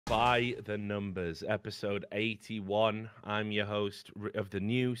By the Numbers, episode 81. I'm your host of the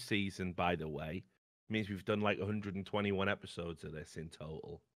new season, by the way. It means we've done like 121 episodes of this in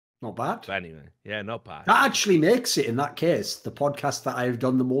total. Not bad. But anyway, yeah, not bad. That actually makes it, in that case, the podcast that I've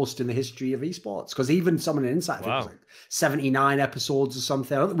done the most in the history of esports. Because even someone in Insight, I think it was like 79 episodes or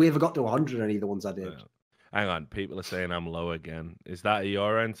something. I don't think we ever got to 100 any of the ones I did. Hang on, people are saying I'm low again. Is that at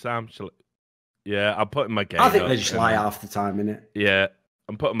your end, Sam? Yeah, I'm putting my game. I think they just lie half the time, innit? Yeah,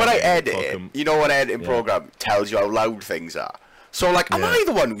 I'm putting my. But I edit it. You know, an editing program tells you how loud things are. So, like, am I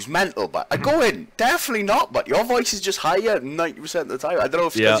the one who's mental? But I go in, definitely not. But your voice is just higher 90% of the time. I don't know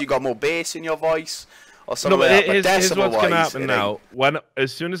if it's because you got more bass in your voice or something like that. But here's what's going to happen now.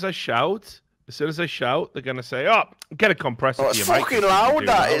 As soon as I shout, they're going to say, "Oh, get a compressor." Oh, it's fucking loud.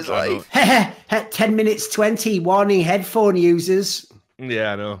 That is like 10 minutes 20. Warning, headphone users.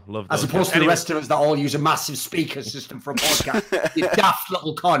 Yeah, I know. Love that. As opposed to the rest of us that all use a massive speaker system for a podcast. You daft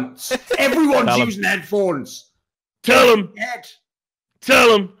little cunts. Everyone's using headphones. Tell them.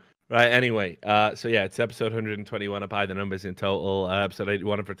 Right, anyway. So, yeah, it's episode 121 of By the Numbers in total. Episode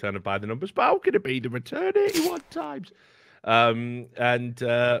 81 of Return of By the Numbers. But how could it be the return 81 times? I'm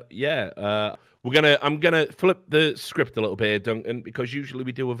gonna flip the script a little bit, Duncan, because usually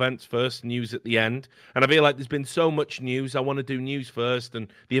we do events first, news at the end, and I feel like there's been so much news. I want to do news first,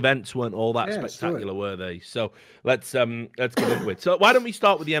 and the events weren't all that spectacular, were they? So let's get into it. So why don't we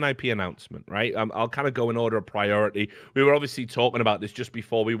start with the NIP announcement, right? I'll kind of go in order of priority. We were obviously talking about this just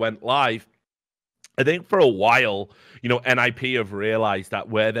before we went live. I think for a while, NIP have realized that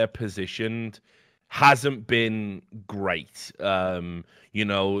where they're positioned hasn't been great. They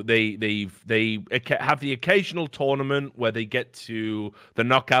have the occasional tournament where they get to the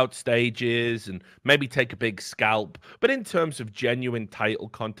knockout stages and maybe take a big scalp. But in terms of genuine title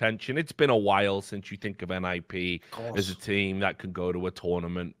contention, it's been a while since you think of NIP as a team that can go to a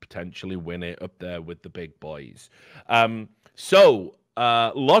tournament, potentially win it up there with the big boys.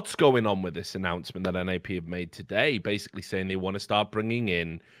 Lots going on with this announcement that NIP have made today, basically saying they want to start bringing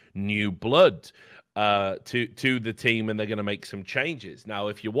in new blood to the team, and they're going to make some changes. Now,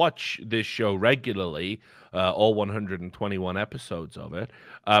 if you watch this show regularly, all 121 episodes of it,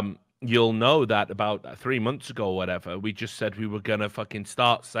 you'll know that about 3 months ago or whatever, we just said we were going to fucking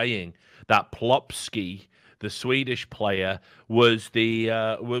start saying that Plopski, the Swedish player, was the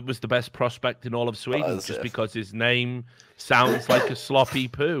best prospect in all of Sweden, just because his name sounds like a sloppy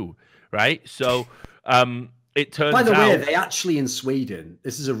poo, right? So, it turns out... By the way, they actually, in Sweden,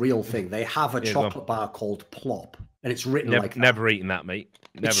 this is a real thing, they have a chocolate bar called Plop, and it's written like that. Never eaten that, mate.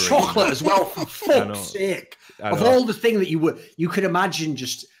 Never it's chocolate as well, for fuck's sake. Of all the thing that you could imagine,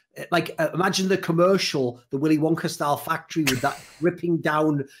 just... Like, imagine the commercial, the Willy Wonka style factory with that ripping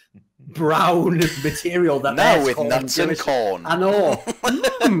down brown material that now with nuts and corn. I know.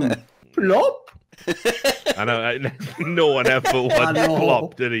 Plop. I know. No one ever wanted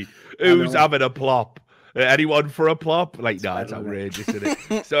plop, did he? Who's having a plop? Anyone for a plop? Like, no, it's outrageous, isn't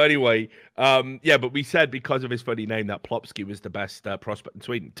it? So anyway, but we said because of his funny name that Plopski was the best prospect in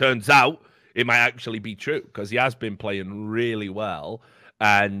Sweden. Turns out it might actually be true, because he has been playing really well.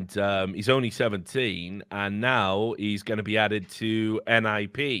 And he's only 17, and now he's going to be added to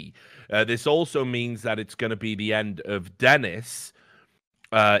NIP. This also means that it's going to be the end of Dennis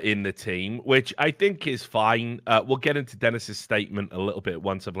in the team, which I think is fine. We'll get into Dennis's statement a little bit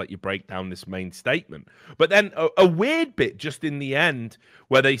once I've let you break down this main statement. But then a weird bit just in the end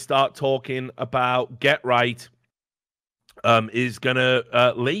where they start talking about Get Right is going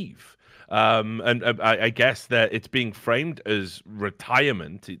to leave. I guess that it's being framed as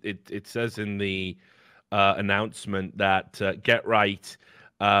retirement. It says in the announcement that Get Right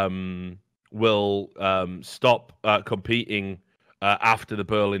will stop competing after the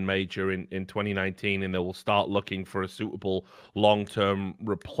Berlin Major in 2019, and they will start looking for a suitable long-term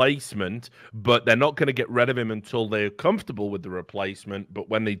replacement. But they're not going to get rid of him until they're comfortable with the replacement. But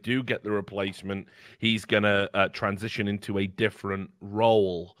when they do get the replacement, he's going to transition into a different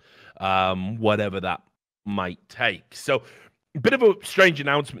role. Whatever that might take. So a bit of a strange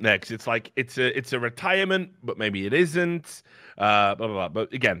announcement there, because it's like it's a retirement, but maybe it isn't. Blah, blah, blah.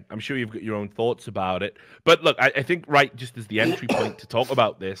 But again, I'm sure you've got your own thoughts about it. But look, I think just as the entry point to talk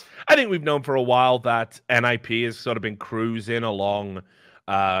about this, I think we've known for a while that NIP has sort of been cruising along,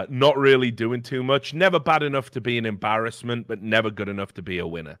 not really doing too much. Never bad enough to be an embarrassment, but never good enough to be a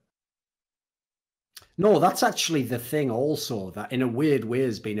winner. No, that's actually the thing also that in a weird way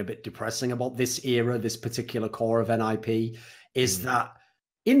has been a bit depressing about this era, this particular core of NIP, is that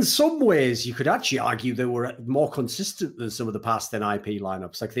In some ways, you could actually argue they were more consistent than some of the past NIP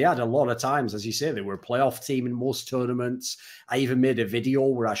lineups. Like they had a lot of times, as you say, they were a playoff team in most tournaments. I even made a video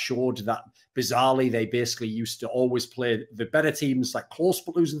where I showed that bizarrely they basically used to always play the better teams like close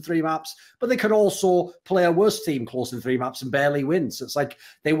but losing 3 maps, but they could also play a worse team close in 3 maps and barely win. So it's like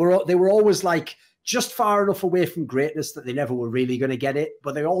they were always like just far enough away from greatness that they never were really going to get it,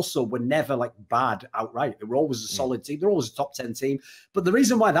 but they also were never like bad outright. They were always a solid team. They're always a top 10 team. But the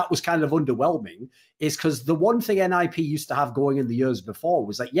reason why that was kind of underwhelming is because the one thing NIP used to have going in the years before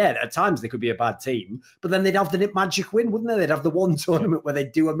was like, yeah, at times they could be a bad team, but then they'd have the Nip Magic win, wouldn't they? They'd have the one tournament where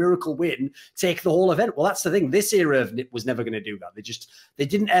they'd do a miracle win, take the whole event. Well, that's the thing. This era of Nip was never going to do that. They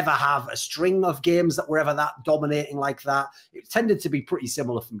didn't ever have a string of games that were ever that dominating like that. It tended to be pretty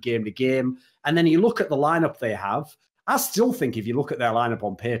similar from game to game. And then you look at the lineup they have. I still think if you look at their lineup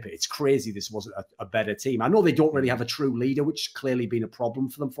on paper, it's crazy this wasn't a better team. I know they don't really have a true leader, which has clearly been a problem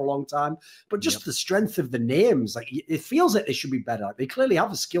for them for a long time. But just the strength of the names, like it feels like they should be better. Like, they clearly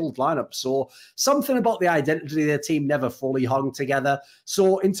have a skilled lineup. So something about the identity of their team never fully hung together.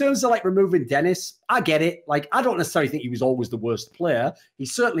 So in terms of like removing Dennis, I get it. Like, I don't necessarily think he was always the worst player. He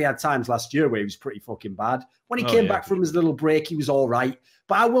certainly had times last year where he was pretty fucking bad. When he came back from his little break, he was all right.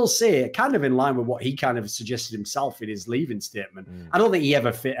 But I will say, kind of in line with what he kind of suggested himself in his leaving statement, I don't think he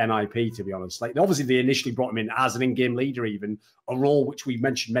ever fit NIP, to be honest. Like, obviously, they initially brought him in as an in-game leader, even a role which we've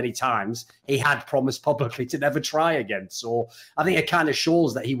mentioned many times. He had promised publicly to never try again. So I think it kind of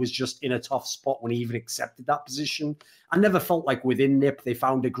shows that he was just in a tough spot when he even accepted that position. I never felt like within NIP they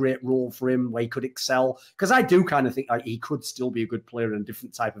found a great role for him where he could excel, because I do kind of think like he could still be a good player in a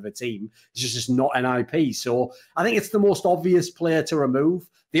different type of a team. It's just not NIP. So I think it's the most obvious player to remove.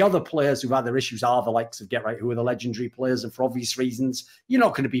 The other players who've had their issues are the likes of Get Right, who are the legendary players, and for obvious reasons, you're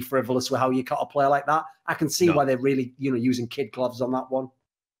not going to be frivolous with how you cut a player like that. I can see why they're really, using kid gloves on that one.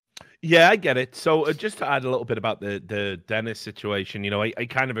 Yeah, I get it. So just to add a little bit about the Dennis situation, I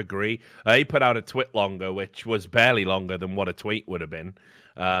kind of agree. He put out a tweet longer, which was barely longer than what a tweet would have been,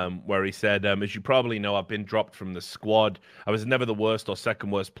 where he said, as you probably know, I've been dropped from the squad. I was never the worst or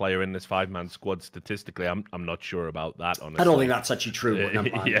second worst player in this 5-man squad statistically. I'm not sure about that, honestly. I don't think that's actually true.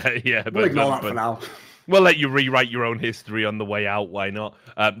 Yeah. We'll ignore that for now. We'll let you rewrite your own history on the way out. Why not?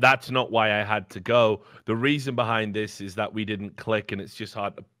 That's not why I had to go. The reason behind this is that we didn't click, and it's just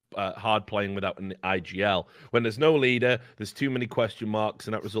hard playing without an IGL. When there's no leader, there's too many question marks,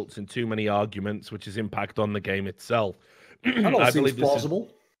 and that results in too many arguments, which has impact on the game itself. That seems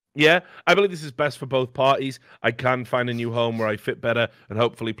plausible. I believe this is best for both parties. I can find a new home where I fit better and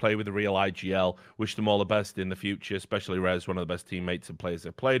hopefully play with a real IGL. Wish them all the best in the future, especially Rez, one of the best teammates and players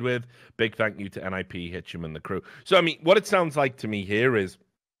I've played with. Big thank you to NIP, Hitchum, and the crew. So, I mean, what it sounds like to me here is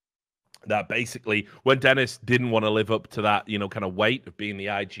that basically when Dennis didn't want to live up to that, kind of weight of being the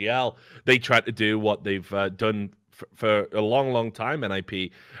IGL, they tried to do what they've done for a long, long time,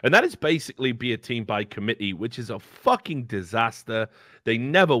 NIP, and that is basically be a team by committee, which is a fucking disaster. They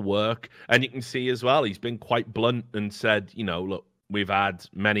never work, and you can see as well, he's been quite blunt and said, look, we've had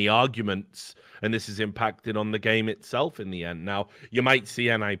many arguments, and this has impacted on the game itself in the end. Now, you might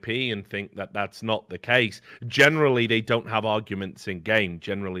see NIP and think that that's not the case. Generally, they don't have arguments in game.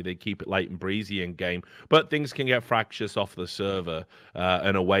 Generally, they keep it light and breezy in game. But things can get fractious off the server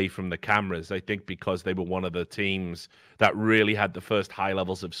and away from the cameras. I think because they were one of the teams that really had the first high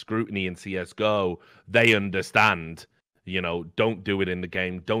levels of scrutiny in CSGO, they understand. Don't do it in the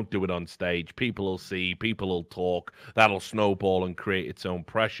game. Don't do it on stage. People will see. People will talk. That'll snowball and create its own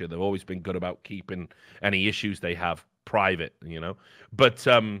pressure. They've always been good about keeping any issues they have private, But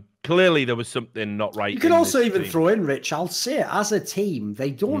clearly there was something not right. You could also even throw in, Rich, I'll say, as a team, they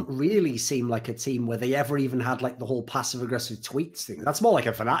don't really seem like a team where they ever even had like the whole passive-aggressive tweets thing. That's more like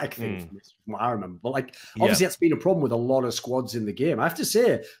a Fnatic thing from what I remember. But obviously that's been a problem with a lot of squads in the game. I have to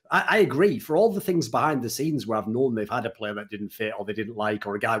say, I agree. For all the things behind the scenes where I've known they've had a player that didn't fit or they didn't like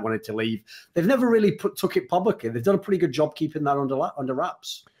or a guy wanted to leave, they've never really took it publicly. They've done a pretty good job keeping that under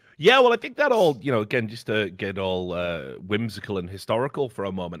wraps. Yeah, well, I think that all, again, just to get all whimsical and historical for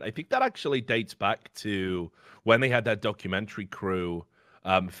a moment, I think that actually dates back to when they had that documentary crew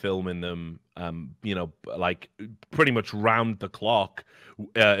filming them, like pretty much round the clock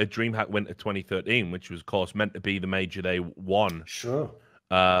at DreamHack Winter 2013, which was, of course, meant to be the major they won. Sure.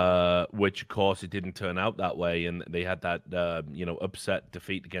 Which, of course, it didn't turn out that way, and they had that, upset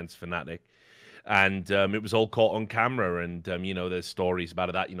defeat against Fnatic. And it was all caught on camera, and there's stories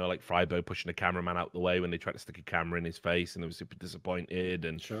about that, like Freiburg pushing a cameraman out the way when they tried to stick a camera in his face, and they were super disappointed.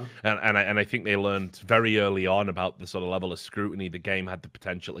 And sure. and I think they learned very early on about the sort of level of scrutiny the game had the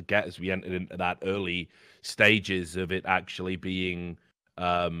potential to get as we entered into that early stages of it actually being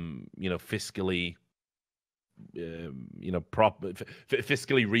fiscally,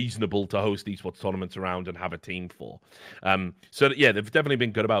 fiscally reasonable to host esports tournaments around and have a team for. So yeah, they've definitely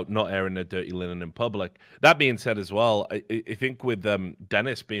been good about not airing their dirty linen in public. That being said, as well, I think with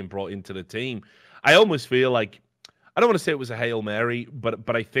Dennis being brought into the team, I almost feel like, I don't want to say it was a Hail Mary,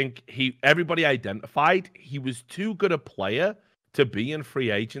 but I think everybody identified he was too good a player to be in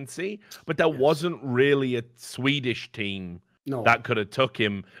free agency, but there wasn't really a Swedish team that could have took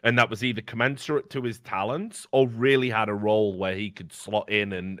him, and that was either commensurate to his talents or really had a role where he could slot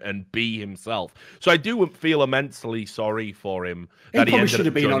in and be himself. So I do feel immensely sorry for him. He probably should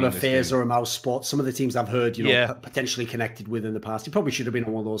have been on a FaZe or a Mouse Sport. Some of the teams I've heard, potentially connected with in the past. He probably should have been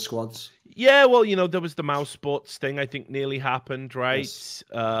on one of those squads. Yeah, well, there was the Mouse Sports thing, I think, nearly happened, right? Yes.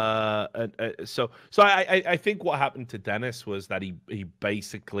 So I think what happened to Dennis was that he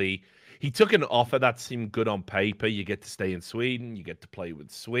basically... He took an offer that seemed good on paper. You get to stay in Sweden, you get to play with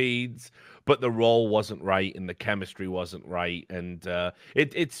Swedes, but the role wasn't right and the chemistry wasn't right, and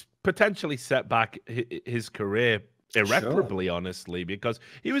it's potentially set back his career irreparably, honestly, because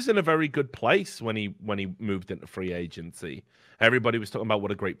he was in a very good place when he moved into free agency. Everybody was talking about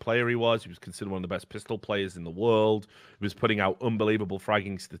what a great player he was. He was considered one of the best pistol players in the world. He was putting out unbelievable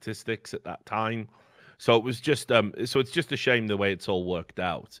fragging statistics at that time. So it was just, so it's just a shame the way it's all worked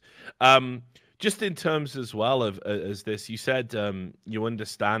out. Just in terms as well of as this, you said you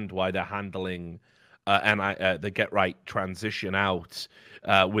understand why they're handling the Get Right transition out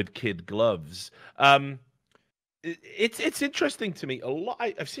with kid gloves. It's interesting to me.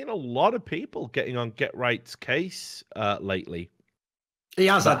 I've seen a lot of people getting on Get Right's case lately. He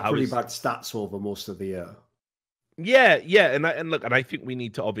has had pretty bad stats over most of the year. Yeah, and I think we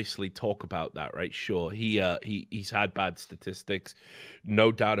need to obviously talk about that, right? Sure, he's had bad statistics,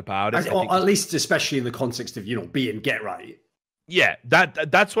 no doubt about it. Or at least, especially in the context of being Get Right. Yeah,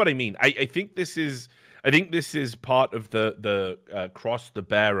 that's what I mean. I think this is part of the cross the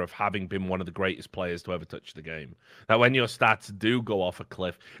bear of having been one of the greatest players to ever touch the game. That when your stats do go off a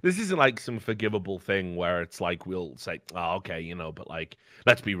cliff, this isn't like some forgivable thing where it's like we'll say, oh, okay, but like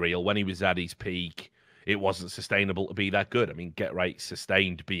let's be real. When he was at his peak, it wasn't sustainable to be that good. I mean, Get Right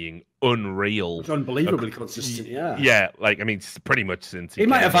sustained being unreal. It's unbelievably consistent, yeah. Yeah, pretty much since he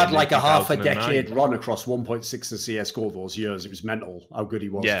might have had like a half a decade run across 1.6 in CSGO those years. It was mental how good he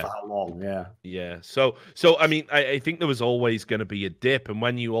was for how long, yeah. Yeah, so I mean, I think there was always going to be a dip, and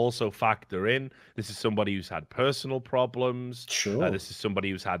when you also factor in, this is somebody who's had personal problems. Sure. This is somebody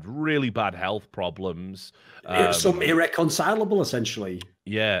who's had really bad health problems. Some irreconcilable, essentially.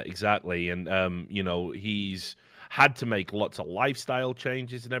 Yeah, exactly. And, he's had to make lots of lifestyle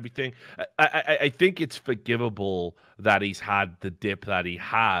changes and everything. I think it's forgivable that he's had the dip that he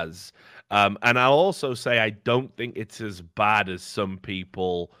has. And I'll also say I don't think it's as bad as some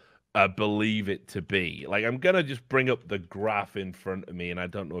people believe it to be. Like, I'm going to just bring up the graph in front of me, and I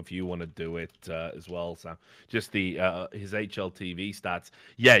don't know if you want to do it as well, Sam. Just his HLTV stats.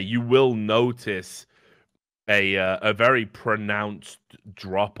 Yeah, you will notice a very pronounced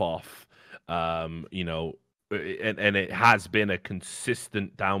drop-off, and it has been a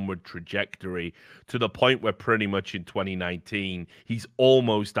consistent downward trajectory to the point where pretty much in 2019, he's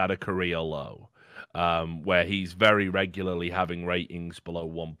almost at a career low, where he's very regularly having ratings below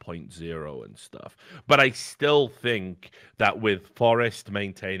 1.0 and stuff. But I still think that with Forest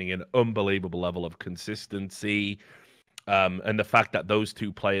maintaining an unbelievable level of consistency, and the fact that those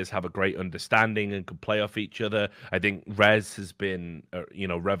two players have a great understanding and can play off each other, I think Rez has been,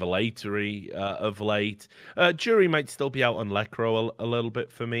 revelatory of late. Jury might still be out on Lekro a little bit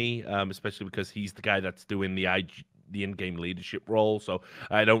for me, especially because he's the guy that's doing the in-game leadership role, so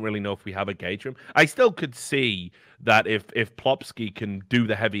I don't really know if we have a gauge for him. I still could see that if Plopsky can do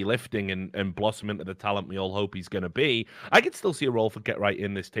the heavy lifting and blossom into the talent we all hope he's going to be, I could still see a role for Get Right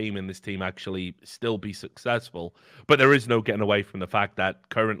in this team, and this team actually still be successful. But there is no getting away from the fact that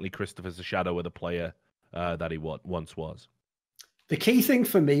currently Christopher's a shadow of the player that he once was. The key thing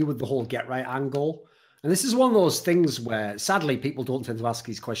for me with the whole Get Right angle, and this is one of those things where, sadly, people don't tend to ask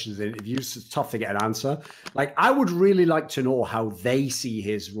these questions in interviews. It's tough to get an answer. Like, I would really like to know how they see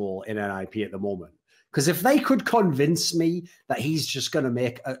his role in NIP at the moment. Because if they could convince me that he's just going to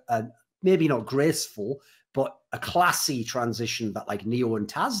make a maybe not graceful, but a classy transition that like Neo and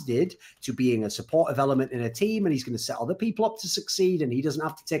Taz did to being a supportive element in a team, and he's going to set other people up to succeed, and he doesn't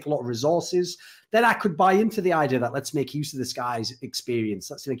have to take a lot of resources, then I could buy into the idea that let's make use of this guy's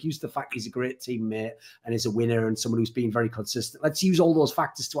experience. Let's make use of the fact he's a great teammate and is a winner and someone who's been very consistent. Let's use all those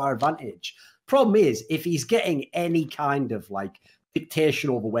factors to our advantage. Problem is, if he's getting any kind of like dictation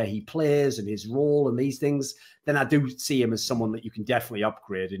over where he plays and his role and these things, then I do see him as someone that you can definitely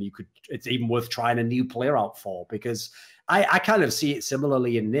upgrade, and it's even worth trying a new player out for, because I kind of see it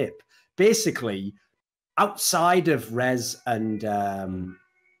similarly in Nip. Basically, outside of Rez and I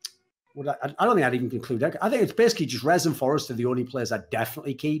don't think I'd even conclude that. I think it's basically just Rez and Forrest are the only players I'd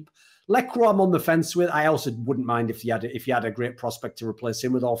definitely keep. Lekro, I'm on the fence with. I also wouldn't mind if you had a great prospect to replace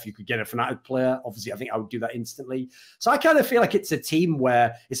him with, or if you could get a Fnatic player. Obviously, I think I would do that instantly. So I kind of feel like it's a team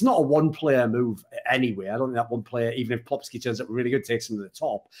where it's not a one-player move anyway. I don't think that one player, even if Plopsky turns up really good, takes him to the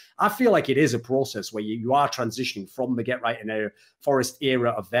top. I feel like it is a process where you are transitioning from the Get Right and a Forest era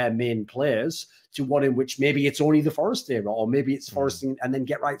of their main players to one in which maybe it's only the Forest era, or maybe it's Forest and then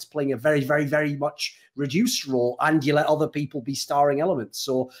Get Right's playing a very, very, very much reduced role, and you let other people be starring elements.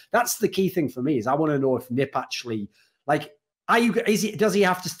 So that's the key thing for me, is I want to know if Nip actually, like, does he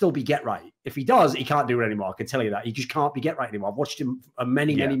have to still be Get Right? If he does, he can't do it anymore. I can tell you that. He just can't be Get Right anymore. I've watched him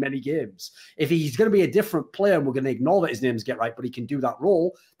many games. If he's going to be a different player and we're going to ignore that his name's Get Right, but he can do that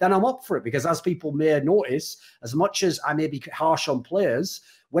role, then I'm up for it. Because as people may notice, as much as I may be harsh on players,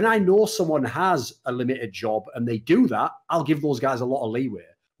 when I know someone has a limited job and they do that, I'll give those guys a lot of leeway.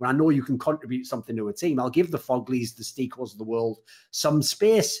 When I know you can contribute something to a team, I'll give the Fogleys, the Steakos of the world some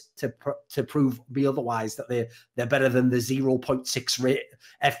space to prove me otherwise, that they're better than the 0.6 rate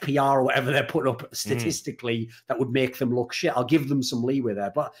FPR or whatever they're putting up statistically that would make them look shit. I'll give them some leeway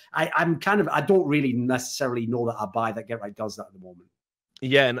there. But I don't really necessarily know that I buy that Get Right does that at the moment.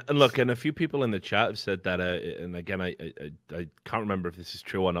 Yeah, and look, and a few people in the chat have said that, and again, I can't remember if this is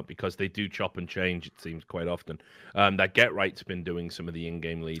true or not, because they do chop and change, it seems, quite often, that Get Right's been doing some of the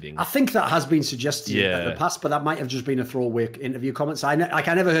in-game leading. I think that has been suggested in the past, but that might have just been a throwaway interview comments. I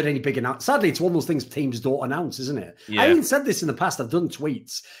never heard any big announcement. Sadly, it's one of those things teams don't announce, isn't it? Yeah. I even said this in the past. I've done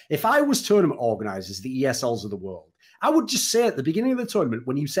tweets. If I was tournament organizers, the ESLs of the world, I would just say at the beginning of the tournament,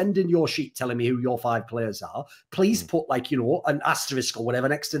 when you send in your sheet telling me who your 5 players are, please put, like, you know, an asterisk or whatever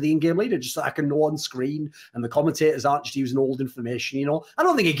next to the in-game leader, just so I can know on screen and the commentators aren't just using old information, you know. I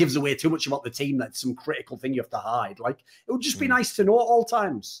don't think it gives away too much about the team. That's some critical thing you have to hide. Like, it would just be nice to know at all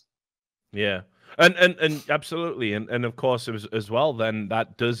times. Yeah. And absolutely. And of course, as well, then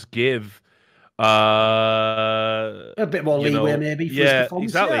that does give a bit more leeway, maybe. For his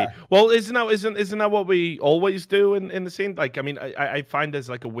performance. Exactly. Yeah. Well, isn't that what we always do in the scene? Like, I mean, I find there's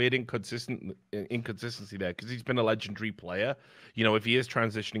like a weird inconsistency there, because he's been a legendary player. You know, if he is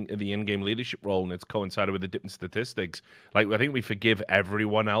transitioning to the in-game leadership role and it's coincided with the dip in statistics, like, I think we forgive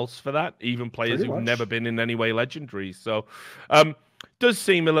everyone else for that, even players who've never been in any way legendary. So, does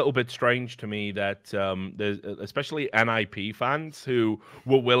seem a little bit strange to me that there's especially NIP fans who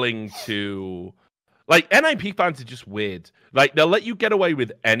were willing to, like, NIP fans are just weird. Like, they'll let you get away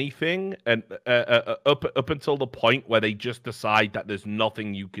with anything, and up until the point where they just decide that there's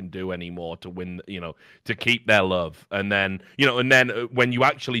nothing you can do anymore to win, you know, to keep their love. And then, you know, when you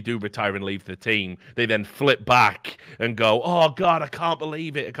actually do retire and leave the team, they then flip back and go, "Oh God, I can't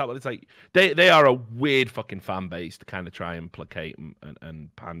believe it! I can't believe it." It's like they are a weird fucking fan base to kind of try and placate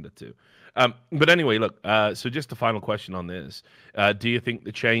and pander to. But anyway, look, so just a final question on this. Do you think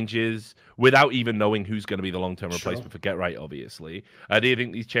the changes, without even knowing who's going to be the long-term replacement for Get Right, obviously, do you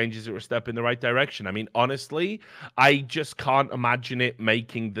think these changes are a step in the right direction? I mean, honestly, I just can't imagine it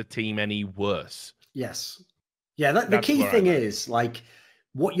making the team any worse. Yes. Yeah, the key thing is, like,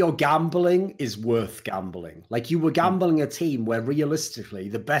 what you're gambling is worth gambling. Like, you were gambling a team where realistically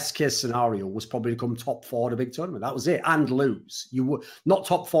the best case scenario was probably to come top 4 at a big tournament. That was it, and lose. You were not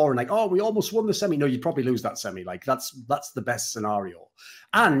top 4 and like, oh, we almost won the semi. No, you'd probably lose that semi. Like, that's the best scenario.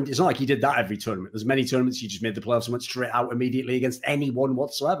 And it's not like you did that every tournament. There's many tournaments you just made the playoffs and went straight out immediately against anyone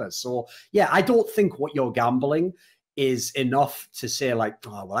whatsoever. So yeah, I don't think what you're gambling is enough to say, like,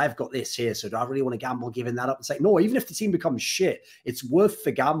 oh, well, I've got this here, so do I really want to gamble giving that up? It's like, no, even if the team becomes shit, it's worth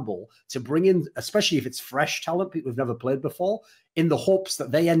the gamble to bring in, especially if it's fresh talent, people who've never played before, in the hopes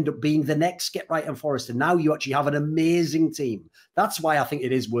that they end up being the next Get Right and Forest. And now you actually have an amazing team. That's why I think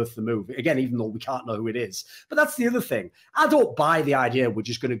it is worth the move. Again, even though we can't know who it is. But that's the other thing. I don't buy the idea we're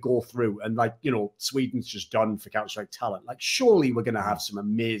just going to go through and, like, you know, Sweden's just done for Counter-Strike talent. Like, surely we're going to have some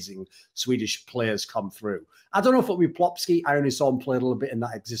amazing Swedish players come through. I don't know if it'll be Plopsky. I only saw him play a little bit in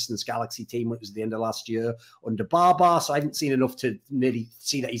that Existence Galaxy team, which was the end of last year under Barbar. So I haven't seen enough to nearly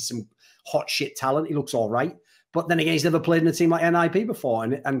see that he's some hot shit talent. He looks all right. But then again, he's never played in a team like NIP before.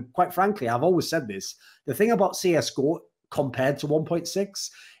 And quite frankly, I've always said this. The thing about CSGO, compared to 1.6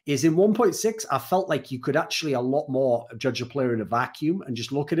 is in 1.6, I felt like you could actually a lot more judge a player in a vacuum and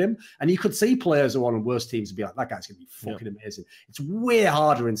just look at him. And you could see players who are on worse teams and be like, that guy's going to be fucking amazing. It's way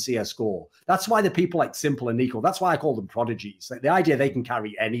harder in CSGO. That's why the people like Simple and Nico, that's why I call them prodigies. Like the idea they can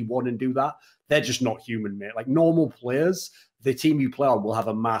carry anyone and do that, they're just not human, mate. Like normal players, the team you play on will have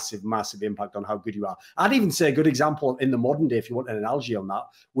a massive, massive impact on how good you are. I'd even say a good example in the modern day, if you want an analogy on that,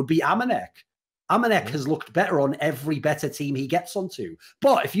 would be Amanek. Amanek has looked better on every better team he gets onto.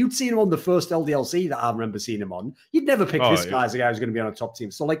 But if you'd seen him on the first LDLC that I remember seeing him on, you'd never pick this guy as a guy who's going to be on a top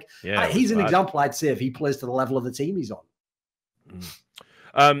team. So, like, he's an example, I'd say, if he plays to the level of the team he's on.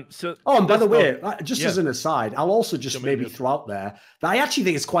 And by the way, just as an aside, I'll also just maybe throw out there that I actually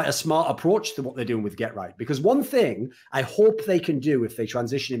think it's quite a smart approach to what they're doing with Get Right. Because one thing I hope they can do if they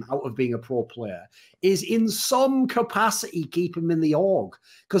transition him out of being a pro player is in some capacity keep him in the org.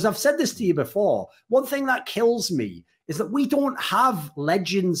 Because I've said this to you before. One thing that kills me is that we don't have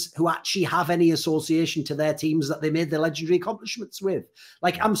legends who actually have any association to their teams that they made their legendary accomplishments with.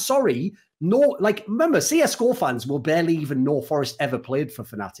 Like, I'm sorry. No, like, remember, CSGO fans will barely even know Forrest ever played for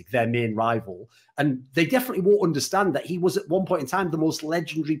Fnatic, their main rival. And they definitely won't understand that he was at one point in time the most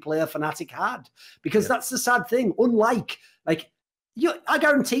legendary player Fnatic had. Because that's the sad thing. Unlike, like, I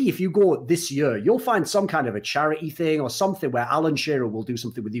guarantee if you go this year, you'll find some kind of a charity thing or something where Alan Shearer will do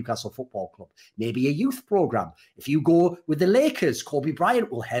something with Newcastle Football Club, maybe a youth program. If you go with the Lakers, Kobe Bryant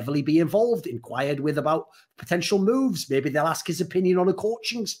will heavily be involved, inquired with about potential moves. Maybe they'll ask his opinion on a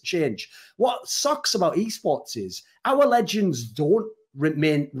coaching change. What sucks about esports is our legends don't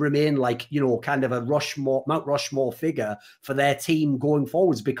remain like, you know, kind of a Mount Rushmore figure for their team going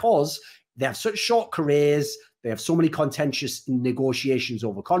forwards because they have such short careers. They have so many contentious negotiations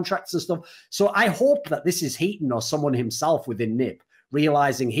over contracts and stuff. So I hope that this is Heaton or someone himself within NIP,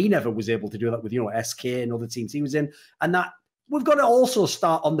 realizing he never was able to do that with, you know, SK and other teams he was in. And that we've got to also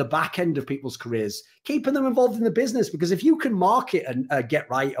start on the back end of people's careers, keeping them involved in the business. Because if you can market and Get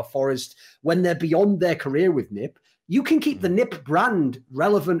Right or Forest when they're beyond their career with NIP, you can keep the NIP brand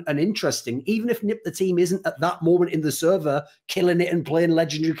relevant and interesting, even if NIP, the team, isn't at that moment in the server killing it and playing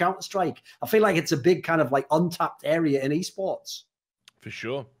legendary Counter-Strike. I feel like it's a big kind of like untapped area in esports. For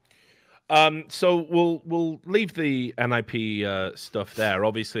sure. So we'll leave the NIP stuff there.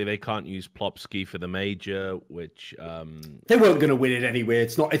 Obviously, they can't use Plopsky for the major, which they weren't going to win it anyway.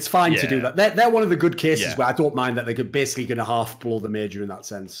 It's fine to do that. They're one of the good cases where I don't mind that they could basically going to half blow the major in that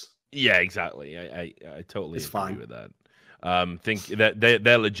sense. Yeah, exactly. I totally agree with that. Think that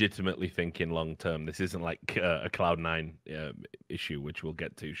they're legitimately thinking long term. This isn't like a Cloud9 issue, which we'll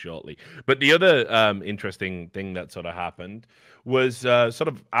get to shortly. But the other interesting thing that sort of happened was sort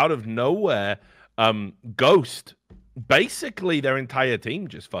of out of nowhere, Ghost, basically their entire team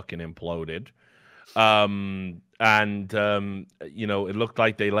just fucking imploded. You know, it looked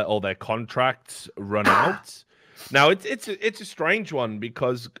like they let all their contracts run out. Now it's a strange one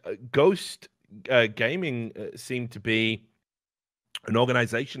because Ghost Gaming seemed to be an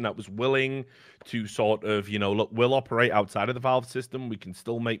organization that was willing to sort of, you know, look, we'll operate outside of the Valve system. We can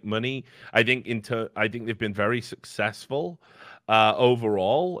still make money. I think they've been very successful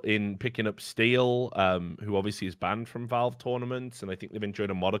overall in picking up Steel, who obviously is banned from Valve tournaments, and I think they've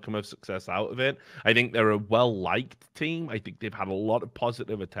enjoyed a modicum of success out of it. I think they're a well-liked team. I think they've had a lot of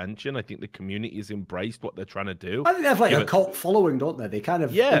positive attention. I think the community has embraced what they're trying to do. I think they have like a cult following, don't they? They kind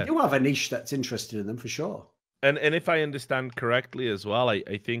of they do have a niche that's interested in them for sure. And if I understand correctly as well, I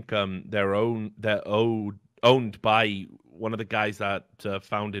think they're owned by one of the guys that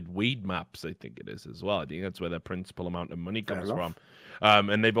founded Weed Maps, I think it is as well. I think that's where their principal amount of money comes from.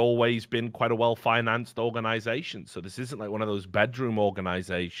 And they've always been quite a well-financed organization. So this isn't like one of those bedroom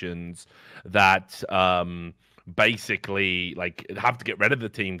organizations that basically like have to get rid of the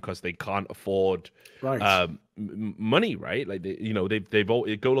team because they can't afford money, right? Like they've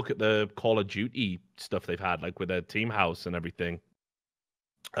go look at the Call of Duty stuff they've had, like with their team house and everything.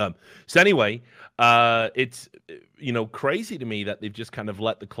 So anyway, it's crazy to me that they've just kind of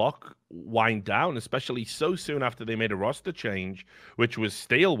let the clock wind down, especially so soon after they made a roster change, which was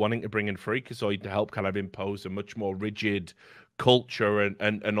Steel wanting to bring in Freakazoid to help kind of impose a much more rigid culture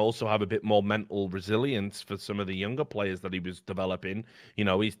and also have a bit more mental resilience for some of the younger players that he was developing. You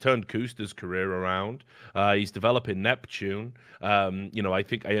know, he's turned Kusta's career around. He's developing Neptune. I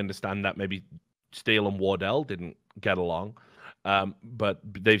think I understand that maybe Steel and Wardell didn't get along. But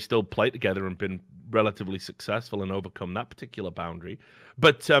they've still played together and been relatively successful and overcome that particular boundary.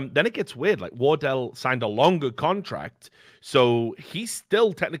 But then it gets weird. Like Wardell signed a longer contract, so he's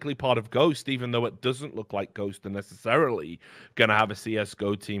still technically part of Ghost, even though it doesn't look like Ghost are necessarily going to have a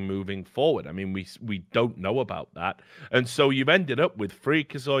CS:GO team moving forward. I mean, we don't know about that. And so you've ended up with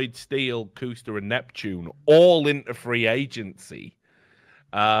Freakazoid, Steel, Kusta, and Neptune all into free agency.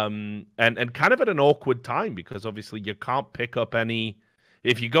 And kind of at an awkward time, because obviously you can't pick up any,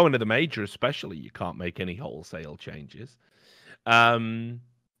 if you go into the major especially, you can't make any wholesale changes.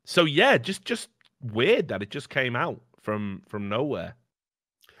 So yeah, just weird that it just came out from nowhere.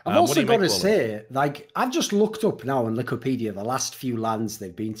 I've also got to say, like, I've just looked up now on Wikipedia the last few lands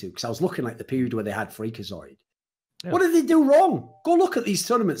they've been to, because I was looking like the period where they had Freakazoid. Yeah. What did they do wrong? Go look at these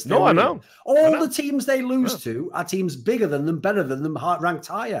tournaments. No, I know. All the teams they lose to are teams bigger than them, better than them, ranked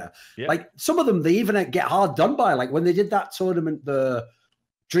higher. Yeah. Like, some of them, they even get hard done by. Like, when they did that tournament, the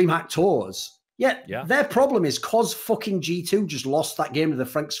DreamHack Tours. Yeah, their problem is cause fucking G2 just lost that game to the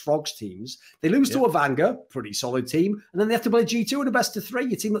Franks Frogs teams. They lose to Avanga, pretty solid team, and then they have to play G2 in a best of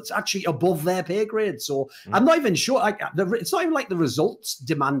 3, a team that's actually above their pay grade. So I'm not even sure. It's not even like the results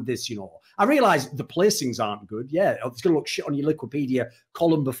demand this, you know. I realize the placings aren't good. Yeah, it's going to look shit on your Wikipedia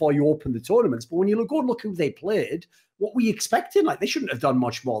column before you open the tournaments. But when you go and look who they played, what were you expecting? Like, they shouldn't have done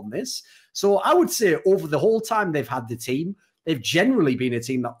much more than this. So I would say over the whole time they've had the team, they've generally been a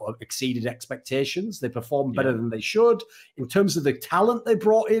team that exceeded expectations. They performed better than they should. In terms of the talent they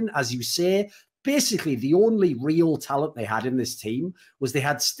brought in, as you say, basically the only real talent they had in this team was they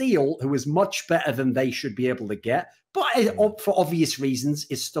had Steel, who was much better than they should be able to get, but for obvious reasons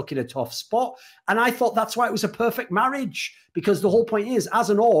is stuck in a tough spot. And I thought that's why it was a perfect marriage, because the whole point is,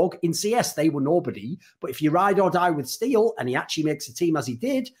 as an org in CS, they were nobody. But if you ride or die with Steel and he actually makes a team as he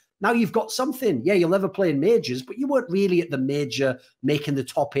did, now you've got something. Yeah, you'll never play in majors, but you weren't really at the major making the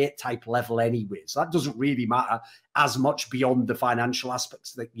top 8 type level anyway. So that doesn't really matter as much beyond the financial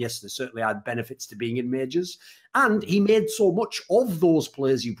aspects. That yes, there certainly are benefits to being in majors. And he made so much of those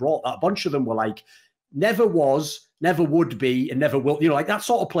players you brought that a bunch of them were like, never was, never would be, and never will. You know, like that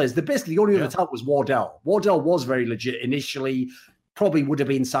sort of players. Basically, the only other talent was Wardell. Wardell was very legit initially, probably would have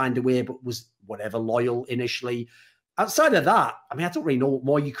been signed away, but was whatever, loyal initially. Outside of that, I mean, I don't really know what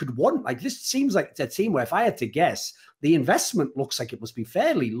more you could want. Like, this seems like it's a team where, if I had to guess, the investment looks like it must be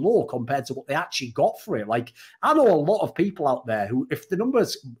fairly low compared to what they actually got for it. Like, I know a lot of people out there who, if the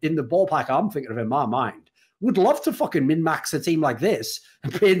numbers in the ballpark I'm thinking of in my mind, would love to fucking min-max a team like this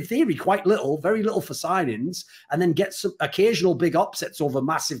and pay, in theory, quite little, very little for signings, and then get some occasional big upsets over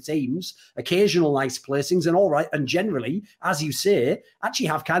massive teams, occasional nice placings, and all right, and generally, as you say, actually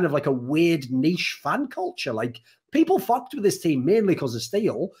have kind of like a weird niche fan culture. Like, people fucked with this team mainly because of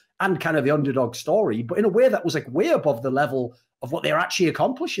Steel and kind of the underdog story, but in a way that was like way above the level of what they're actually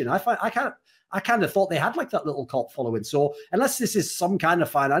accomplishing. I kind of thought they had like that little cult following. So unless this is some kind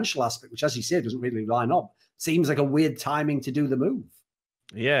of financial aspect, which, as you say, doesn't really line up, seems like a weird timing to do the move.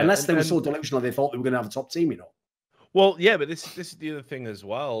 Yeah. Unless they were so delusional they thought they were going to have a top team, you know. Well, yeah, but this is the other thing as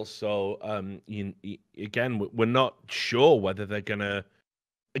well. So again, we're not sure whether they're going to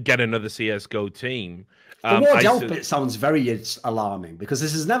get another CS:GO team. The Wardell bit sounds very alarming, because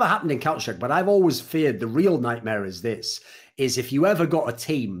this has never happened in Counter-Strike, but I've always feared the real nightmare is this, is if you ever got a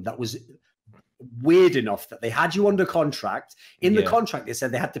team that was weird enough that they had you under contract. In the contract, they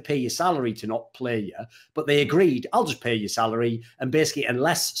said they had to pay your salary to not play you, but they agreed, I'll just pay your salary, and basically,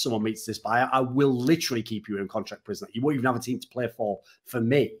 unless someone meets this buyer, I will literally keep you in contract prison. You won't even have a team to play for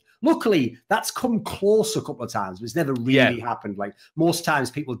me. Luckily, that's come close a couple of times, but it's never really happened. Like, most times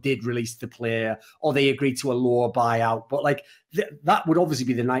people did release the player or they agreed to a lower buyout. But like that would obviously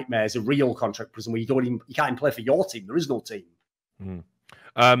be the nightmare, is a real contract prison where you can't even play for your team. There is no team. Mm.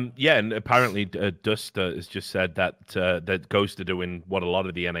 Yeah, and apparently Dust has just said that that Ghost are doing what a lot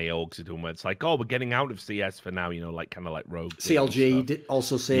of the NA orgs are doing, where it's like, oh, we're getting out of CS for now, you know, like kind of like Rogue. CLG did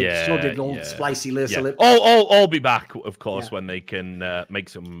also say, so did old Splicey List. Yeah. All be back, of course, when they can make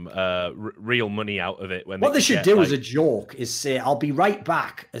some real money out of it. What they should do as a joke is say, I'll be right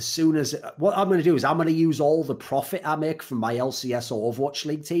back as soon as... What I'm going to do is I'm going to use all the profit I make from my LCS or Overwatch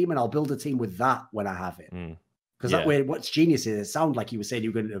League team, and I'll build a team with that when I have it. Mm. Because that way, what's genius is, it sounds like you were saying you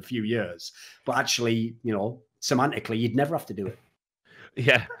were going to do a few years, but actually, you know, semantically, you'd never have to do it.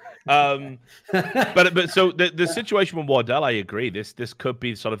 Yeah. But so the situation with Wardell, I agree. This could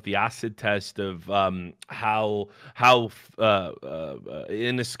be sort of the acid test of how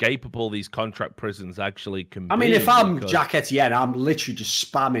inescapable these contract prisons actually can be. I mean, if I'm Jack Etienne, I'm literally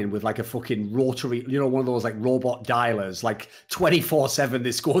just spamming with like a fucking rotary, you know, one of those like robot dialers, like 24/7.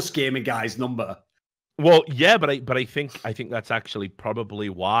 This Ghost Gaming guy's number. Well, yeah, but I think that's actually probably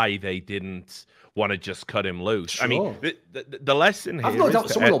why they didn't. want to just cut him loose. Sure. I mean, the lesson here I've no doubt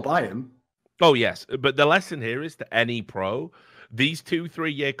someone will buy him. Oh, yes. But the lesson here is to any pro, these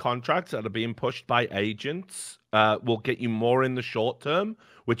 2-3 year contracts that are being pushed by agents will get you more in the short term,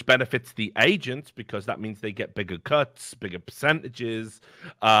 which benefits the agents because that means they get bigger cuts, bigger percentages.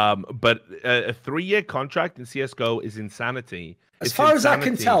 But a 3-year contract in CSGO is insanity. As far as I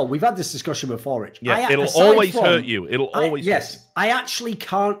can tell, we've had this discussion before, Rich. Yeah, it'll always hurt you. It'll always hurt you. I actually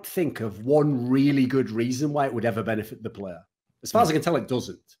can't think of one really good reason why it would ever benefit the player. As far as I can tell, it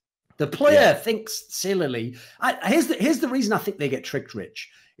doesn't. The player thinks sillily. Here's the reason I think they get tricked, Rich,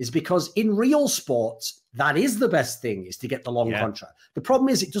 is because in real sports, that is the best thing, is to get the long contract. The problem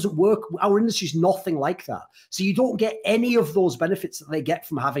is it doesn't work. Our industry is nothing like that. So you don't get any of those benefits that they get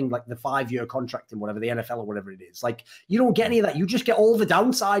from having like the 5-year contract in whatever, the NFL or whatever it is. Like you don't get any of that. You just get all the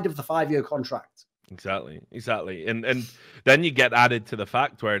downside of the 5-year contract. Exactly. And then you get added to the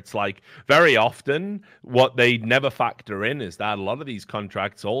fact where it's like very often what they never factor in is that a lot of these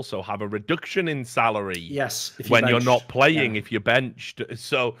contracts also have a reduction in salary. Yes. When you're not playing, if you're benched.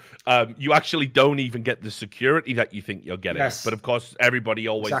 So you actually don't even get the security that you think you're getting. Yes. But of course, everybody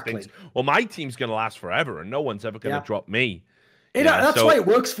always thinks, well, my team's going to last forever and no one's ever going to drop me. That's why it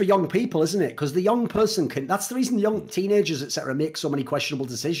works for young people, isn't it? Because the young person that's the reason young teenagers, etc., make so many questionable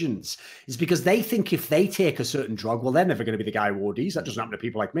decisions, is because they think if they take a certain drug, well, they're never going to be the guy who ODs. That doesn't happen to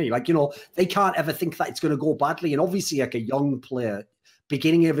people like me. Like, they can't ever think that it's going to go badly. And obviously, like a young player,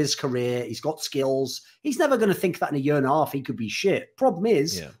 beginning of his career, he's got skills. He's never going to think that in a year and a half he could be shit. Problem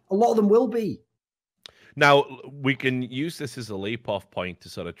is, a lot of them will be. Now, we can use this as a leap-off point to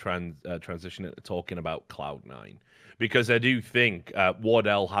sort of transition into talking about Cloud9. Because I do think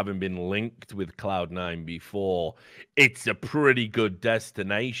Wardell, having been linked with Cloud9 before, it's a pretty good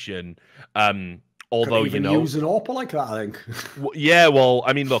destination. Although, could even use an AWPer like that, I think. Yeah, well,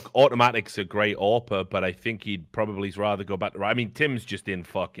 I mean, look, Automatic's a great AWPer, but I think he'd probably rather go back to... I mean, Tim's just in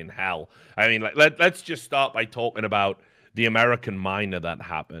fucking hell. I mean, let's just start by talking about the American Miner that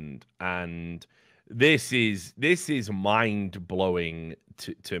happened. And this is mind-blowing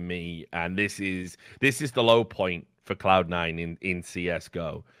to me. And this is the low point for Cloud9 in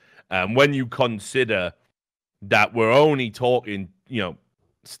CSGO. When you consider that we're only talking,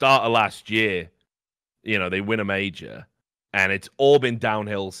 start of last year, they win a major, and it's all been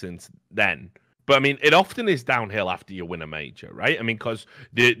downhill since then. But I mean, it often is downhill after you win a major, right? I mean, because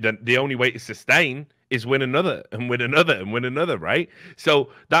the only way to sustain is win another and win another and win another, right? So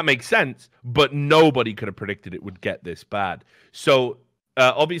that makes sense, but nobody could have predicted it would get this bad. So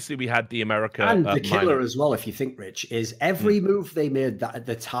obviously we had the America and the killer as well. If you think, Rich, is every move they made that at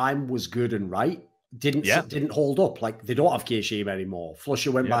the time was good and right didn't hold up. Like they don't have K-Shame anymore.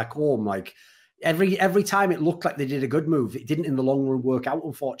 Flusher went back home. Like every time it looked like they did a good move, it didn't in the long run work out,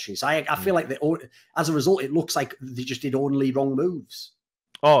 unfortunately. So I feel like as a result, it looks like they just did only wrong moves.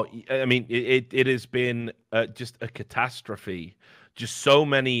 Oh, I mean, it has been just a catastrophe. Just so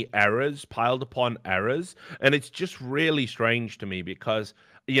many errors piled upon errors. And it's just really strange to me because,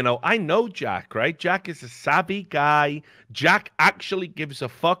 I know Jack, right? Jack is a savvy guy. Jack actually gives a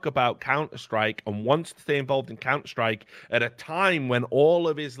fuck about Counter-Strike and wants to stay involved in Counter-Strike at a time when all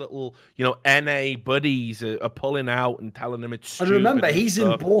of his little, NA buddies are pulling out and telling him it's stupid. And remember, he's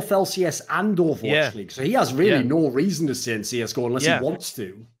in both LCS and Overwatch League, so he has really no reason to stay in CSGO unless he wants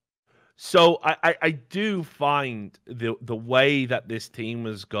to. So I do find the way that this team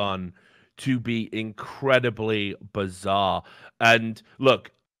has gone to be incredibly bizarre. And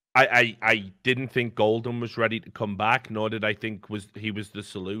look, I didn't think Golden was ready to come back, nor did I think he was the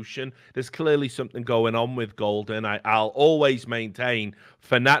solution. There's clearly something going on with Golden. I'll always maintain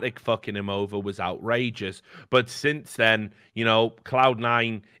Fnatic fucking him over was outrageous. But since then,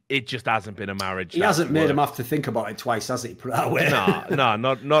 Cloud9, it just hasn't been a marriage. He hasn't made him have to think about it twice, has he? Put it that way. No,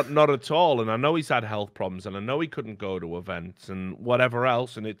 not at all. And I know he's had health problems, and I know he couldn't go to events and whatever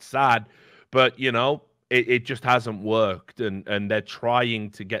else, and it's sad. But, it just hasn't worked, and they're trying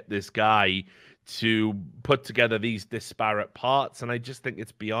to get this guy to put together these disparate parts, and I just think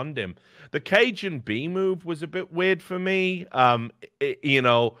it's beyond him. The Cajun B move was a bit weird for me. I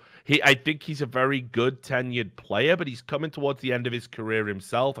think he's a very good tenured player, but he's coming towards the end of his career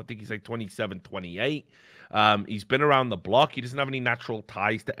himself. I think he's like 27, 28. He's been around the block. He doesn't have any natural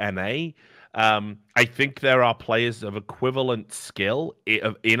ties to NA. I think there are players of equivalent skill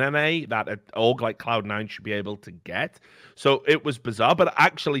in NA that an org like Cloud9 should be able to get. So it was bizarre, but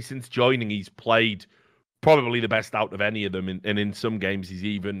actually since joining, he's played probably the best out of any of them. And in some games, he's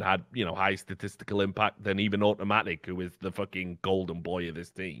even had, high statistical impact than even Automatic, who is the fucking golden boy of this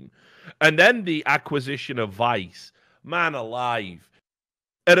team. And then the acquisition of Vice, man alive.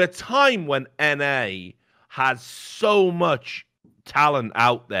 at a time when NA has so much talent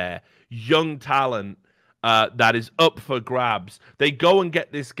out there, young talent, that is up for grabs. They go and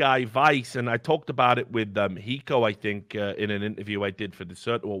get this guy Vice, and I talked about it with Hiko, I think, in an interview I did for the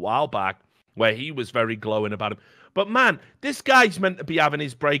Circle a while back, where he was very glowing about him. But man, this guy's meant to be having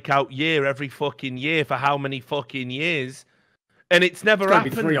his breakout year every fucking year for how many fucking years? And it's never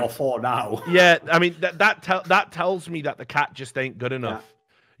happened. Be 3 or 4 now. Yeah, I mean, that tells me that the cat just ain't good enough. Yeah.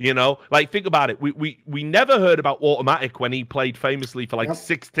 You know, like, think about it. We never heard about Automatic when he played famously for like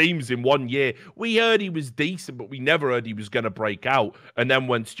 6 teams in 1 year. We heard he was decent, but we never heard he was going to break out. And then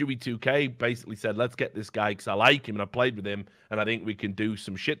when Stewie 2K basically said, let's get this guy because I like him and I played with him and I think we can do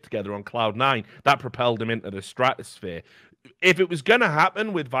some shit together on Cloud9, that propelled him into the stratosphere. If it was going to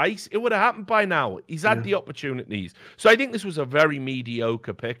happen with Vice, it would have happened by now. He's had the opportunities. So I think this was a very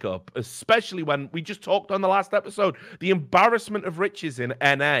mediocre pickup, especially when we just talked on the last episode, the embarrassment of riches in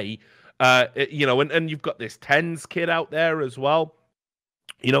NA, you know, and you've got this TenZ kid out there as well,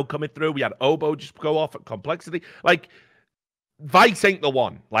 you know, coming through. We had Oboe just go off at Complexity. Like, Vice ain't the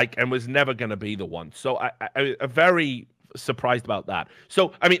one, like, and was never going to be the one. So I very surprised about that.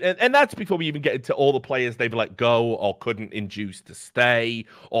 So, I mean, and that's before we even get into all the players they've let go or couldn't induce to stay,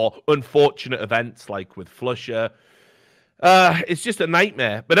 or unfortunate events like with Flusher. It's just a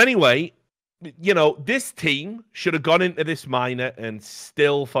nightmare. But anyway, you know, this team should have gone into this minor and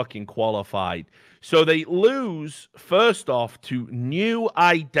still fucking qualified. So they lose, first off, to New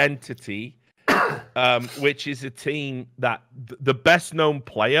Identity, which is a team that the best known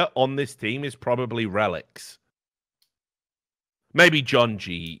player on this team is probably Relix. Maybe John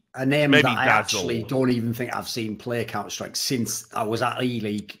G. A name maybe that I actually don't even think I've seen play Counter-Strike since I was at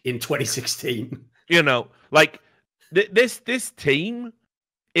E-League in 2016. You know, like, this team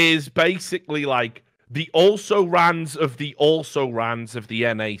is basically like the also-rans of the also-rans of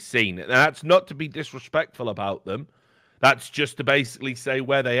the NA scene. And that's not to be disrespectful about them. That's just to basically say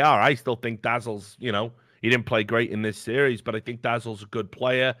where they are. I still think Dazzle's, you know, he didn't play great in this series, but I think Dazzle's a good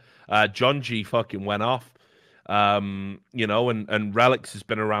player. John G fucking went off. You know, and Relix has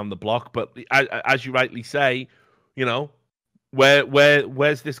been around the block, but as you rightly say, you know,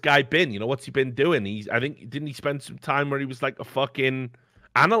 where's this guy been? You know, what's he been doing? Didn't he spend some time where he was like a fucking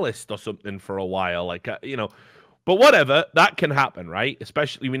analyst or something for a while? Like, you know, but whatever, that can happen, right?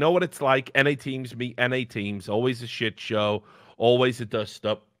 Especially, we know what it's like. NA teams meet NA teams, always a shit show, always a dust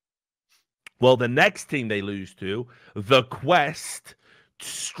up. Well, the next team they lose to, The Quest,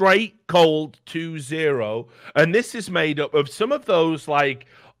 straight cold 2-0, and this is made up of some of those like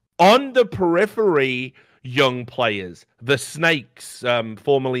on the periphery young players. The Snakes,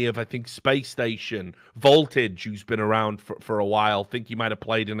 formerly of, I think, Space Station. Voltage, who's been around for a while. Think he might have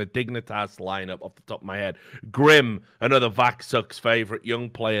played in a Dignitas lineup off the top of my head. Grim, another Vaxuck's favorite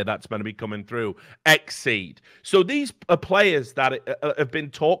young player that's going to be coming through. Exceed. So these are players that have been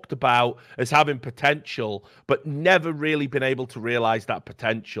talked about as having potential, but never really been able to realize that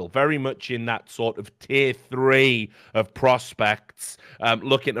potential. Very much in that sort of tier 3 of prospects,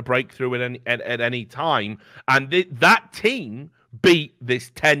 looking to break through at any time. And that team beat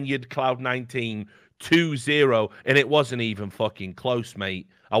this tenured Cloud9 team 2-0, and it wasn't even fucking close, mate.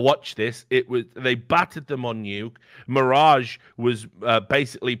 I watched this. They battered them on Nuke. Mirage was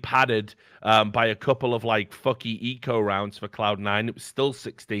basically padded by a couple of like fucky eco rounds for Cloud9. It was still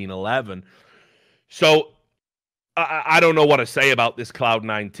 16-11. So I don't know what to say about this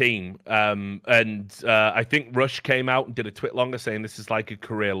Cloud9 team. And I think Rush came out and did a tweet longer saying this is like a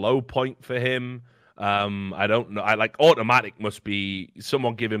career low point for him. I don't know. I like Automatic must be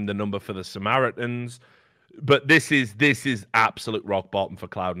someone give him the number for the Samaritans, but this is absolute rock bottom for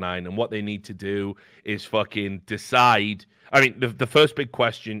Cloud9, and what they need to do is fucking decide. I mean, the first big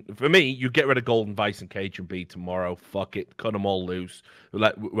question for me, you get rid of Golden Vice and Cajun B tomorrow. Fuck it, cut them all loose.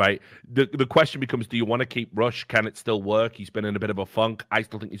 Right. The question becomes: do you want to keep Rush? Can it still work? He's been in a bit of a funk. I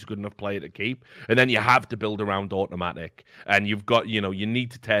still think he's a good enough player to keep. And then you have to build around Automatic, and you've got, you know, you need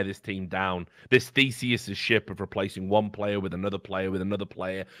to tear this team down. This Theseus' ship of replacing one player with another player with another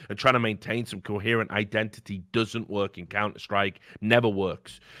player and trying to maintain some coherent identity doesn't work in Counter-Strike. Never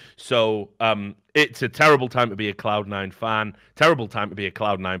works. So it's a terrible time to be a Cloud9 fan. Terrible time to be a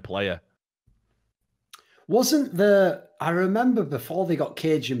Cloud9 player. I remember before they got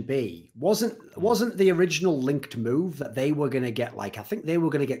Cajun B, wasn't the original linked move that they were going to get, like, I think they were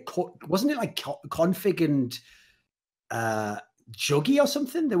going to get, wasn't it like Config and Juggy or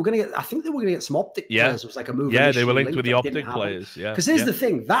something? They were going to get, I think they were going to get some Optic players. It was like a move. Yeah, they were linked with the Optic players. Yeah. Because here's the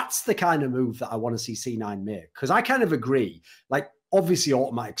thing, that's the kind of move that I want to see C9 make. Because I kind of agree. Like, Obviously,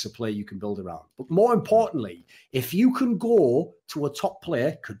 Automatic's a player you can build around. But more importantly, if you can go to a top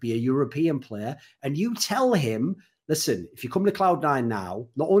player, could be a European player, and you tell him, listen, if you come to Cloud9 now,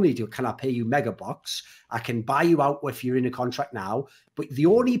 not only can I pay you megabucks, I can buy you out if you're in a contract now, but the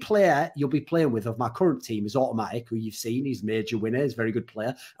only player you'll be playing with of my current team is Automatic, who you've seen. He's a major winner. He's a very good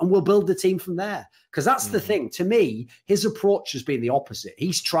player. And we'll build the team from there. Because that's the thing. To me, his approach has been the opposite.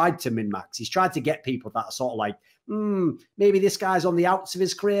 He's tried to min-max. He's tried to get people that are sort of like, maybe this guy's on the outs of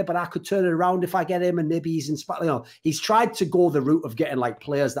his career, but I could turn it around if I get him, and maybe he's inspired. You know, he's tried to go the route of getting like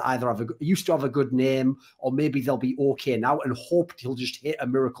players that either used to have a good name, or maybe they'll be okay now, and hoped he'll just hit a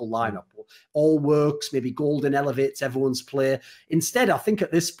miracle lineup. All works, maybe Golden elevates everyone's play. Instead, I think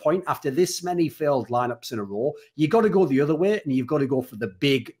at this point, after this many failed lineups in a row, you got to go the other way, and you've got to go for the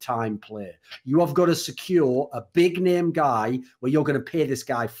big time play. You have got to secure a big name guy where you're going to pay this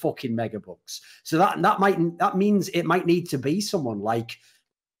guy fucking megabucks. So that means it might need to be someone like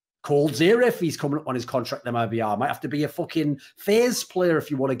coldzera if he's coming up on his contract in MIBR. Might have to be a fucking FaZe player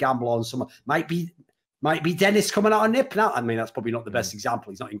if you want to gamble on someone. Might be Dennis coming out of Nip now. I mean, that's probably not the best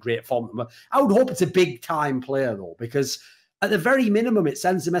example. He's not in great form. I would hope it's a big time player though, because at the very minimum, it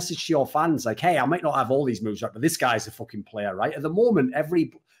sends a message to your fans like, hey, I might not have all these moves right, but this guy's a fucking player, right? At the moment,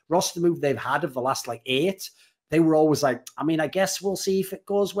 every roster move they've had of the last like 8, they were always like, I mean, I guess we'll see if it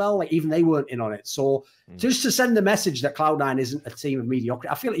goes well. Like even they weren't in on it. So just to send the message that Cloud9 isn't a team of mediocrity,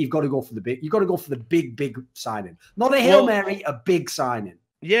 I feel like you've got to go for the big. You've got to go for the big signing, not a Hail Mary, a big signing.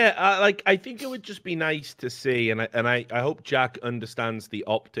 Yeah, I think it would just be nice to see, and I hope Jack understands the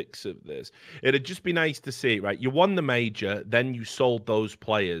optics of this. It'd just be nice to see, right? You won the major, then you sold those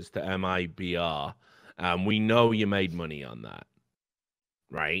players to MIBR. We know you made money on that,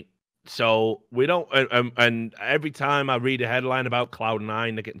 right? So we don't, and every time I read a headline about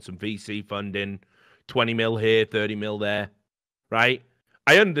Cloud9, they're getting some VC funding, 20 mil here, 30 mil there, right?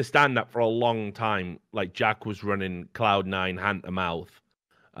 I understand that for a long time, like Jack was running Cloud9 hand to mouth.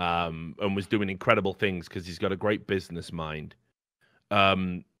 And was doing incredible things because he's got a great business mind.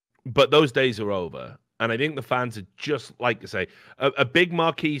 But those days are over. And I think the fans are just, like I say, a big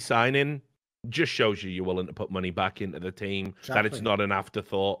marquee signing just shows you're willing to put money back into the team, that it's not an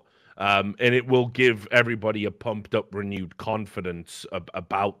afterthought. And it will give everybody a pumped up, renewed confidence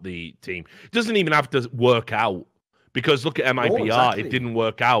about the team. It doesn't even have to work out. Because look at MIBR, It didn't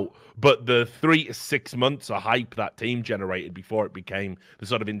work out. But the 3 to 6 months of hype that team generated before it became the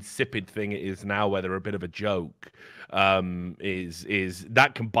sort of insipid thing it is now, where they're a bit of a joke, is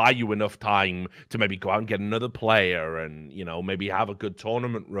that can buy you enough time to maybe go out and get another player and, you know, maybe have a good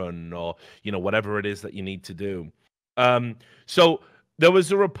tournament run or, you know, whatever it is that you need to do. So there was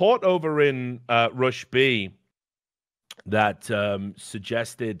a report over in Rush B that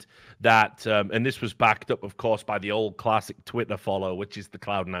suggested that, and this was backed up, of course, by the old classic Twitter follow, which is the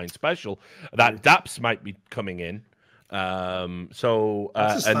Cloud9 special, that Daps might be coming in. Yeah,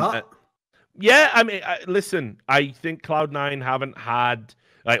 I mean, listen, I think Cloud9 haven't had,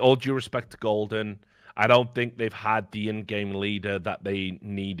 like, all due respect to Golden, I don't think they've had the in-game leader that they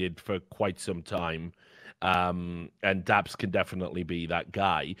needed for quite some time. And Daps can definitely be that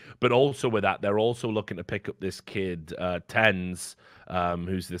guy. But also with that, they're also looking to pick up this kid, Tenz,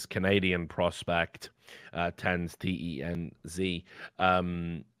 who's this Canadian prospect, Tenz, T-E-N-Z.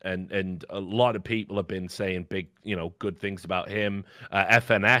 And a lot of people have been saying big, you know, good things about him.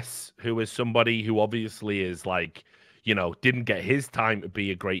 FNS, who is somebody who obviously is like, you know, didn't get his time to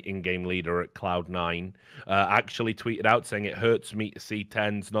be a great in-game leader at Cloud9, actually tweeted out saying it hurts me to see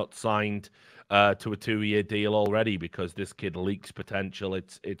Tenz not signed to a 2-year deal already because this kid leaks potential.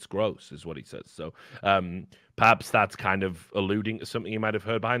 It's gross, is what he says. So perhaps that's kind of alluding to something you might have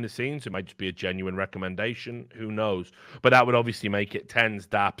heard behind the scenes. It might just be a genuine recommendation. Who knows? But that would obviously make it Tenz,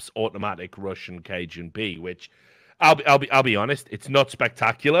 Daps, Automatic, Rush, and Cajun B, which I'll be honest, it's not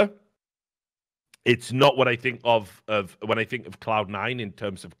spectacular. It's not what I think of when I think of Cloud9 in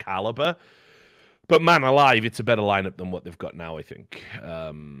terms of caliber. But man alive, it's a better lineup than what they've got now, I think.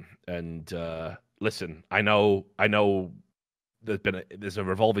 Listen, I know there's a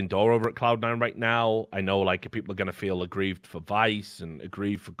revolving door over at Cloud9 right now. I know like people are going to feel aggrieved for Vice and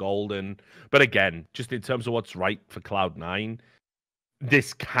aggrieved for Golden. But again, just in terms of what's right for Cloud9,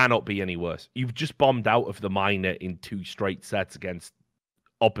 this cannot be any worse. You've just bombed out of the minor in 2 straight sets against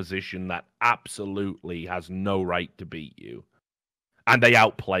opposition that absolutely has no right to beat you. And they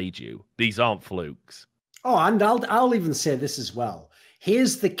outplayed you. These aren't flukes. Oh, and I'll even say this as well.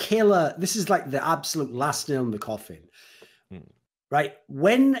 Here's the killer. This is like the absolute last nail in the coffin. Right?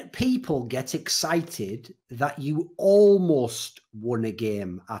 When people get excited that you almost won a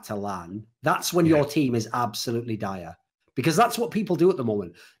game at a LAN, that's when your team is absolutely dire. because that's what people do at the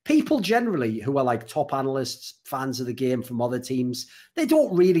moment. People generally who are like top analysts, fans of the game from other teams, they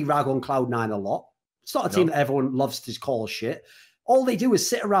don't really rag on Cloud9 a lot. It's not a team that everyone loves to call shit. All they do is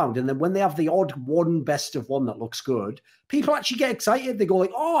sit around, and then when they have the odd one best of one that looks good, people actually get excited. They go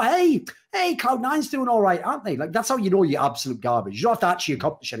like, oh, hey, Cloud9's doing all right, aren't they? Like, that's how you know you're absolute garbage. You don't have to actually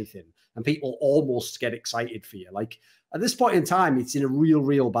accomplish anything, and people almost get excited for you. Like, at this point in time, it's in a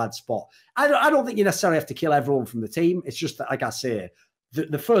real bad spot. I don't think you necessarily have to kill everyone from the team. It's just that, like I say,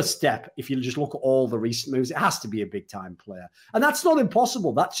 the first step, if you just look at all the recent moves, it has to be a big-time player. And that's not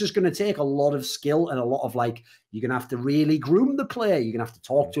impossible. That's just going to take a lot of skill and a lot of, like, you're going to have to really groom the player. You're going to have to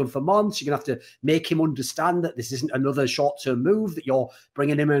talk to him for months. You're going to have to make him understand that this isn't another short-term move, that you're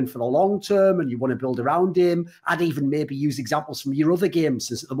bringing him in for the long term and you want to build around him. I'd even maybe use examples from your other games,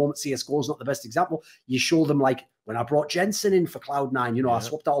 since at the moment CSGO is not the best example. You show them, like, when I brought Jensen in for Cloud9, you know, I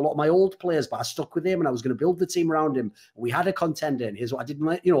swapped out a lot of my old players, but I stuck with him and I was going to build the team around him. We had a contender, and here's what I didn't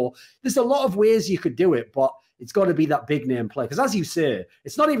like. You know, there's a lot of ways you could do it, but it's got to be that big name play. Because as you say,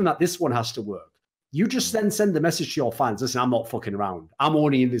 it's not even that this one has to work. You just then send the message to your fans, listen, I'm not fucking around. I'm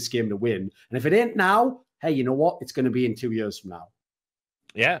only in this game to win. And if it ain't now, hey, you know what? It's going to be in 2 years from now.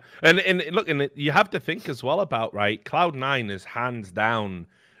 Yeah. And look, and you have to think as well about, right, Cloud9 is hands down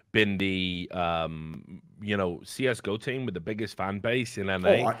been the CSGO team with the biggest fan base in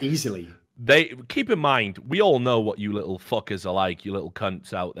NA. Oh, easily. They keep in mind, we all know what you little fuckers are like, you little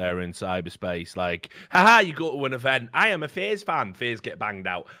cunts out there in cyberspace. Like, haha, you go to an event. I am a FaZe fan. FaZe get banged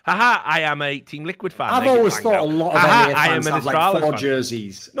out. Haha, I am a Team Liquid fan. I've always thought a lot of NA fans have like 4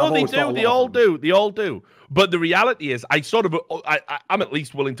 jerseys. No, they do. They all do. They all do. But the reality is, I'm at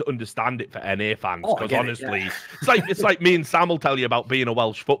least willing to understand it for NA fans, because honestly, it's like me and Sam will tell you about being a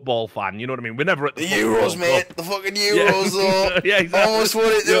Welsh football fan. You know what I mean? We're never at the Euros, mate. The fucking Euros, though. Yeah, exactly. Almost won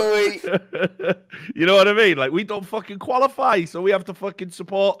it, didn't we? You know what I mean? Like, we don't fucking qualify, so we have to fucking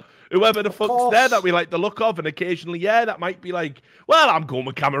support whoever the fuck's there that we like the look of. And occasionally, that might be like, well, I'm going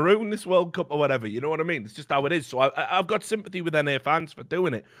with Cameroon this World Cup or whatever. You know what I mean? It's just how it is. So I've got sympathy with NA fans for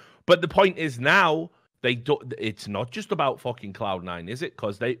doing it. But the point is now, it's not just about fucking Cloud9, is it?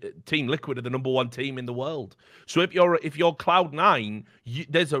 Because Team Liquid are the #1 team in the world. So if you're Cloud9,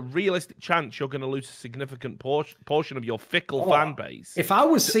 there's a realistic chance you're going to lose a significant portion of your fickle fan base. If I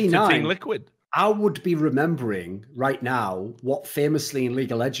was C9, to Team Liquid, I would be remembering right now what famously in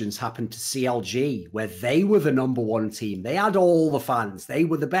League of Legends happened to CLG, where they were the #1 team. They had all the fans. They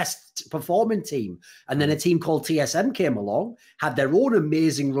were the best performing team. And then a team called TSM came along, had their own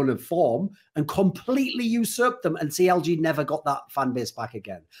amazing run of form, and completely usurped them. And CLG never got that fan base back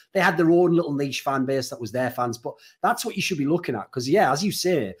again. They had their own little niche fan base that was their fans. But that's what you should be looking at. Because, as you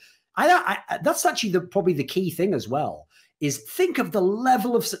say, that's actually probably the key thing as well. Is think of the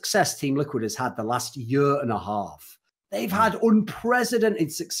level of success Team Liquid has had the last year and a half. They've had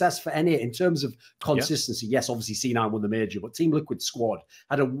unprecedented success for NA in terms of consistency. Yes, obviously C9 won the major, but Team Liquid squad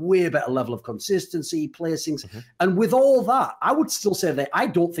had a way better level of consistency, placings. And with all that, I would still say that I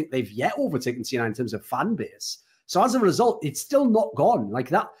don't think they've yet overtaken C9 in terms of fan base. So as a result, it's still not gone. Like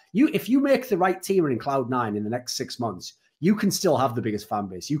that, if you make the right team in Cloud9 in the next 6 months, you can still have the biggest fan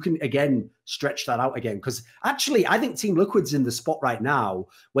base. You can, again, stretch that out again. Because actually, I think Team Liquid's in the spot right now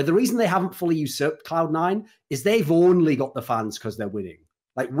where the reason they haven't fully usurped Cloud9 is they've only got the fans because they're winning.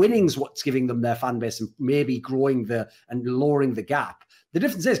 Like, winning's what's giving them their fan base and maybe growing and lowering the gap. The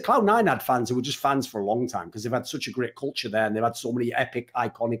difference is Cloud9 had fans who were just fans for a long time because they've had such a great culture there and they've had so many epic,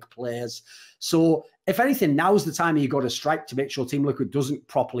 iconic players. So if anything, now's the time you got to strike to make sure Team Liquid doesn't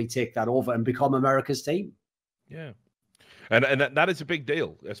properly take that over and become America's team. Yeah. And that is a big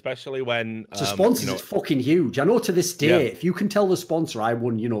deal, especially when... So sponsors, it's fucking huge. I know to this day, if you can tell the sponsor I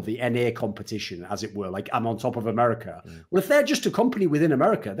won, the NA competition, as it were, like I'm on top of America. Well, if they're just a company within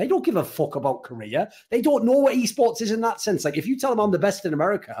America, they don't give a fuck about Korea. They don't know what esports is in that sense. Like if you tell them I'm the best in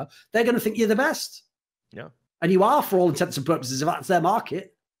America, they're going to think you're the best. Yeah. And you are for all intents and purposes if that's their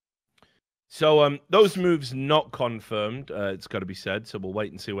market. So those moves not confirmed, it's got to be said. So we'll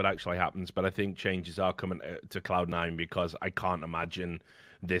wait and see what actually happens. But I think changes are coming to Cloud9 because I can't imagine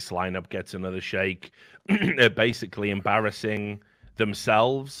this lineup gets another shake. They're basically embarrassing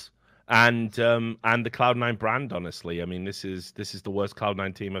themselves and the Cloud9 brand. Honestly, I mean, this is the worst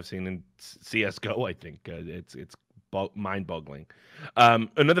Cloud9 team I've seen in CS:GO. I think it's mind-boggling.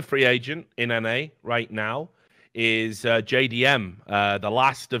 Another free agent in NA right now is JDM, the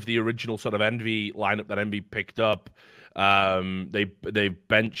last of the original sort of Envy lineup that Envy picked up. They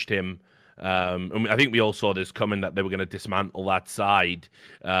benched him. I think we all saw this coming, that they were going to dismantle that side.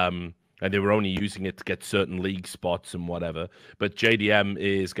 and they were only using it to get certain league spots and whatever. But JDM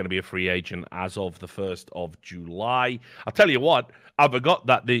is going to be a free agent as of the 1st of July. I'll tell you what, I forgot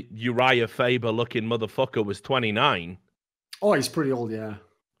that the Uriah Faber-looking motherfucker was 29. Oh, he's pretty old, yeah.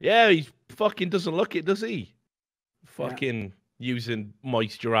 Yeah, he fucking doesn't look it, does he? Fucking using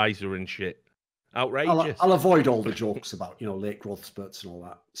moisturizer and shit. Outrageous. I'll avoid all the jokes about, late growth spurts and all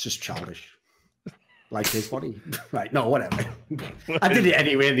that. It's just childish. Like his body. Right, no, whatever. I did it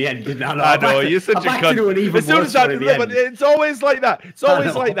anyway in the end, didn't I? I know, you're such a cunt. As soon as but it's always like that. It's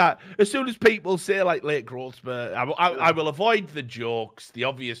always like that. As soon as people say like late growth spurt, I will avoid the jokes, the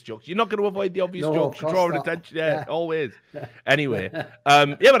obvious jokes. You're not going to avoid the obvious jokes. You're drawing attention. Yeah, always. Anyway, but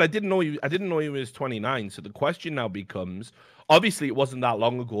I didn't know he was 29. So the question now becomes, obviously, it wasn't that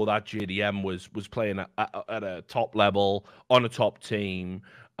long ago that JDM was playing at a top level on a top team.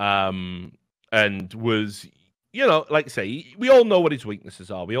 And was, like I say, we all know what his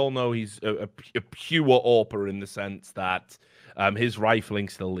weaknesses are. We all know he's a pure AWPer in the sense that his rifling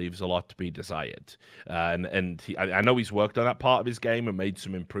still leaves a lot to be desired. And I know he's worked on that part of his game and made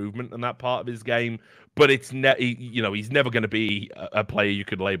some improvement in that part of his game. But it's he's never going to be a player you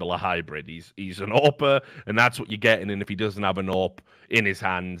could label a hybrid. He's an AWPer, and that's what you're getting. And if he doesn't have an AWP in his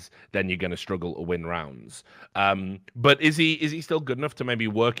hands, then you're going to struggle to win rounds. But is he still good enough to maybe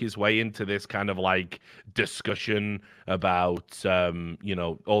work his way into this kind of like discussion about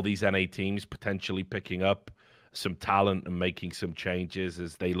all these NA teams potentially picking up some talent and making some changes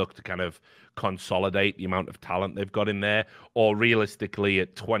as they look to kind of consolidate the amount of talent they've got in there? Or realistically,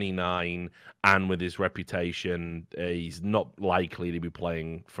 at 29 and with his reputation, he's not likely to be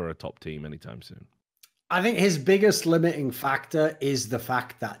playing for a top team anytime soon? I think his biggest limiting factor is the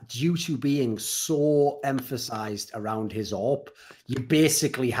fact that due to being so emphasized around his AWP, you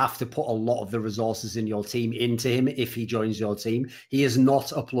basically have to put a lot of the resources in your team into him if he joins your team. He is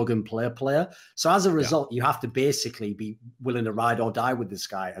not a plug-and-play player. So as a result, you have to basically be willing to ride or die with this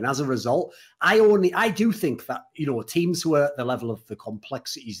guy. And as a result, I do think that, teams who are at the level of the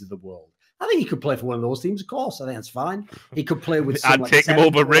complexities of the world, I think he could play for one of those teams, of course. I think that's fine. He could play with I'd take him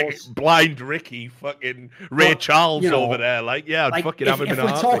over blind Ricky, fucking Ray Charles over there. I'd fucking have him in a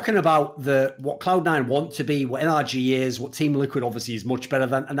heartbeat. If we're talking about what Cloud9 want to be, what NRG is, what Team Liquid obviously is much better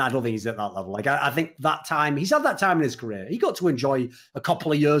than, and I don't think he's at that level. I think that time, he's had that time in his career. He got to enjoy a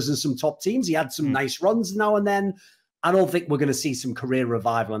couple of years in some top teams. He had some nice runs now and then. I don't think we're going to see some career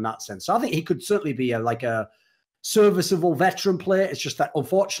revival in that sense. So I think he could certainly be a serviceable veteran player. It's just that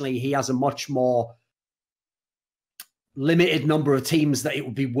unfortunately he has a much more limited number of teams that it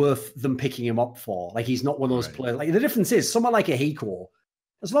would be worth them picking him up for. Like, he's not one of those players. Like, the difference is someone like a Hiko,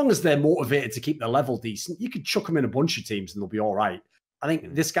 as long as they're motivated to keep their level decent, you could chuck them in a bunch of teams and they'll be all right. I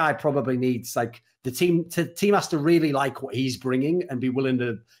think this guy probably needs the team has to really like what he's bringing and be willing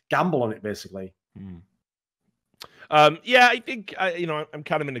to gamble on it, basically. I think I'm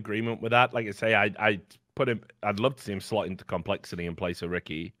kind of in agreement with that. Like I say, I'd love to see him slot into complexity in place of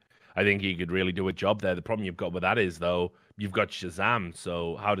Ricky. I think he could really do a job there. The problem you've got with that is, though, you've got Shazam.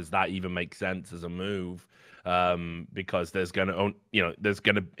 So how does that even make sense as a move? Because Shazam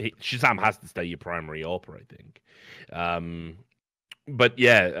has to stay your primary AWPer, I think. But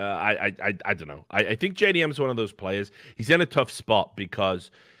yeah, I don't know. I think JDM is one of those players. He's in a tough spot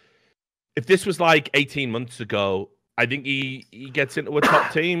because if this was like 18 months ago, I think he gets into a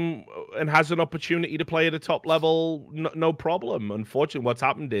top team and has an opportunity to play at a top level, no problem. Unfortunately, what's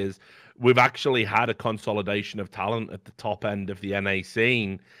happened is we've actually had a consolidation of talent at the top end of the NA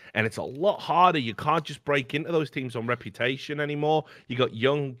scene, and it's a lot harder. You can't just break into those teams on reputation anymore. You got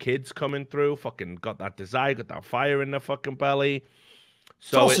young kids coming through, fucking got that desire, got that fire in their fucking belly.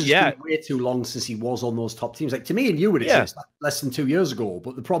 So it's been way too long since he was on those top teams. Like, to me and you would exist less than 2 years ago,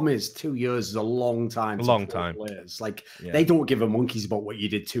 but the problem is 2 years is a long time. A long time. Players. Like, they don't give a monkeys about what you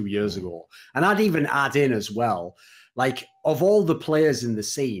did 2 years ago. And I'd even add in as well, like, of all the players in the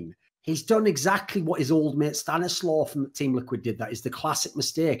scene, he's done exactly what his old mate Stanislaw from Team Liquid did. That is the classic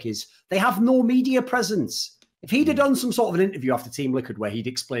mistake, is they have no media presence. If he'd have done some sort of an interview after Team Liquid where he'd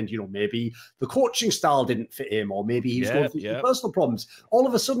explained, maybe the coaching style didn't fit him, or maybe he was going through some personal problems, all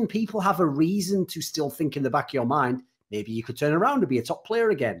of a sudden people have a reason to still think in the back of your mind, maybe you could turn around and be a top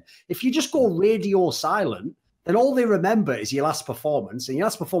player again. If you just go radio silent, then all they remember is your last performance, and your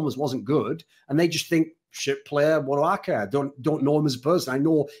last performance wasn't good, and they just think, shit player, what do I care? Don't know him as a person. I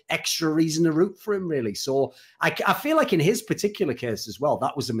know extra reason to root for him, really. So I feel like in his particular case as well,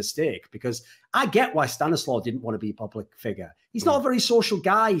 that was a mistake, because I get why Stanislaw didn't want to be a public figure. He's not a very social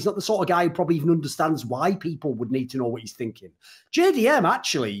guy. He's not the sort of guy who probably even understands why people would need to know what he's thinking. JDM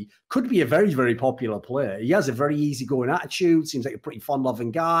actually could be a very, very popular player. He has a very easygoing attitude, seems like a pretty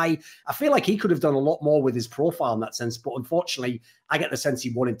fun-loving guy. I feel like he could have done a lot more with his profile in that sense, but unfortunately, I get the sense he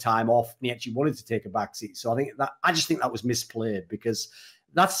wanted time off and he actually wanted to take a backseat. So I just think that was misplayed, because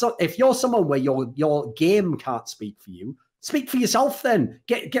if you're someone where your game can't speak for you, speak for yourself then.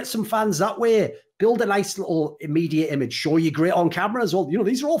 Get some fans that way. Build a nice little immediate image. Show you're great on camera as well. You know,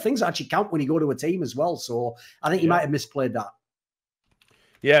 these are all things that actually count when you go to a team as well. So I think you might have misplayed that.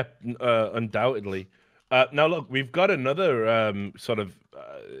 Yeah, undoubtedly. Now, look, we've got another sort of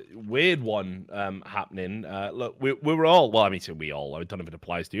weird one happening. Look, we were all, well, I mean, we all, I don't know if it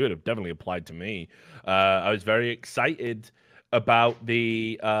applies to you. It definitely applied to me. I was very excited about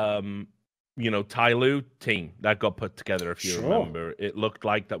the Tai Lu team that got put together, if you remember. It looked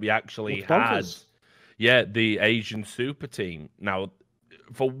like that we actually had, the Asian super team. Now,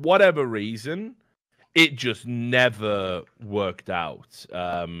 for whatever reason, it just never worked out.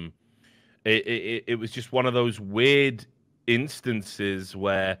 It was just one of those weird instances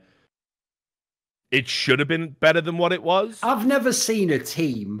where it should have been better than what it was. I've never seen a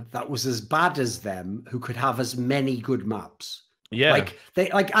team that was as bad as them who could have as many good maps. Yeah.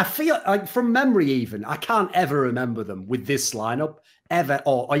 I feel like, from memory even, I can't ever remember them with this lineup ever,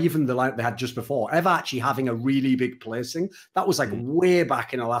 or even the lineup they had just before, ever actually having a really big placing. That was like way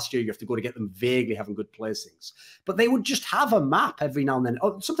back in the last year. You have to go to get them vaguely having good placings. But they would just have a map every now and then.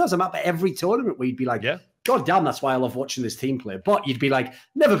 Or sometimes a map at every tournament where you'd be like, God damn, that's why I love watching this team play. But you'd be like,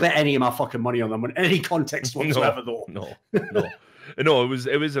 never bet any of my fucking money on them in any context whatsoever, though. No,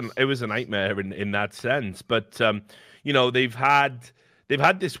 it was a nightmare in that sense. But they've had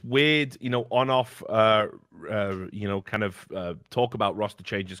this weird, on-off, kind of talk about roster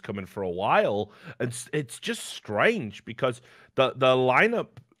changes coming for a while, and it's just strange because the lineup,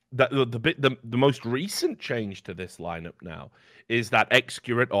 the most recent change to this lineup now is that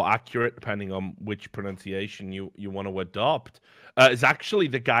Excurate or Accurate, depending on which pronunciation you want to adopt, is actually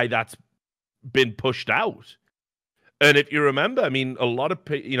the guy that's been pushed out. And if you remember, I mean, a lot of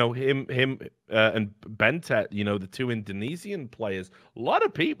him and Bentet, the two Indonesian players, a lot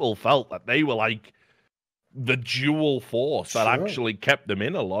of people felt that they were like the dual force that actually kept them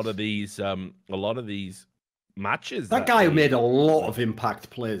in a lot of these matches. That guy made a lot of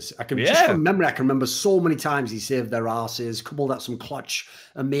impact plays. Just from memory, I can remember so many times he saved their asses, coupled out some clutch,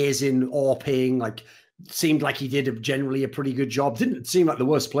 amazing AWPing. Like, seemed like he did generally a pretty good job. Didn't seem like the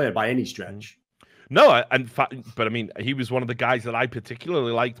worst player by any stretch. No, but I mean, he was one of the guys that I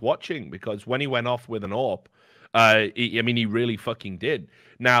particularly liked watching, because when he went off with an AWP, he really fucking did.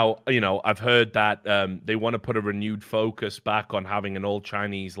 Now, I've heard that they want to put a renewed focus back on having an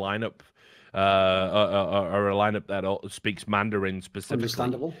all-Chinese lineup, or a lineup that speaks Mandarin specifically.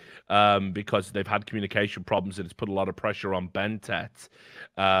 Understandable. Because they've had communication problems, and it's put a lot of pressure on Bentet,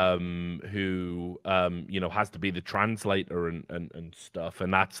 who has to be the translator and stuff,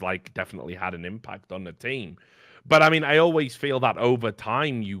 and that's like definitely had an impact on the team. But I mean, I always feel that over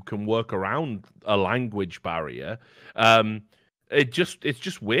time you can work around a language barrier. It's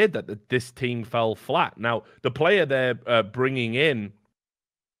just weird that this team fell flat. Now, the player they're bringing in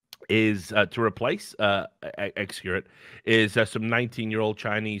is to replace Excurate is some 19-year-old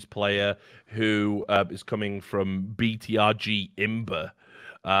Chinese player who is coming from BTRG Imba,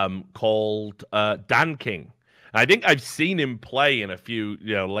 called Dan King. I think I've seen him play in a few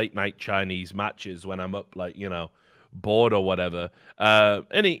late night Chinese matches when I'm up bored or whatever.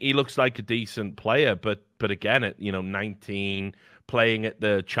 And he looks like a decent player, but again at 19, playing at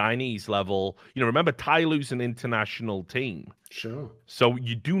the Chinese level, remember Tai Lu's an international team. Sure. So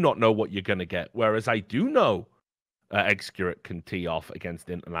you do not know what you're going to get. Whereas I do know Excurate can tee off against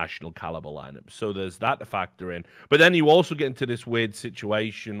international caliber lineups. So there's that to factor in. But then you also get into this weird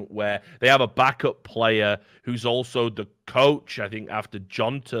situation where they have a backup player who's also the coach, I think, after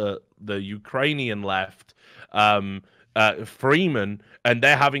Jonta, the Ukrainian, left, Freeman, and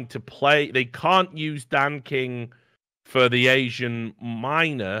they're having to play. They can't use Dan King for the Asian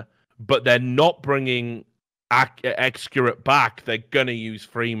minor, but they're not bringing Excurate back. They're going to use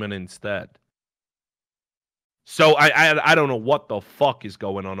Freeman instead. So I don't know what the fuck is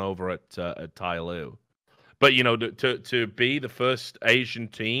going on over at Tai Lu. But, to be the first Asian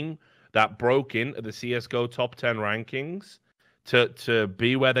team that broke into the CSGO top 10 rankings, to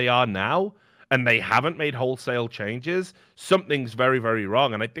be where they are now, and they haven't made wholesale changes, something's very, very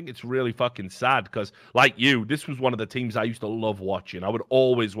wrong. And I think it's really fucking sad because, like you, this was one of the teams I used to love watching. I would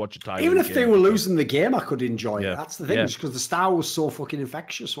always watch a Tai Lu Even if they were losing the game, I could enjoy it. Yeah. That's the thing, because the style was so fucking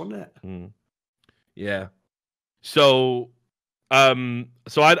infectious, wasn't it? Yeah. So,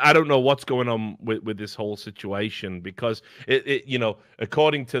 So I don't know what's going on with this whole situation, because it you know,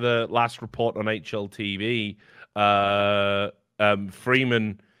 according to the last report on HLTV,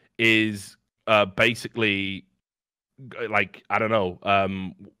 Freeman is basically, like, I don't know,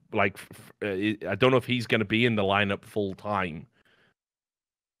 like I don't know if he's going to be in the lineup full time.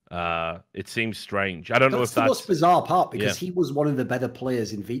 It seems strange. I don't know if that's the most bizarre part, because he was one of the better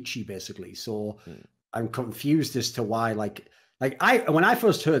players in Vichy, basically. So I'm confused as to why, when I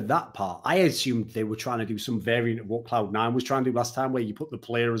first heard that part, I assumed they were trying to do some variant of what Cloud9 was trying to do last time, where you put the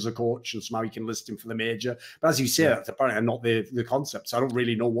player as a coach and somehow you can list him for the major. But as you say, that's apparently not the concept. So I don't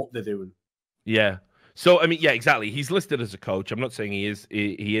really know what they're doing. Yeah. So I mean, yeah, exactly. He's listed as a coach. I'm not saying he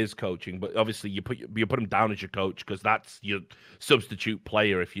is coaching, but obviously you put him down as your coach because that's your substitute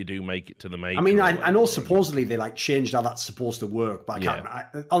player if you do make it to the major. I mean, I know supposedly they changed how that's supposed to work, but I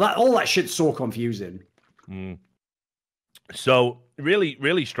can't. All that shit's so confusing. So really,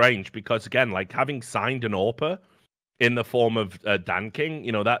 really strange, because again, having signed an AWPA in the form of Dan King,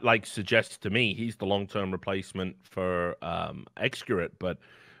 you know, that suggests to me he's the long-term replacement for Excurate, but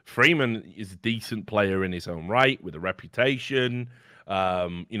Freeman is a decent player in his own right, with a reputation,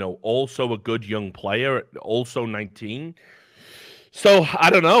 you know, also a good young player, also 19. So I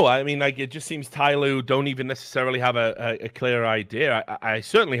don't know. I mean, it just seems Tyloo don't even necessarily have a clear idea. I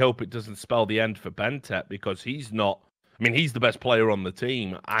certainly hope it doesn't spell the end for Bentet, because he's not. I mean, he's the best player on the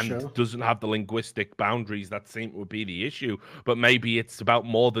team and doesn't have the linguistic boundaries that seem to be the issue. But maybe it's about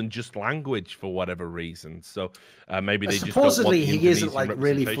more than just language for whatever reason. So maybe they supposedly he isn't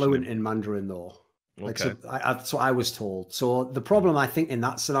really fluent in Mandarin, though. So that's what I was told. So the problem, I think, in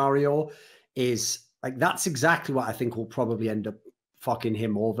that scenario is that's exactly what I think will probably end up fucking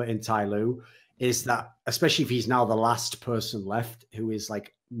him over in Tyloo, is that, especially if he's now the last person left who is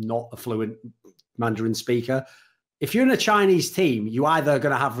not a fluent Mandarin speaker. If you're in a Chinese team, you either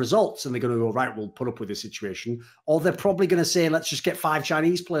going to have results and they're going to go, right, we'll put up with this situation, or they're probably going to say, let's just get 5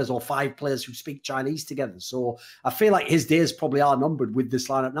 Chinese players or 5 players who speak Chinese together. So I feel like his days probably are numbered with this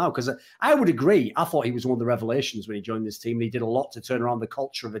lineup now, because I would agree. I thought he was one of the revelations when he joined this team. And he did a lot to turn around the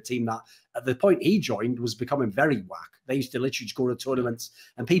culture of a team that, at the point he joined, was becoming very whack. They used to literally just go to tournaments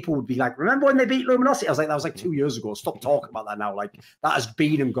and people would be like, remember when they beat Luminosity? I was like, that was 2 years ago. Stop talking about that now. That has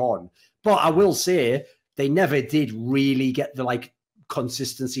been and gone. But I will say, they never did really get the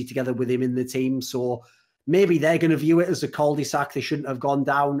consistency together with him in the team. So maybe they're going to view it as a cul-de-sac. They shouldn't have gone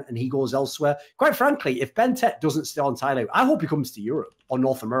down and he goes elsewhere. Quite frankly, if Bentet doesn't stay on Tyloo, I hope he comes to Europe or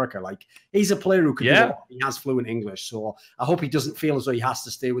North America. He's a player who can do it. He has fluent English. So I hope he doesn't feel as though he has to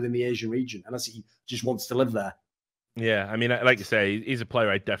stay within the Asian region unless he just wants to live there. Yeah, I mean, like you say, he's a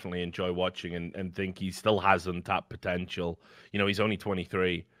player I definitely enjoy watching and think he still has untapped potential. You know, he's only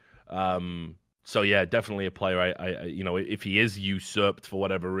 23. So yeah, definitely a player. I you know, if he is usurped for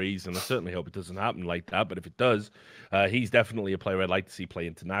whatever reason, I certainly hope it doesn't happen like that. But if it does, he's definitely a player I'd like to see play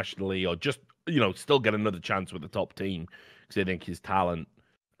internationally, or just, you know, still get another chance with the top team, because I think his talent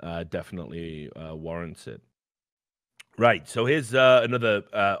definitely warrants it. Right. So here's another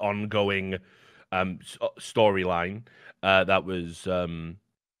ongoing storyline that was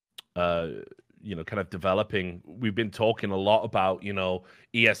you know, kind of developing. We've been talking a lot about, you know,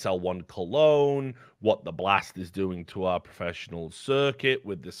 ESL One Cologne, what the Blast is doing to our professional circuit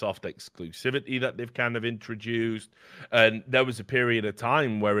with the soft exclusivity that they've kind of introduced. And there was a period of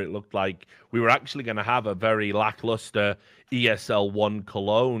time where it looked like we were actually going to have a very lackluster ESL One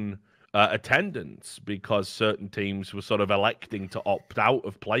Cologne attendance, because certain teams were sort of electing to opt out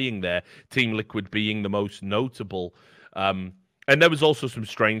of playing there, Team Liquid being the most notable. And there was also some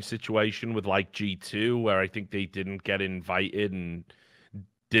strange situation with G2, where I think they didn't get invited and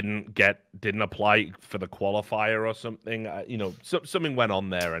didn't apply for the qualifier or something. You know, something went on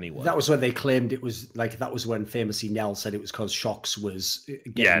there anyway. That was when they claimed it was that was when famously Nell said it was because Shox was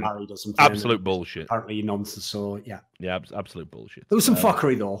getting married or something. Absolute bullshit. Apparently nonsense. So yeah, absolute bullshit. There was some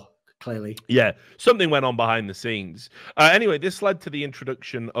fuckery though. Clearly. Yeah, something went on behind the scenes. Anyway, this led to the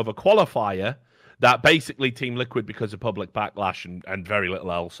introduction of a qualifier that basically Team Liquid, because of public backlash and very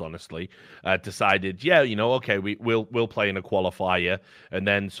little else, honestly, decided, yeah, you know, okay, we'll play in a qualifier. And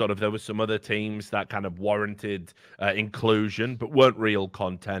then sort of there were some other teams that kind of warranted inclusion, but weren't real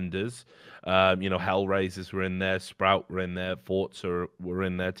contenders. You know, Hellraisers were in there, Sprout were in there, Forza were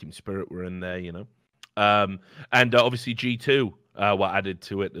in there, Team Spirit were in there, you know. And obviously G2 were added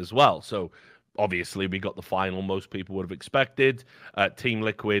to it as well. So obviously we got the final most people would have expected. Team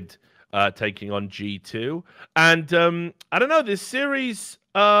Liquid taking on G2. And I don't know, this series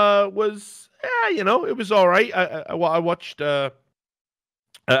was, you know, it was all right. I watched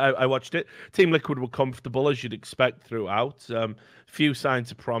I watched it. Team Liquid were comfortable, as you'd expect throughout. Few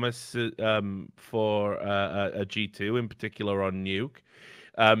signs of promise for a G2, in particular on Nuke.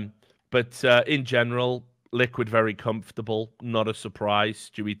 But in general, Liquid very comfortable. Not a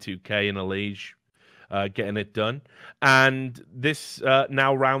surprise. Stewie 2K and Elige getting it done. And this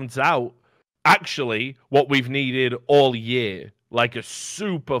now rounds out, actually, what we've needed all year. Like a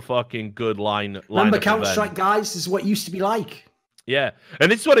super fucking good line. Remember Counter-Strike, guys? This is what it used to be like. Yeah, and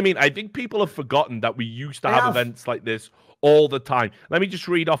this is what I mean. I think people have forgotten that we used to have events like this all the time. Let me just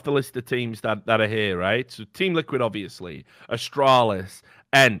read off the list of teams that are here, right? So Team Liquid, obviously. Astralis,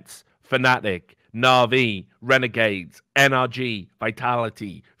 ENCE, Fnatic, Na'Vi, Renegades, NRG,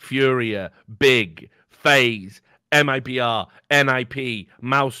 Vitality, Furia, Big, FaZe, MIBR, NIP,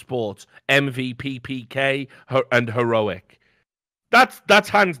 Mousesports, MVPPK, and Heroic. That's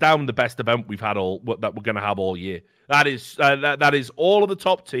hands down the best event we've had that we're going to have all year. That is all of the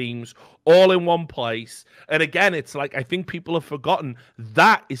top teams, all in one place. And again, it's like I think people have forgotten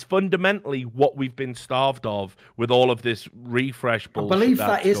that is fundamentally what we've been starved of with all of this refresh bullshit. I believe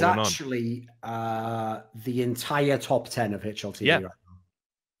that is actually the entire top 10 of HLTV right now.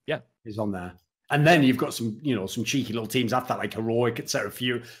 Yeah, is on there. And then you've got some, some cheeky little teams after that, like Heroic, etc.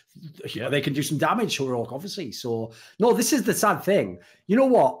 Few, they can do some damage. Heroic, obviously. So no, this is the sad thing. You know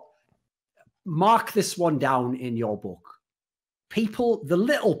what? Mark this one down in your book. People, the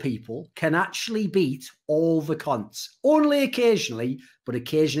little people, can actually beat all the cunts. Only occasionally, but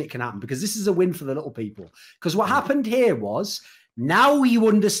occasionally it can happen, because this is a win for the little people. Because what happened here was, now you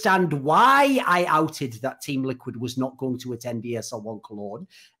understand why I outed that Team Liquid was not going to attend ESL One Cologne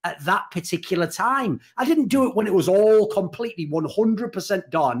at that particular time. I didn't do it when it was all completely 100%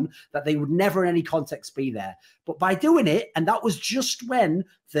 done, that they would never in any context be there. But by doing it, and that was just when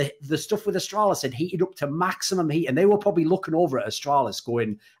the stuff with Astralis had heated up to maximum heat, and they were probably looking over at Astralis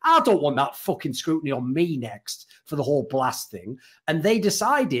going, I don't want that fucking scrutiny on me next for the whole Blast thing. And they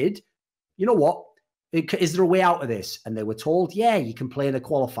decided, you know what? Is there a way out of this? And they were told, yeah, you can play in a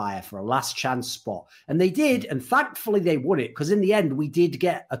qualifier for a last chance spot. And they did. And thankfully they won it, because in the end, we did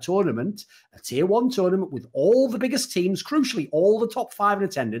get a tournament, a tier 1 tournament with all the biggest teams, crucially, all the top 5 in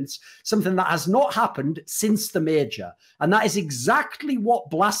attendance, something that has not happened since the major. And that is exactly what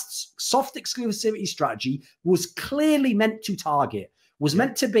Blast's soft exclusivity strategy was clearly meant to target. Was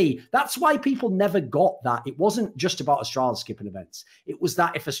meant to be. That's why people never got that. It wasn't just about Astralis skipping events. It was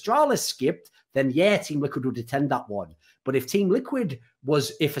that if Astralis skipped, then yeah, Team Liquid would attend that one. But if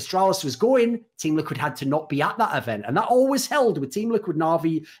if Astralis was going, Team Liquid had to not be at that event. And that always held with Team Liquid,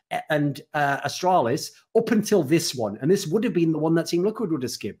 Na'Vi, and Astralis up until this one. And this would have been the one that Team Liquid would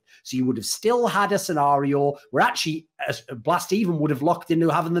have skipped. So you would have still had a scenario where actually Blast even would have locked into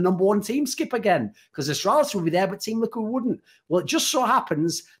having the number 1 team skip again, because Astralis would be there, but Team Liquid wouldn't. Well, it just so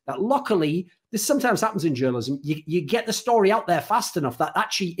happens that luckily, this sometimes happens in journalism, you get the story out there fast enough that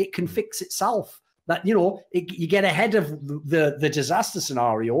actually it can fix itself. That, you get ahead of the disaster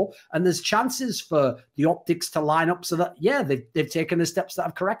scenario, and there's chances for the optics to line up so that, yeah, they've taken the steps that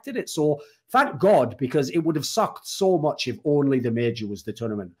have corrected it. So thank God, because it would have sucked so much if only the major was the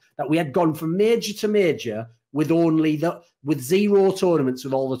tournament, that we had gone from major to major with with 0 tournaments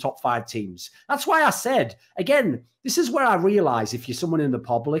with all the top 5 teams. That's why I said, again, this is where I realize if you're someone in the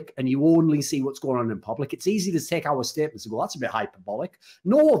public and you only see what's going on in public, it's easy to take our statements and go, that's a bit hyperbolic.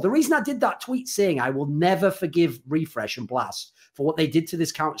 No, the reason I did that tweet saying I will never forgive Refresh and Blast for what they did to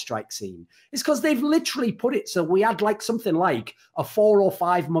this Counter-Strike scene is because they've literally put it so we had like something like a 4 or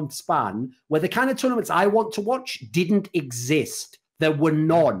 5 month span where the kind of tournaments I want to watch didn't exist. There were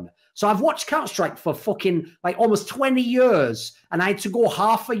none. So I've watched Counter-Strike for fucking like almost 20 years, and I had to go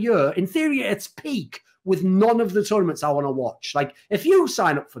half a year, in theory at its peak, with none of the tournaments I want to watch. Like, if you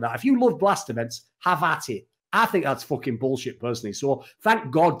sign up for that, if you love Blast events, have at it. I think that's fucking bullshit, personally. So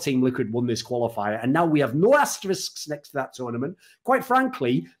thank God Team Liquid won this qualifier, and now we have no asterisks next to that tournament. Quite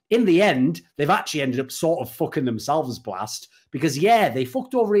frankly, in the end, they've actually ended up sort of fucking themselves, Blast, because, yeah, they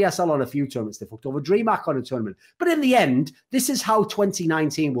fucked over ESL on a few tournaments. They fucked over DreamHack on a tournament. But in the end, this is how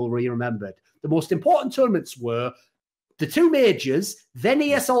 2019 will be remembered. The most important tournaments were the 2 majors, then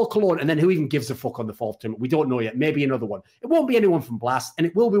ESL Cologne, and then who even gives a fuck on the 4th tournament? We don't know yet. Maybe another one. It won't be anyone from Blast, and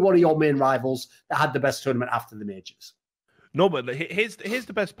it will be one of your main rivals that had the best tournament after the majors. No, but here's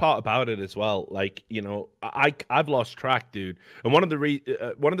the best part about it as well. Like, I've lost track, dude. And one of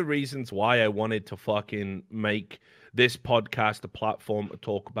the reasons why I wanted to fucking make this podcast a platform to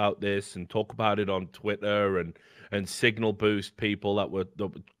talk about this and talk about it on Twitter and signal boost people that were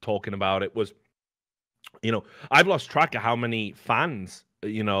talking about it was, I've lost track of how many fans,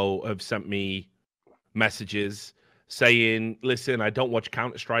 have sent me messages saying, listen, I don't watch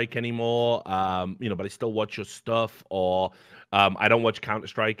Counter-Strike anymore, you know, but I still watch your stuff, or I don't watch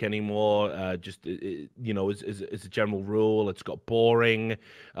Counter-Strike anymore, you know, as a general rule, it's got boring,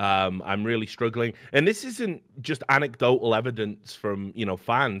 I'm really struggling. And this isn't just anecdotal evidence from, you know,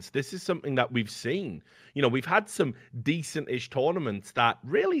 fans. This is something that we've seen. You know, we've had some decent-ish tournaments that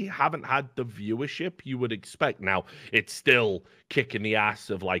really haven't had the viewership you would expect. Now, it's still kicking the ass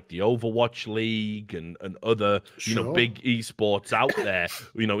of like the Overwatch League and other, you know, big esports out there.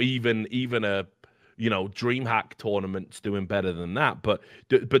 You know, even a, you know, DreamHack tournament's doing better than that. But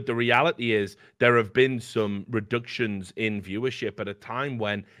the reality is there have been some reductions in viewership at a time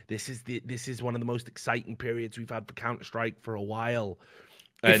when this is one of the most exciting periods we've had for Counter-Strike for a while.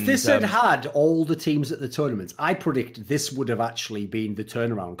 If this had all the teams at the tournament, I predict this would have actually been the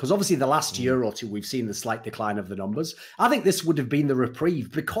turnaround. Because obviously the last year or two, we've seen the slight decline of the numbers. I think this would have been the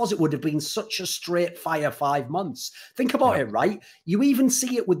reprieve because it would have been such a straight fire 5 months. Think about it, right? You even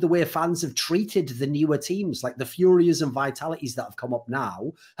see it with the way fans have treated the newer teams, like the Furias and Vitalities that have come up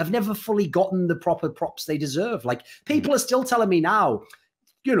now, have never fully gotten the proper props they deserve. Like, people are still telling me now,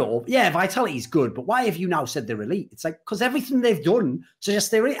 you know, yeah, Vitality's good, but why have you now said they're elite? It's like, because everything they've done suggests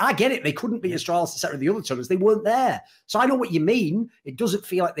they're elite. I get it. They couldn't beat Astralis, etc. The other tournaments. They weren't there. So I know what you mean. It doesn't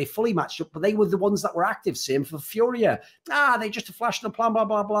feel like they fully matched up, but they were the ones that were active. Same for Furia. They just a flash and a plan, blah,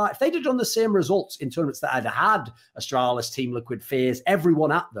 blah, blah. If they'd have done the same results in tournaments that had Astralis, Team Liquid, FaZe,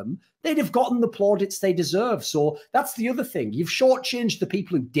 everyone at them, they'd have gotten the plaudits they deserve. So that's the other thing. You've shortchanged the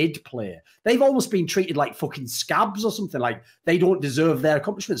people who did play. They've almost been treated like fucking scabs or something, like they don't deserve their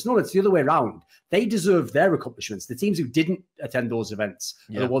accomplishments. No, it's the other way around. They deserve their accomplishments. The teams who didn't attend those events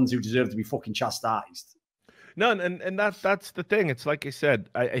are the ones who deserve to be fucking chastised. No, and that's the thing. It's like I said,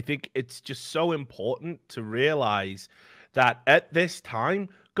 I think it's just so important to realize that at this time,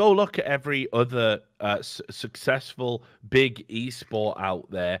 go look at every other successful big esport out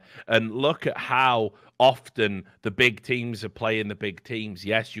there and look at how often the big teams are playing the big teams.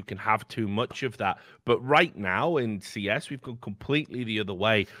 Yes, you can have too much of that. But right now in CS, we've gone completely the other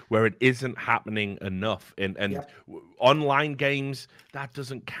way where it isn't happening enough. And online games, that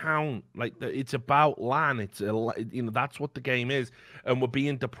doesn't count. Like, it's about LAN. You know, that's what the game is. And we're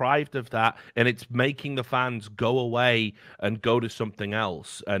being deprived of that. And it's making the fans go away and go to something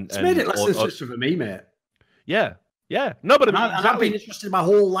else. It's made it less interesting for me, mate. Yeah. Yeah, no, but I've been interested my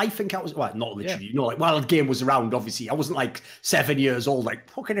whole life in Counter. Well, not literally, you know, like while the game was around. Obviously, I wasn't like 7 years old. Like,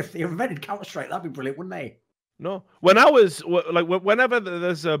 fucking, if they invented Counter Strike, that'd be brilliant, wouldn't they? No, when I was like, whenever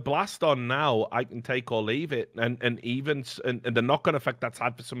there's a blast on now, I can take or leave it, and even the knock-on effect that's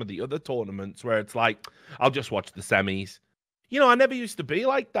had for some of the other tournaments, where it's like, I'll just watch the semis. You know, I never used to be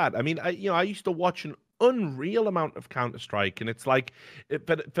like that. I mean, I used to watch an unreal amount of Counter-Strike, and it's like,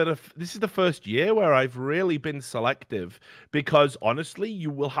 this is the first year where I've really been selective, because honestly,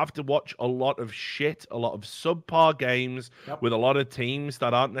 you will have to watch a lot of shit, a lot of subpar games with a lot of teams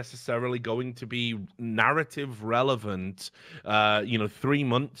that aren't necessarily going to be narrative relevant, you know, 3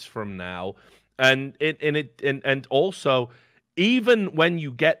 months from now, and also, even when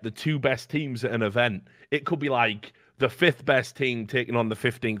you get the 2 best teams at an event, it could be like the 5th best team taking on the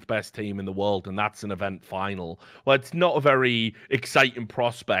 15th best team in the world, and that's an event final. Well, it's not a very exciting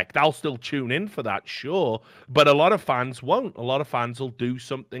prospect. I'll still tune in for that, sure, but a lot of fans won't. A lot of fans will do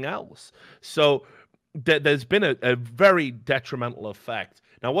something else. So there's been a very detrimental effect.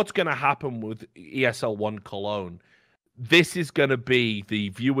 Now, what's going to happen with ESL One Cologne? This is going to be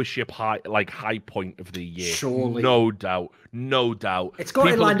the viewership high point of the year. Surely. No doubt. No doubt. It's got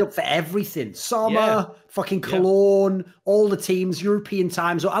it lined up for everything. Summer, fucking Cologne, all the teams, European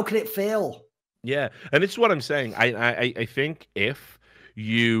times. How can it fail? Yeah. And this is what I'm saying. I think if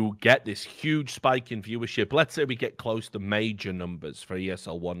you get this huge spike in viewership, let's say we get close to major numbers for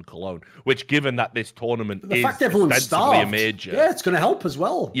ESL One Cologne, which, given that this tournament is ostensibly a major. Yeah, it's going to help as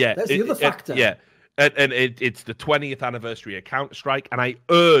well. Yeah. There's the other factor. Yeah. And it's the 20th anniversary of Counter-Strike, and I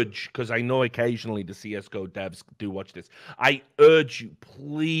urge, because I know occasionally the CSGO devs do watch this, I urge you,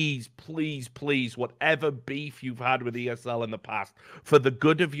 please, please, please, whatever beef you've had with ESL in the past, for the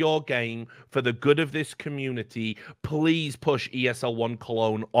good of your game, for the good of this community, please push ESL One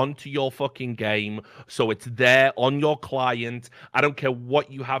Cologne onto your fucking game so it's there on your client. I don't care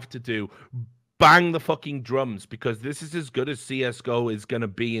what you have to do. bang the fucking drums, because this is as good as CSGO is going to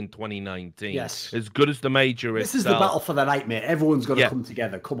be in 2019. Yes. As good as the major This is the battle for the night, mate. Everyone's got to come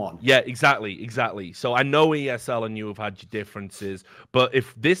together. Come on. Yeah, exactly. So I know ESL and you have had your differences, but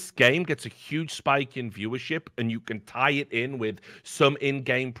if this game gets a huge spike in viewership and you can tie it in with some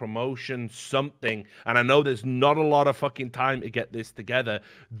in-game promotion, something, and I know there's not a lot of fucking time to get this together,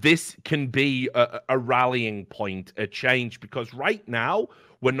 this can be a rallying point, a change, because right now,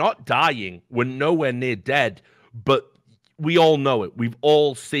 we're not dying. We're nowhere near dead, but we all know it. We've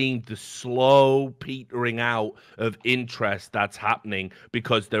all seen the slow petering out of interest that's happening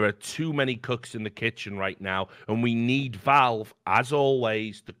because there are too many cooks in the kitchen right now, and we need Valve, as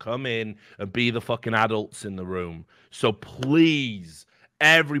always, to come in and be the fucking adults in the room. So please,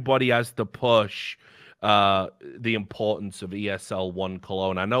 everybody has to push the importance of ESL 1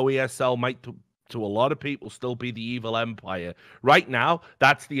 Cologne. I know ESL might... to a lot of people still be the evil empire. Right now,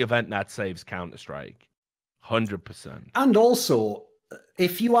 that's the event that saves Counter-Strike. 100%. And also,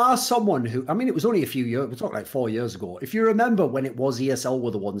 if you are someone who, I mean, it was only a few years, we're talking like 4 years ago. If you remember when it was ESL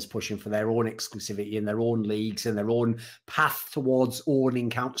were the ones pushing for their own exclusivity and their own leagues and their own path towards owning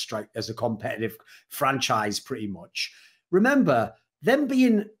Counter-Strike as a competitive franchise, pretty much. Remember, them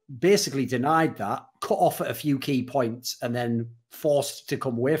being basically denied that, cut off at a few key points, and then forced to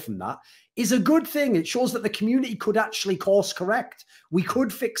come away from that, is a good thing. It shows that the community could actually course correct. We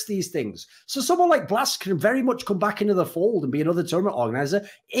could fix these things. So someone like Blast can very much come back into the fold and be another tournament organizer,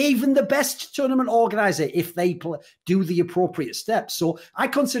 even the best tournament organizer, if they do the appropriate steps. So I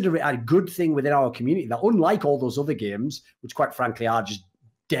consider it a good thing within our community that, unlike all those other games, which quite frankly are just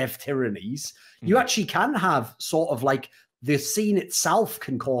dev tyrannies, you actually can have sort of like the scene itself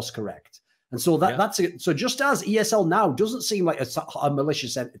can course correct. And so that's it. So just as ESL now doesn't seem like a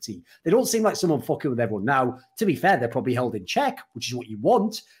malicious entity, they don't seem like someone fucking with everyone. Now, to be fair, they're probably held in check, which is what you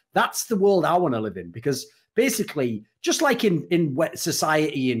want. That's the world I want to live in, because basically, just like in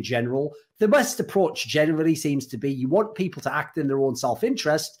society in general, the best approach generally seems to be you want people to act in their own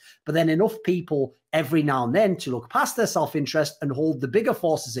self-interest, but then enough people every now and then to look past their self-interest and hold the bigger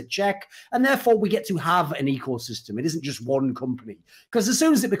forces at check. And therefore, we get to have an ecosystem. It isn't just one company. Because as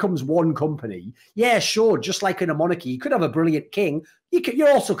soon as it becomes one company, yeah, sure, just like in a monarchy, you could have a brilliant king. You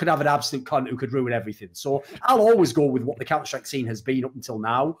also could have an absolute cunt who could ruin everything. So I'll always go with what the Counter-Strike scene has been up until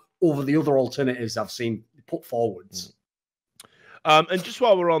now over the other alternatives I've seen put forwards. And just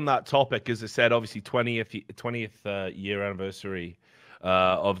while we're on that topic, as I said, obviously 20th year anniversary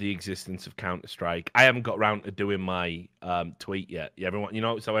of the existence of Counter-Strike. I haven't got around to doing my tweet yet.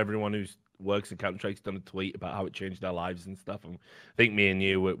 Everyone, so everyone who works in Counter-Strike's done a tweet about how it changed their lives and stuff. And I think me and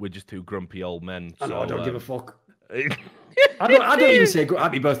you, we're just two grumpy old men. I don't give a fuck. I don't even say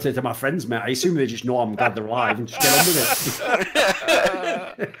happy birthday to my friends, mate. I assume they just know I'm glad they're alive and just get on with it.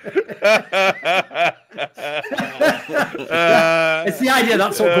 It's the idea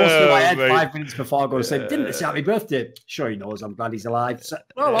that's what goes through my head 5 minutes before I go to say, didn't they say happy birthday? Sure he knows, I'm glad he's alive. So,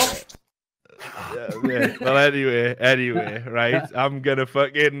 well. Yeah. Well, anyway, right? I'm gonna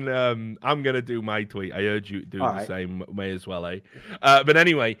do my tweet. I urge you to do the same way as well, eh? But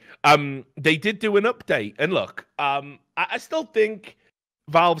anyway, they did do an update, and look, I still think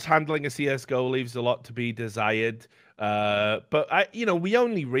Valve's handling of CS:GO leaves a lot to be desired. But we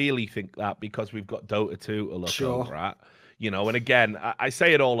only really think that because we've got Dota 2 to look over at. And again, I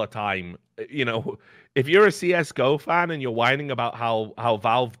say it all the time. If you're a CS:GO fan and you're whining about how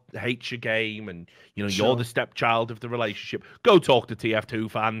Valve hates your game and you're the stepchild of the relationship, go talk to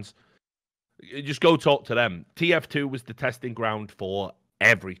TF2 fans. Just go talk to them. TF2 was the testing ground for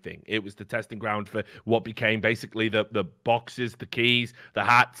everything. It was the testing ground for what became basically the boxes, the keys, the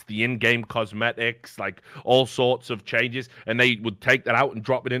hats, the in-game cosmetics, like all sorts of changes. And they would take that out and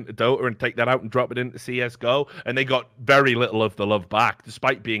drop it into Dota and take that out and drop it into CS:GO. And they got very little of the love back,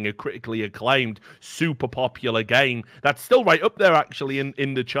 despite being a critically acclaimed, super popular game. That's still right up there, actually,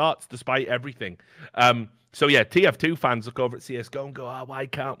 in the charts, despite everything. So yeah, TF2 fans look over at CS:GO and go, why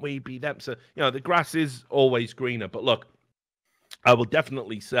can't we be them? So, the grass is always greener. But look, I will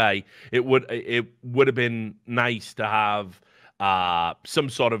definitely say it would have been nice to have some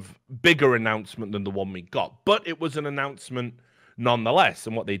sort of bigger announcement than the one we got. But it was an announcement nonetheless.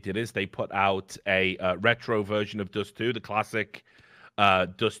 And what they did is they put out a retro version of Dust 2, the classic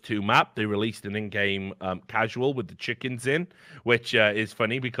Dust 2 map. They released an in-game casual with the chickens in, which is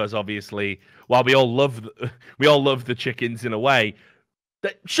funny because obviously while we all love the chickens in a way,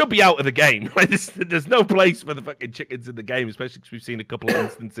 that should be out of the game. There's no place for the fucking chickens in the game, especially because we've seen a couple of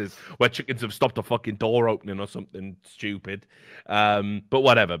instances where chickens have stopped a fucking door opening or something stupid. But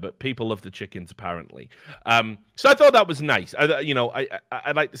whatever. But people love the chickens apparently. So I thought that was nice.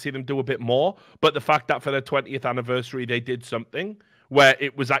 I'd like to see them do a bit more. But the fact that for their 20th anniversary they did something where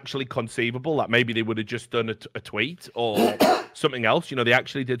it was actually conceivable that maybe they would have just done a tweet or something else. They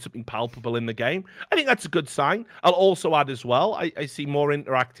actually did something palpable in the game. I think that's a good sign. I'll also add as well, I see more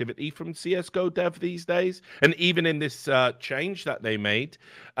interactivity from CSGO dev these days. And even in this change that they made,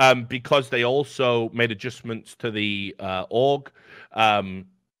 because they also made adjustments to the org,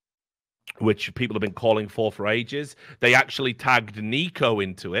 which people have been calling for ages. They actually tagged NiKo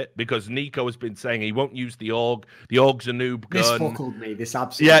into it because NiKo has been saying he won't use the org. The org's a noob gun. This fuckled me. This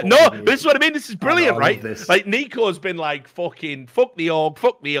absolutely. Yeah, no, this is what I mean. This is brilliant, right? Like NiKo has been like fucking fuck the org,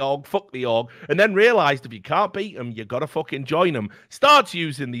 fuck the org, fuck the org, and then realized if you can't beat them, you gotta fucking join them. Starts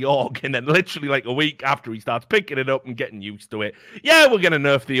using the org, and then literally like a week after he starts picking it up and getting used to it, yeah, we're gonna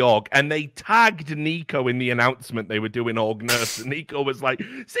nerf the org, and they tagged NiKo in the announcement they were doing org nerfs, and NiKo was like,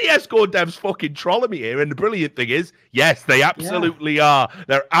 CS:GO devs fucking trolling me here, and the brilliant thing is, yes, they absolutely are.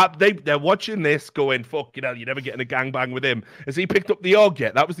 They're watching this going, fuck, you're never getting a gangbang with him. Has he picked up the org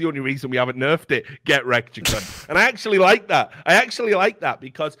yet? That was the only reason we haven't nerfed it. Get wrecked, you cunt. And I actually like that.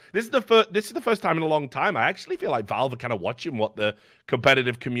 Because this is the first time in a long time I actually feel like Valve are kind of watching what the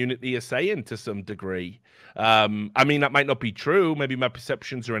competitive community is saying to some degree. I mean, that might not be true. Maybe my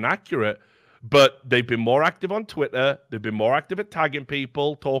perceptions are inaccurate. But they've been more active on Twitter. They've been more active at tagging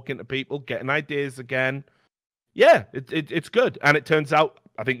people, talking to people, getting ideas again. Yeah, it's good. And it turns out,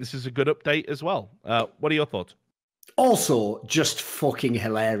 I think this is a good update as well. What are your thoughts? Also, just fucking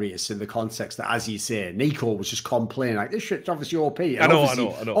hilarious in the context that, as you say, NiKo was just complaining like, this shit's obviously OP. And I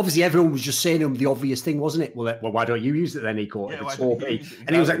know. Obviously, everyone was just saying to him the obvious thing, wasn't it? Well, why don't you use it then, NiKo, if it's OP?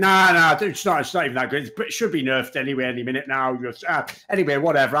 And he was like, nah, it's not even that good. It should be nerfed anyway any minute now. Anyway,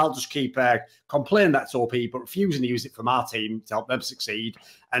 whatever. I'll just keep complaining that's OP, but refusing to use it from our team to help them succeed.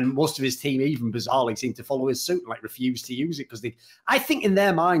 And most of his team, even bizarrely, seemed to follow his suit and like refuse to use it because I think in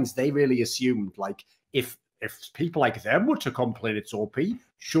their minds, they really assumed like if people like them were to complain it's OP,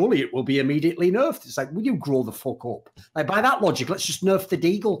 surely it will be immediately nerfed. It's like, will you grow the fuck up? Like, by that logic, let's just nerf the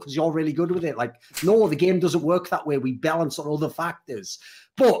Deagle because you're really good with it. Like, no, the game doesn't work that way. We balance on other factors.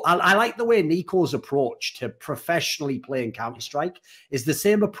 But I like the way NiKo's approach to professionally playing Counter-Strike is the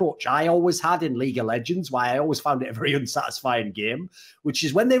same approach I always had in League of Legends, why I always found it a very unsatisfying game, which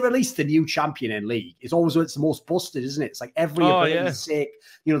is when they release the new champion in League, it's always when it's the most busted, isn't it? It's like every ability's sick,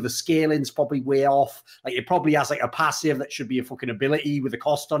 the scaling's probably way off. Like, it probably has like a passive that should be a fucking ability with a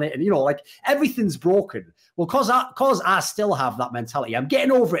cost on it. And, like everything's broken. Well, cause I still have that mentality. I'm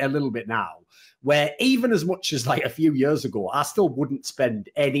getting over it a little bit now, where even as much as like a few years ago, I still wouldn't spend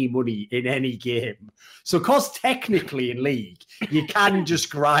any money in any game. So because technically in League, you can just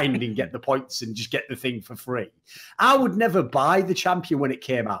grind and get the points and just get the thing for free. I would never buy the champion when it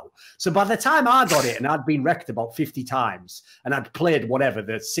came out. So by the time I got it and I'd been wrecked about 50 times and I'd played whatever,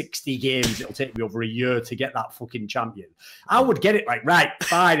 the 60 games, it'll take me over a year to get that fucking champion. I would get it like, right,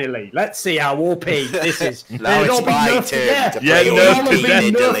 finally, let's see how OP this is. Now it's my turn to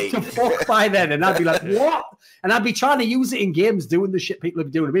play to fuck by then. And I'd be like, what? And I'd be trying to use it in games doing the shit people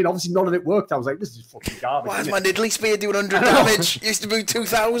have been doing. I mean, obviously none of it worked. I was like, this is fucking garbage. Why is my Niddly Spear doing 100 damage? Used to do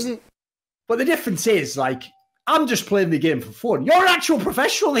 2,000. But the difference is, like, I'm just playing the game for fun. You're an actual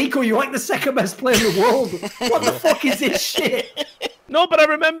professional, NiKo. You're like the second best player in the world. What the fuck is this shit? No, but I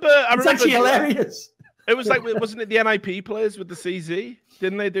remember it's actually hilarious. It was like, wasn't it the NIP players with the CZ?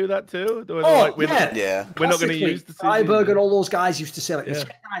 Didn't they do that too? We're not going to use the CZ. Freiburg and all those guys used to say, like, the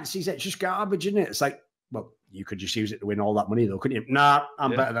CZ, it's just garbage, isn't it? It's like, well, you could just use it to win all that money, though, couldn't you? Nah,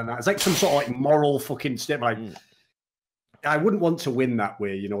 I'm better than that. It's like some sort of like moral fucking statement. Like, I wouldn't want to win that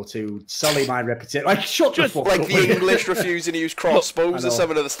way, to sully my reputation. Like, shut the fuck up. Like the English refusing to use crossbows or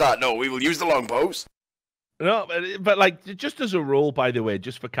something at the start. No, we will use the longbows. No, but like, just as a rule, by the way,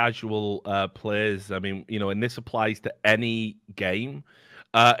 just for casual players, I mean, and this applies to any game.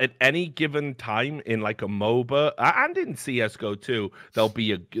 At any given time in like a MOBA and in CS:GO too, there'll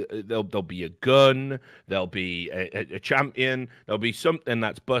be a gun, there'll be a champion, there'll be something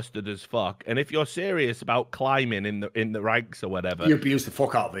that's busted as fuck. And if you're serious about climbing in the ranks or whatever, you abuse the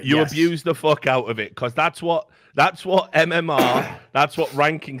fuck out of it. You abuse the fuck out of it because that's what MMR, that's what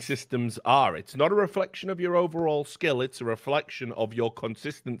ranking systems are. It's not a reflection of your overall skill. It's a reflection of your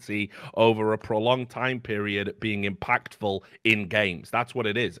consistency over a prolonged time period being impactful in games. That's what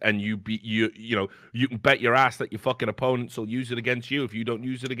it is. And you can bet your ass that your fucking opponents will use it against you if you don't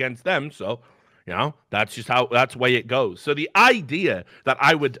use it against them. So You know, that's the way it goes. So the idea that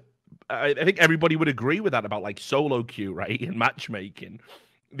I think everybody would agree with that about like solo queue, right? In matchmaking.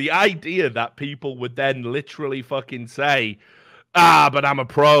 The idea that people would then literally fucking say, but I'm a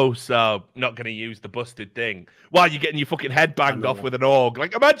pro, so not going to use the busted thing while you're getting your fucking head banged off with an AUG.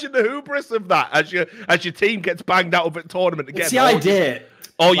 Like, imagine the hubris of that as your team gets banged out of a tournament again. It's the idea.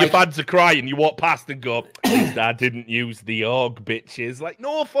 All your fans are crying. You walk past and go, at least I didn't use the AUG, bitches. Like,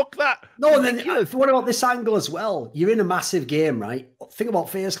 no, fuck that. No, and then what about this angle as well? You're in a massive game, right? Think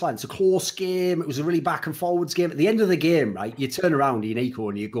about FaZe Clan. It's a close game. It was a really back and forwards game. At the end of the game, right, you turn around, you Nico,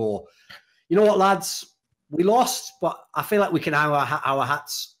 and you go, you know what, lads? We lost, but I feel like we can hang our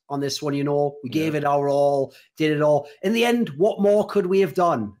hats on this one, you know. We gave it our all, did it all. In the end, what more could we have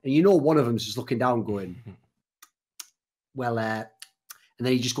done? And you know one of them's just looking down going, well, and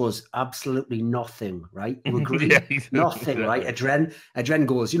then he just goes, absolutely nothing, right? You agree? Nothing, right? Adren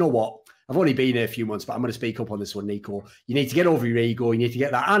goes, you know what? I've only been here a few months, but I'm going to speak up on this one, Nico. You need to get over your ego. You need to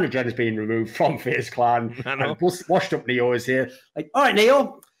get that. And Adren is being removed from FaZe Clan. And washed up Neo is here. Like, all right,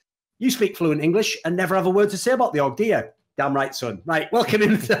 Neo, you speak fluent English and never have a word to say about the AUG, do you? Damn right, son. Right, welcome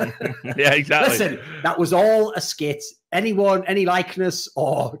into... Yeah, exactly. Listen, that was all a skit. Anyone, any likeness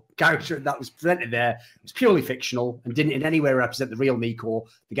or character that was presented there was purely fictional and didn't in any way represent the real Nico,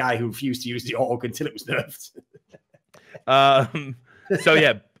 the guy who refused to use the AUG until it was nerfed. So,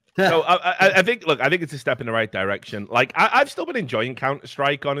 yeah. So I think, look, I think it's a step in the right direction. Like, I've still been enjoying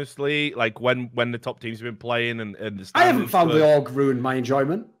Counter-Strike, honestly. Like, when the top teams have been playing and the I haven't found the AUG ruined my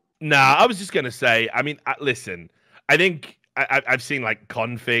enjoyment. Nah, I was just going to say, I mean, listen, I think I've seen like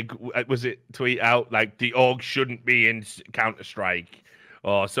Config, was it tweet out like the AUG shouldn't be in Counter-Strike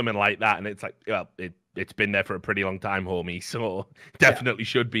or something like that. And it's like, well, it's been there for a pretty long time, homie. So definitely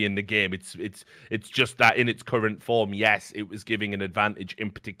should be in the game. It's just that in its current form, yes, it was giving an advantage in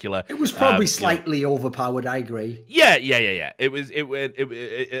particular. It was probably slightly overpowered. I agree. Yeah. It was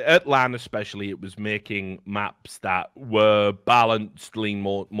at LAN especially. It was making maps that were balanced, lean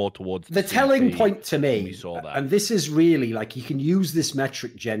more towards the telling point to me. We saw that, and this is really like you can use this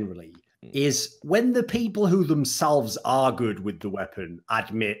metric generally. Is when the people who themselves are good with the weapon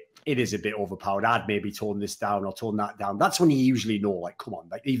admit it is a bit overpowered, I'd maybe tone this down or tone that down. That's when you usually know, like, come on,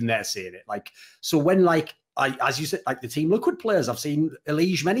 like even they're saying it. Like, so when like as you said, like the Team Liquid players, I've seen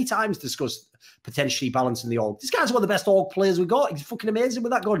Elige many times discuss potentially balancing the AUG. This guy's one of the best AUG players we got. He's fucking amazing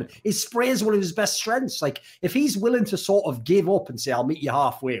with that gun. His spray is one of his best strengths. Like, if he's willing to sort of give up and say, I'll meet you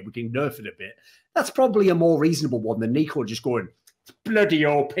halfway, we can nerf it a bit, that's probably a more reasonable one than Nico just going, it's bloody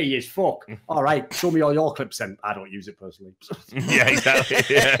OP as fuck. All right, show me all your clips then. I don't use it personally. Yeah, exactly.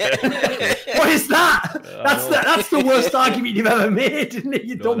 Yeah. What is that? That's the worst argument you've ever made, isn't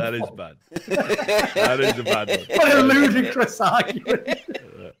it? That is bad. That is a bad one. What a ludicrous argument.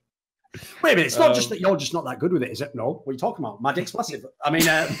 Wait a minute, it's not just that you're just not that good with it, is it? No, what are you talking about? My dick's massive. I mean,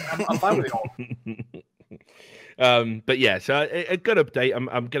 I'm fine with it all. But yeah, so a good update. I'm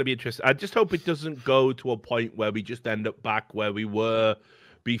going to be interested. I just hope it doesn't go to a point where we just end up back where we were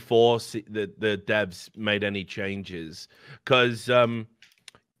before the devs made any changes. Because,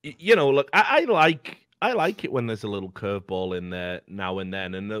 you know, look, I like it when there's a little curveball in there now and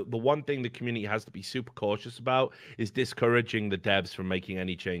then. And the one thing the community has to be super cautious about is discouraging the devs from making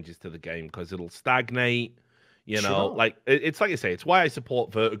any changes to the game because it'll stagnate. You know, like it's like I say, it's why I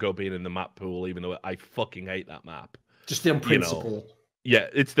support Vertigo being in the map pool, even though I fucking hate that map. Just the principle. You know? Yeah,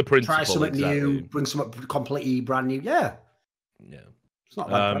 it's the principle. Try something new, bring something completely brand new. Yeah. It's not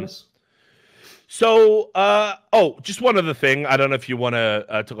a bad premise. So, just one other thing. I don't know if you want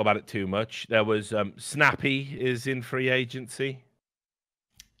to talk about it too much. There was Snappy is in free agency.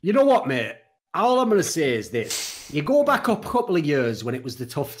 You know what, mate? All I'm going to say is this. You go back up a couple of years when it was the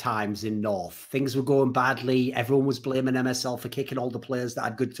tough times in North. Things were going badly. Everyone was blaming MSL for kicking all the players that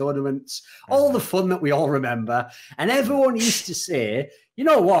had good tournaments. All the fun that we all remember. And everyone used to say, you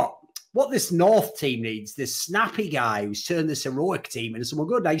know what? What this North team needs, this snappy guy who's turned this heroic team into someone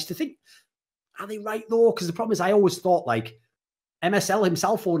good. And I used to think, are they right, though? Because the problem is I always thought, like, MSL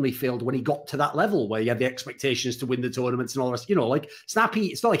himself only failed when he got to that level where he had the expectations to win the tournaments and all the rest. You know, like Snappy,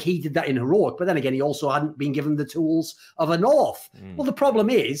 it's not like he did that in heroic, but then again, he also hadn't been given the tools of a North. Well, the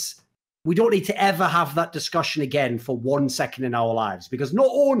problem is we don't need to ever have that discussion again for 1 second in our lives, because not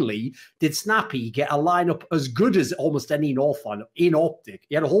only did Snappy get a lineup as good as almost any North lineup in Optic,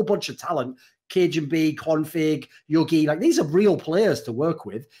 he had a whole bunch of talent. Cajun B, Config, Yogi, like these are real players to work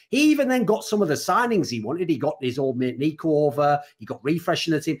with. He even then got some of the signings he wanted. He got his old mate Nico over. He got Refresh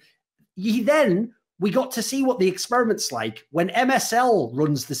in the team. We got to see what the experiment's like when MSL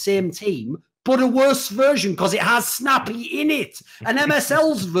runs the same team but a worse version because it has Snappy in it. And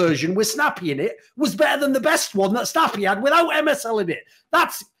MSL's version with Snappy in it was better than the best one that Snappy had without MSL in it.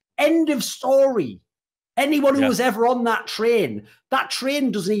 That's end of story. Anyone who was ever on that train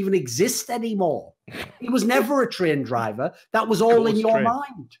doesn't even exist anymore. He was never a train driver. That was all in your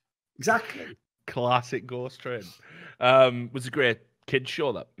mind. Exactly. Classic Ghost Train. Was a great kids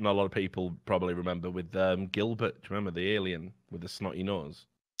show that not a lot of people probably remember with Gilbert. Do you remember the alien with the snotty nose?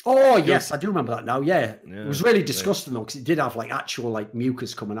 Oh, yes, I do remember that now, yeah. It was really disgusting, though, because it did have, like, actual, like,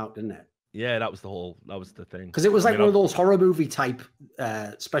 mucus coming out, didn't it? Yeah, that was the thing. Because it was like one of those horror movie type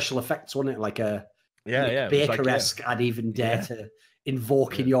special effects, wasn't it? Like a Baker-esque, like, I'd even dare to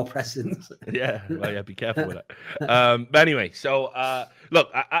invoke in your presence. Yeah, well, yeah, be careful with it. But anyway, so, look,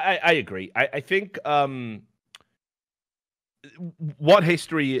 I agree. I think what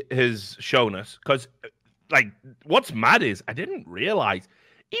history has shown us, because, like, what's mad is I didn't realize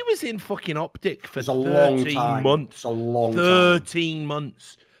he was in fucking Optic for 13 months. It's a long 13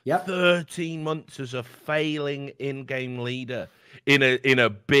 months. Yep. 13 months as a failing in-game leader in a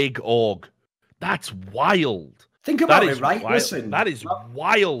big org. That's wild. Think about it, right? Wild. Listen. That is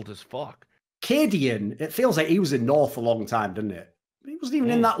wild as fuck. Cadian, it feels like he was in North a long time, doesn't it? He wasn't even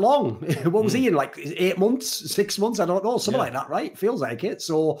in that long. What was he in? Like 8 months, 6 months? I don't know. Something like that, right? Feels like it.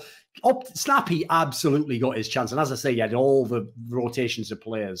 So Snappy absolutely got his chance. And as I say, he had all the rotations of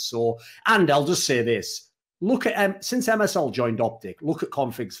players. So, and I'll just say this. Look at, since MSL joined Optic, look at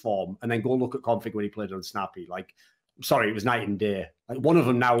Config's form and then go look at Config when he played on Snappy. Like, sorry, it was night and day. Like, one of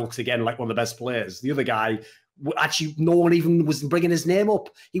them now looks again like one of the best players. The other guy, actually, no one even was bringing his name up.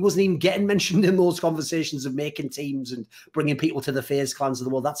 He wasn't even getting mentioned in those conversations of making teams and bringing people to the FaZe clans of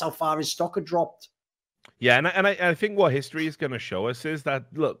the world. That's how far his stock had dropped. Yeah, and I think what history is going to show us is that,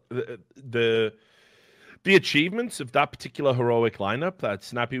 look, the achievements of that particular heroic lineup that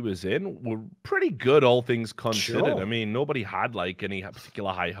Snappy was in were pretty good, all things considered. Sure. I mean, nobody had like any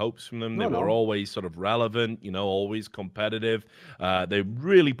particular high hopes from them. They were always sort of relevant, you know, always competitive. They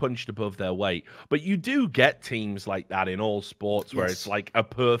really punched above their weight. But you do get teams like that in all sports where it's like a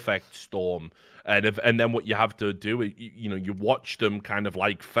perfect storm. And then what you have to do, you watch them kind of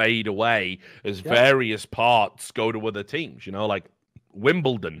like fade away as various parts go to other teams, you know, like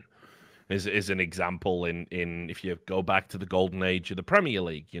Wimbledon is an example in if you go back to the golden age of the Premier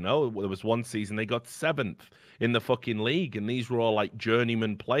League, you know, there was one season they got 7th in the fucking league, and these were all like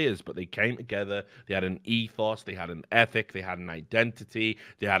journeyman players, but they came together, they had an ethos, they had an ethic, they had an identity,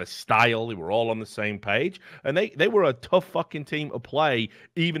 they had a style, they were all on the same page, and they were a tough fucking team to play,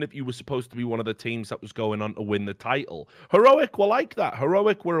 even if you were supposed to be one of the teams that was going on to win the title. Heroic were like that.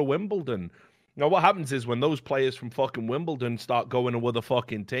 Heroic were a Wimbledon. Now, what happens is when those players from fucking Wimbledon start going to other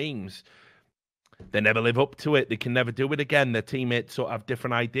fucking teams, they never live up to it. They can never do it again. Their teammates sort of have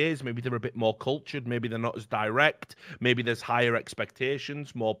different ideas. Maybe they're a bit more cultured. Maybe they're not as direct. Maybe there's higher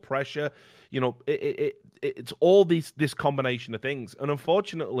expectations, more pressure. You know, it's all this combination of things. And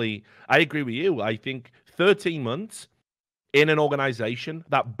unfortunately, I agree with you. I think 13 months in an organization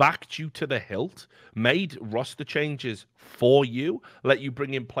that backed you to the hilt, made roster changes for you, let you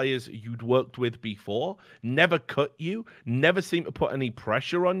bring in players you'd worked with before, never cut you, never seemed to put any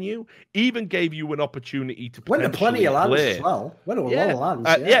pressure on you, even gave you an opportunity to went to plenty of lands as well. Went to a lot of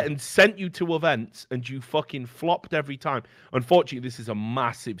lands. And sent you to events, and you fucking flopped every time. Unfortunately, this is a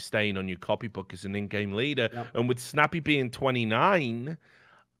massive stain on your copybook as an in-game leader. Yep. And with Snappy being 29,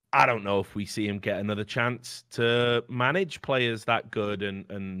 I don't know if we see him get another chance to manage players that good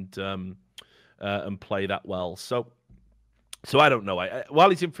and play that well. So I don't know. While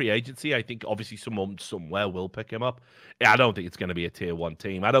he's in free agency, I think obviously someone somewhere will pick him up. I don't think it's going to be a tier 1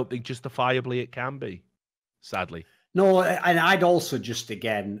 team. I don't think justifiably it can be, sadly. No, and I'd also just,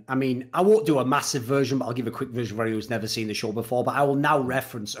 again, I mean, I won't do a massive version, but I'll give a quick version for anyone who's never seen the show before. But I will now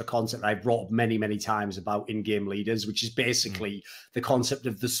reference a concept I've brought up many, many times about in-game leaders, which is basically the concept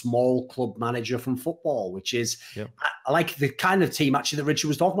of the small club manager from football, which is I like the kind of team actually that Richard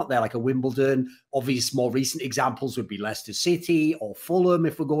was talking about there, like a Wimbledon. Obvious, more recent examples would be Leicester City or Fulham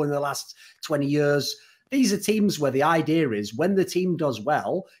if we're going the last 20 years. These are teams where the idea is when the team does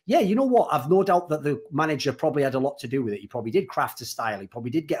well, you know what? I've no doubt that the manager probably had a lot to do with it. He probably did craft a style. He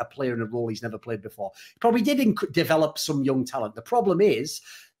probably did get a player in a role he's never played before. He probably did develop some young talent. The problem is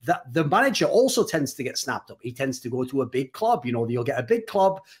that the manager also tends to get snapped up. He tends to go to a big club. You know, you'll get a big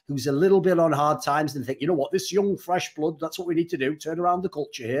club who's a little bit on hard times and think, you know what, this young, fresh blood, that's what we need to do, turn around the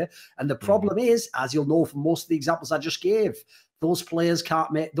culture here. And the problem is, as you'll know from most of the examples I just gave, those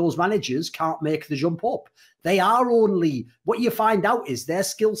managers can't make the jump up. They are only, what you find out is their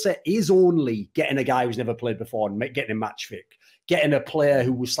skill set is only getting a guy who's never played before and getting him match fit. getting a player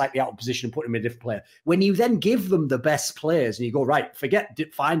who was slightly out of position and putting him in a different player. When you then give them the best players and you go, right, forget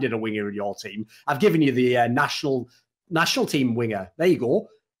finding a winger in your team. I've given you the national team winger. There you go.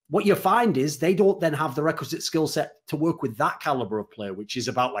 What you find is they don't then have the requisite skill set to work with that caliber of player, which is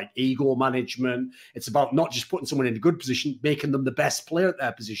about like ego management. It's about not just putting someone in a good position, making them the best player at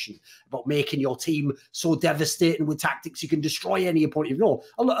their position, about making your team so devastating with tactics you can destroy any opponent.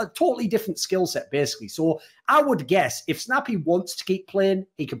 A totally different skill set, basically. So I would guess if Snappy wants to keep playing,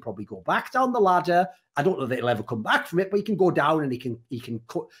 he can probably go back down the ladder. I don't know that he'll ever come back from it, but he can go down and he can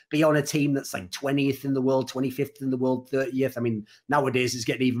be on a team that's like 20th in the world, 25th in the world, 30th. I mean, nowadays it's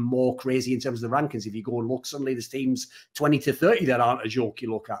getting even more crazy in terms of the rankings. If you go and look, suddenly there's teams 20 to 30 that aren't a joke you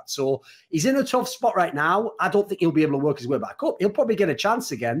look at. So he's in a tough spot right now. I don't think he'll be able to work his way back up. He'll probably get a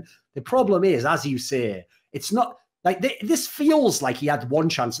chance again. The problem is, as you say, it's not like this feels like he had one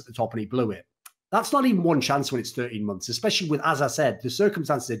chance at the top and he blew it. That's not even one chance when it's 13 months, especially with, as I said, the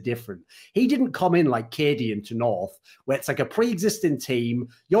circumstances are different. He didn't come in like KD into North, where it's like a pre-existing team.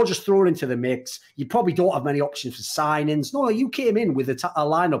 You're just thrown into the mix. You probably don't have many options for signings. No, you came in with a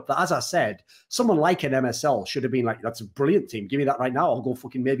lineup that, as I said, someone like an MSL should have been like, that's a brilliant team. Give me that right now. I'll go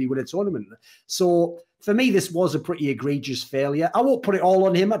fucking maybe win a tournament. So for me, this was a pretty egregious failure. I won't put it all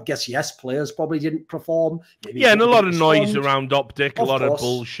on him. I'd guess, yes, players probably didn't perform. Maybe and a lot of noise around Optic, a lot of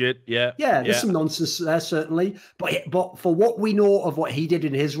bullshit. Yeah, there's some nonsense there, certainly. But for what we know of what he did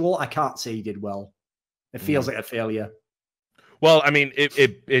in his role, I can't say he did well. It feels like a failure. Well, I mean,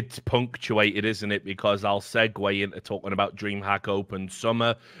 it's punctuated, isn't it? Because I'll segue into talking about DreamHack Open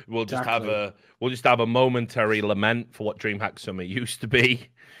Summer. We'll just have a momentary lament for what DreamHack Summer used to be.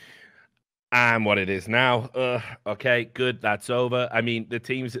 And what it is now. Okay, good. That's over. I mean, the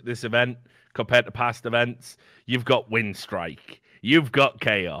teams at this event, compared to past events, you've got Winstrike. You've got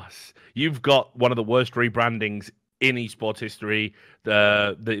Chaos. You've got one of the worst rebrandings in esports history.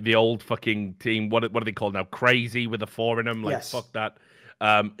 The old fucking team. What are they called now? Crazy with a 4 in them. Like, yes. Fuck that.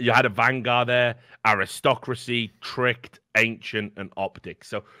 You had a Vanguard there, Aristocracy, Tricked, Ancient, and Optic.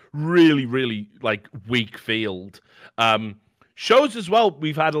 So really, really like weak field. Shows as well,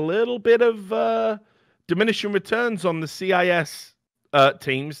 we've had a little bit of diminishing returns on the CIS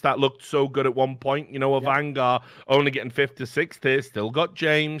teams that looked so good at one point. You know, Vanguard only getting 5th to 6th here. Still got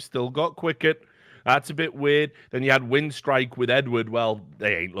James, still got Quicket. That's a bit weird. Then you had Winstrike with Edward. Well,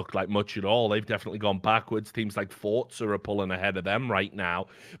 they ain't looked like much at all. They've definitely gone backwards. Teams like Forza are pulling ahead of them right now.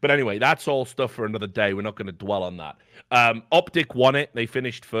 But anyway, that's all stuff for another day. We're not going to dwell on that. Optic won it. They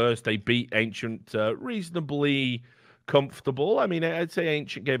finished first. They beat Ancient reasonably comfortable. I mean, I'd say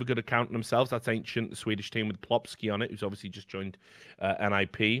Ancient gave a good account of themselves. That's Ancient, the Swedish team with Plopsky on it, who's obviously just joined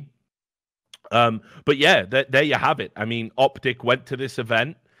NIP. But yeah, there you have it. I mean, Optic went to this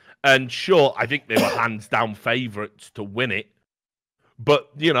event, and sure, I think they were hands down favorites to win it. But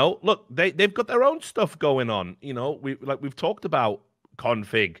you know, look, they've got their own stuff going on. You know, we've talked about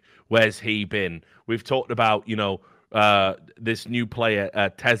Config. Where's he been? We've talked about this new player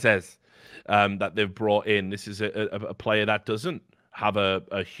Tezes. That they've brought in. This is a player that doesn't have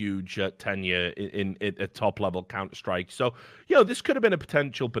a huge tenure in a top-level Counter-Strike. So, this could have been a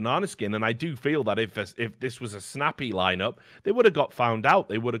potential banana skin, and I do feel that if this was a snappy lineup, they would have got found out.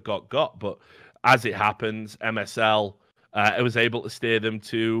 They would have got. But as it happens, MSL was able to steer them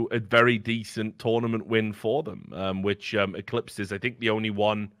to a very decent tournament win for them, which eclipses, I think the only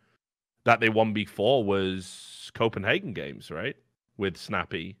one that they won before was Copenhagen Games, right? With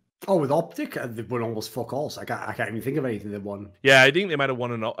Snappy. Oh, with Optic, they've won almost fuck all. So I can't even think of anything they've won. Yeah, I think they might have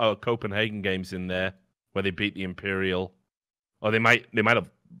won a Copenhagen Games in there where they beat the Imperial, or they might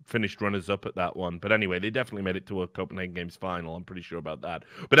have finished runners up at that one. But anyway, they definitely made it to a Copenhagen Games final. I'm pretty sure about that.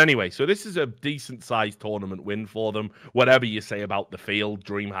 But anyway, so this is a decent sized tournament win for them. Whatever you say about the field,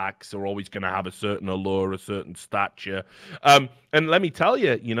 DreamHacks are always going to have a certain allure, a certain stature. And let me tell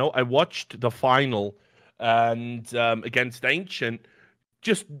you, I watched the final and against Ancient.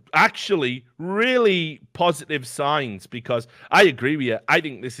 Just actually really positive signs, because I agree with you. I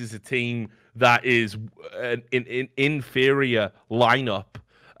think this is a team that is an inferior lineup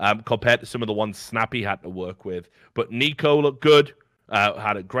compared to some of the ones Snappy had to work with. But Nico looked good,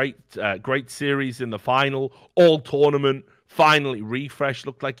 had a great series in the final, all tournament, finally refreshed,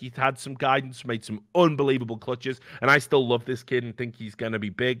 looked like he'd had some guidance, made some unbelievable clutches. And I still love this kid and think he's going to be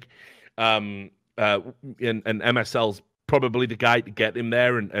big. And MSL's probably the guy to get him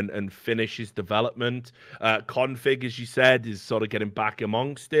there and finish his development. Config, as you said, is sort of getting back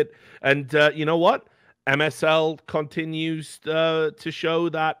amongst it. And you know what? MSL continues to show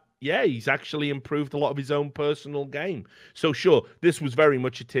that, he's actually improved a lot of his own personal game. So sure, this was very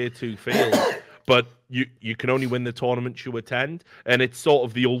much a tier 2 field. but you can only win the tournaments you attend, and it's sort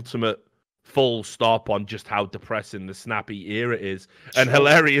of the ultimate full stop on just how depressing the Snappy era is. And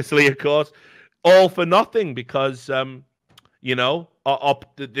hilariously, of course, all for nothing because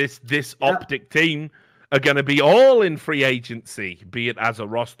this Optic team are going to be all in free agency, be it as a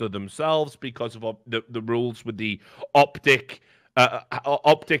roster themselves because of the rules with the Optic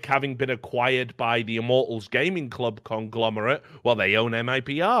having been acquired by the Immortals Gaming Club conglomerate. Well, they own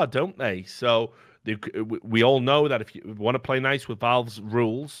MIBR, don't they? So we all know that if you want to play nice with Valve's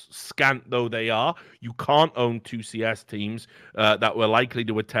rules, scant though they are, you can't own 2 CS teams that were likely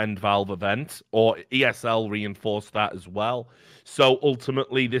to attend Valve events, or ESL reinforced that as well. So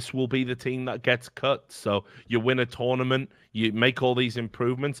ultimately, this will be the team that gets cut. So you win a tournament, you make all these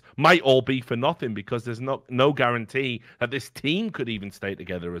improvements, might all be for nothing because there's no guarantee that this team could even stay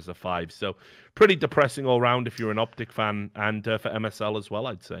together as a 5. So pretty depressing all round if you're an Optic fan, and for MSL as well,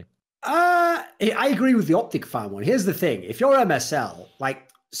 I'd say. I agree with the Optic fan one. Here's the thing. If you're MSL, like,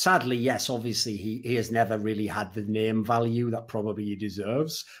 sadly, yes, obviously he has never really had the name value that probably he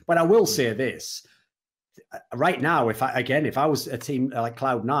deserves. But I will say this. Right now, if I was a team like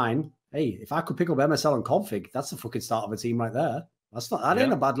Cloud9, hey, if I could pick up MSL and Config, that's the fucking start of a team right there. That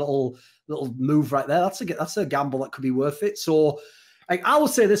ain't a bad little move right there. That's a gamble that could be worth it. So like, I will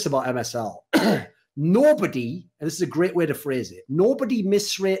say this about MSL. Nobody, and this is a great way to phrase it, nobody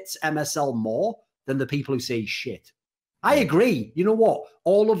misrates MSL more than the people who say shit. I agree. You know what?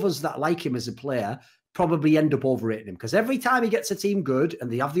 All of us that like him as a player probably end up overrating him because every time he gets a team good and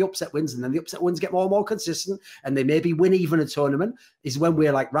they have the upset wins and then the upset wins get more and more consistent and they maybe win even a tournament is when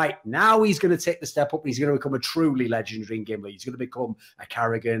we're like, right, now he's going to take the step up and he's going to become a truly legendary in game league. He's going to become a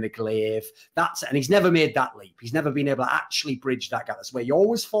Karrigan, a Glaive. And he's never made that leap. He's never been able to actually bridge that gap. That's where he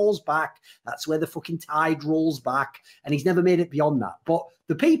always falls back. That's where the fucking tide rolls back. And he's never made it beyond that. But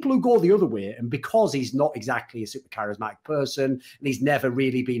the people who go the other way, and because he's not exactly a super charismatic person, and he's never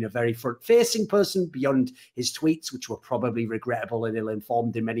really been a very front-facing person beyond his tweets, which were probably regrettable and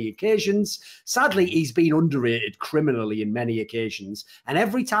ill-informed in many occasions, sadly, he's been underrated criminally in many occasions. And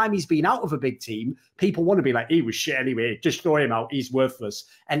every time he's been out of a big team, people want to be like, he was shit anyway, just throw him out, he's worthless.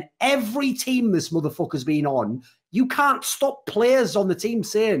 And every team this motherfucker's been on, you can't stop players on the team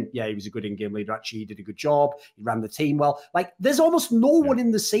saying, yeah, he was a good in-game leader. Actually, he did a good job. He ran the team well. Like, there's almost no one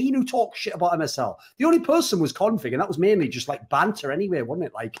in the scene who talks shit about MSL. The only person was Config, and that was mainly just like banter anyway, wasn't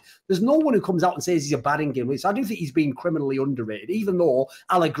it? Like, there's no one who comes out and says he's a bad in-game leader. So I do think he's been criminally underrated, even though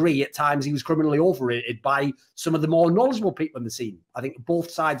I'll agree at times he was criminally overrated by some of the more knowledgeable people in the scene. I think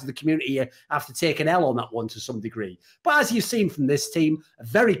both sides of the community have to take an L on that one to some degree. But as you've seen from this team, a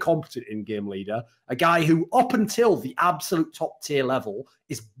very competent in-game leader, a guy who up until the absolute top tier level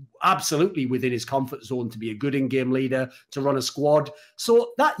is absolutely within his comfort zone to be a good in-game leader, to run a squad.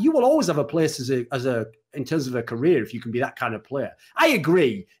 So that you will always have a place as a in terms of a career if you can be that kind of player. I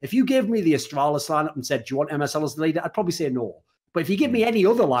agree. If you gave me the Astralis lineup and said, do you want MSL as the leader? I'd probably say no. But if you give me any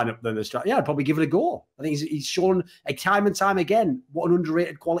other lineup than Astralis, yeah, I'd probably give it a go. I think he's shown time and time again what an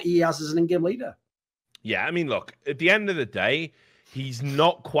underrated quality he has as an in-game leader. Yeah, I mean, look, at the end of the day, he's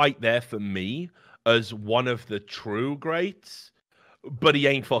not quite there for me as one of the true greats, but he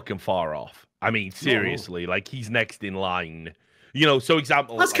ain't fucking far off. I mean, seriously, like, he's next in line. You know, so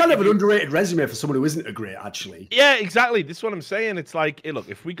example... That's kind of an underrated resume for someone who isn't a great, actually. Yeah, exactly. This is what I'm saying. It's like, hey, look,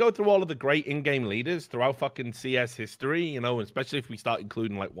 if we go through all of the great in-game leaders throughout fucking CS history, you know, especially if we start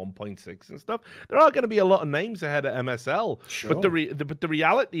including like 1.6 and stuff, there are going to be a lot of names ahead of MSL. Sure. But the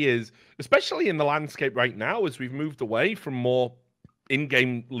reality is, especially in the landscape right now, as we've moved away from more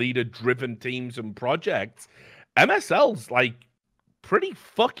in-game leader-driven teams and projects, MSL's like pretty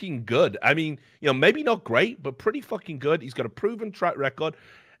fucking good. I mean, you know, maybe not great, but pretty fucking good. He's got a proven track record.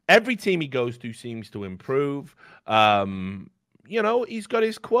 Every team he goes to seems to improve. You know, he's got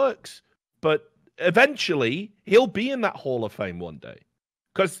his quirks, but eventually he'll be in that Hall of Fame one day.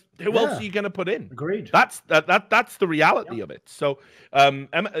 Because who else are you going to put in? Agreed. That's the reality of it. So,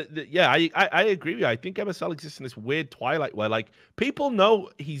 yeah, I agree with you. I think MSL exists in this weird twilight where, like, people know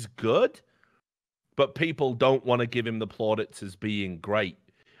he's good, but people don't want to give him the plaudits as being great.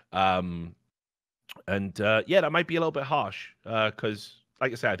 Yeah, that might be a little bit harsh because,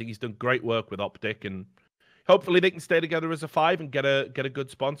 like I said, I think he's done great work with Optic, and hopefully they can stay together as a 5 and get a good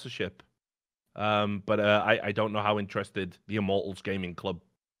sponsorship. But I don't know how interested the Immortals Gaming Club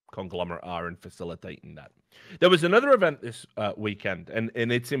conglomerate are in facilitating that. There was another event this weekend, and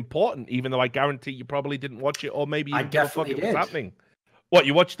it's important, even though I guarantee you probably didn't watch it, or maybe you didn't know what was happening. What,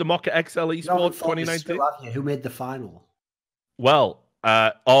 you watched the Mocha XL Esports 2019? Who made the final? Well,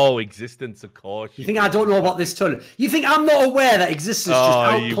 Existence, of course. You think I don't know about this tournament? You think I'm not aware that Existence just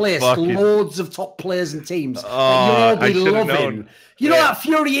outplaced loads of top players and teams that you'll all be loving? You know that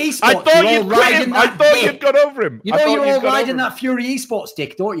Fury Esports? I thought you'd got over him. You know you're all riding that Fury Esports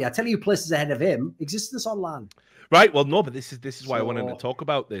dick, don't you? I tell you who places ahead of him. Existence Online. Right. Well, no, but this is why I wanted to talk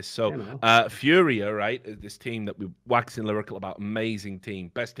about this. So, Furia, right, this team that we're waxing lyrical about, amazing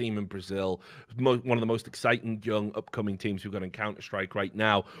team, best team in Brazil, one of the most exciting young upcoming teams we've got in Counter-Strike right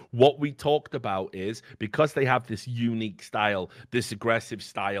now. What we talked about is because they have this unique style, this aggressive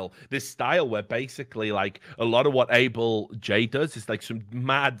style, this style where basically like a lot of what Able J does is like some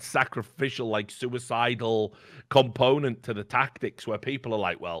mad sacrificial, like suicidal component to the tactics where people are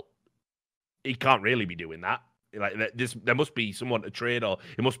like, well, he can't really be doing that. Like there must be someone to trade, or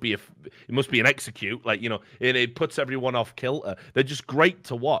it must be an execute. Like, you know, it puts everyone off kilter. They're just great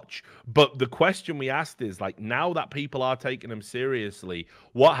to watch. But the question we asked is, like, now that people are taking them seriously,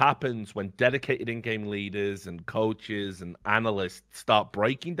 what happens when dedicated in-game leaders and coaches and analysts start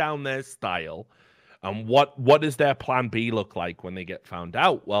breaking down their style? And what does their plan B look like when they get found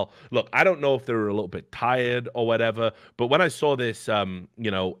out? Well, look, I don't know if they're a little bit tired or whatever, but when I saw this,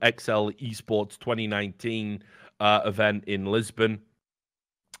 you know, XL Esports 2019 event in Lisbon,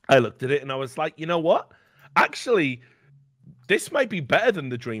 I looked at it and I was like, you know what? Actually, this might be better than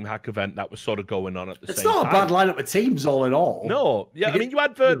the DreamHack event that was sort of going on at the same time. It's not a bad lineup of teams all in all. No, yeah, I mean, you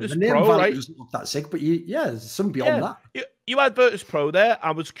had Virtus Pro, right? Doesn't look that sick, but there's some beyond that. You had Virtus Pro there.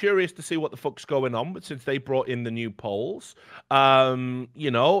 I was curious to see what the fuck's going on, but since they brought in the new polls,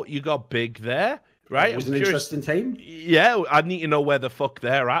 you know, you got Big there. Right, it was an interesting team. Yeah, I need to know where the fuck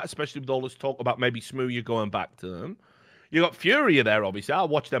they're at, especially with all this talk about maybe Smooya going back to them. You got Furia there, obviously. I'll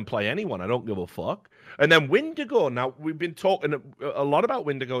watch them play anyone. I don't give a fuck. And then Wendigo. Now, we've been talking a lot about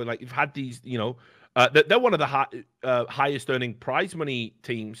Wendigo. Like, you've had these, you know, they're one of the highest earning prize money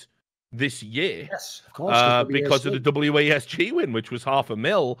teams this year. Yes, of course. Because of the WASG win, which was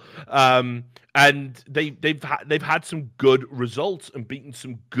 $500,000. And they've had some good results and beaten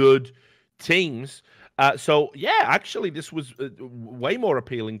some good teams. So yeah, actually this was way more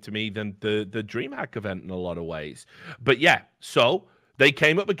appealing to me than the DreamHack event in a lot of ways. But yeah, so they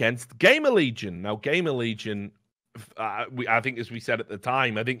came up against Gamer Legion. Now Gamer Legion, I think, as we said at the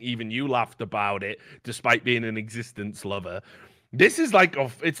time, I think even you laughed about it despite being an Existence lover. This is like,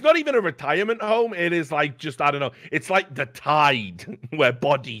 it's not even a retirement home. It is like just, I don't know. It's like the Tide where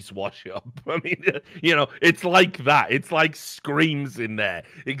bodies wash up. I mean, you know, it's like that. It's like Screams in there.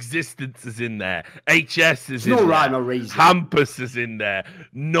 Existence is in there. HS is in there. No rhyme or reason. Hampus is in there.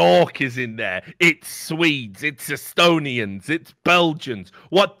 Nork is in there. It's Swedes. It's Estonians. It's Belgians.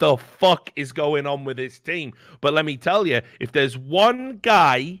 What the fuck is going on with this team? But let me tell you, if there's one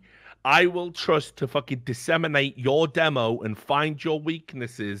guy I will trust to fucking disseminate your demo and find your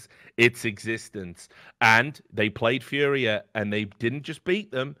weaknesses, it's Existence. And they played Furia, and they didn't just beat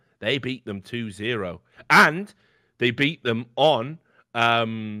them, they beat them 2-0. And they beat them on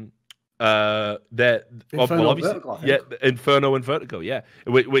Inferno and Vertigo, yeah.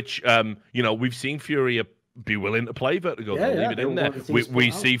 Which you know, we've seen Furia be willing to play Vertigo. Leave it in there.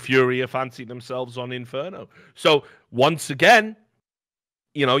 We see Furia fancy themselves on Inferno. So once again,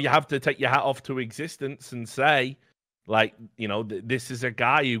 you know, you have to take your hat off to Existence and say, like, you know, this is a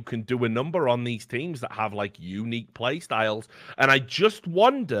guy who can do a number on these teams that have, like, unique play styles. And I just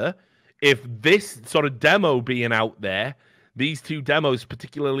wonder if this sort of demo being out there, these two demos,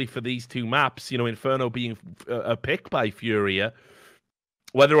 particularly for these two maps, you know, Inferno being a pick by Furia,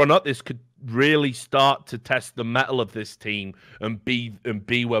 whether or not this could really start to test the mettle of this team and be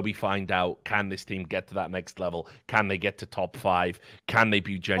where we find out, can this team get to that next level? Can they get to top 5? Can they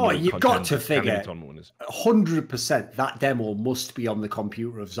be genuine? Oh, you've got to figure 100% that demo must be on the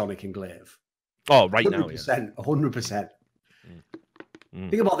computer of Zonic and Glaive. Oh, right 100%, now, yeah. 100%.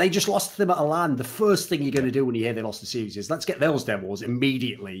 Think about it, they just lost to them at a LAN. The first thing you're going to do when you hear they lost the series is let's get those demos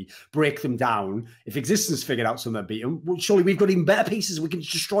immediately, break them down. If Existence figured out something to beat them, well, surely we've got even better pieces. We can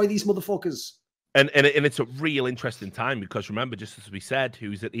destroy these motherfuckers. And it's a real interesting time because remember, just as we said,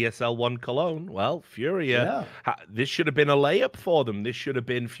 who's at ESL 1 Cologne? Well, Furia. Yeah. This should have been a layup for them. This should have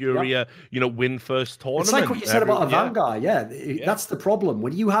been Furia, you know, win first tournament. It's like what you said about a Vanguard. Yeah, that's the problem.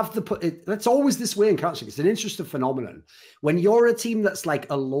 When you have that's always this way in Counter-Strike. It's an interesting phenomenon. When you're a team that's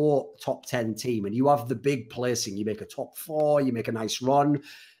like a low top 10 team and you have the big placing, you make a top 4, you make a nice run.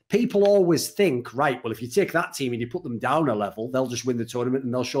 People always think, right, well, if you take that team and you put them down a level, they'll just win the tournament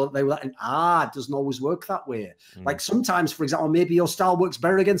and they'll show that they were that. And it doesn't always work that way. Like sometimes, for example, maybe your style works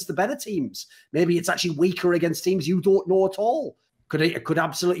better against the better teams. Maybe it's actually weaker against teams you don't know at all. Could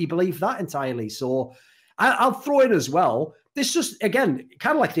absolutely believe that entirely. So I'll throw in as well, this just, again,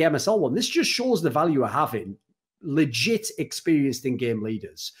 kind of like the MSL one, this just shows the value of having legit experienced in-game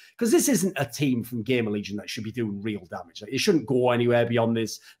leaders, because this isn't a team from Gamer Legion that should be doing real damage. Like, it shouldn't go anywhere beyond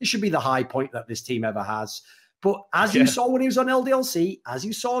this. This should be the high point that this team ever has. But as you saw when he was on LDLC, as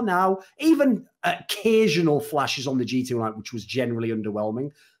you saw now, even occasional flashes on the G2 line, which was generally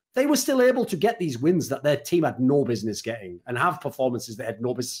underwhelming, they were still able to get these wins that their team had no business getting and have performances that had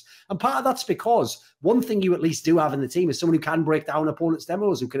no business. And part of that's because one thing you at least do have in the team is someone who can break down opponents'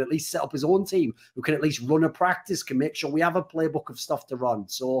 demos, who can at least set up his own team, who can at least run a practice, can make sure we have a playbook of stuff to run.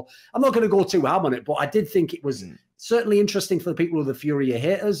 So I'm not going to go too ham on it, but I did think it was certainly interesting for the people who are the Furia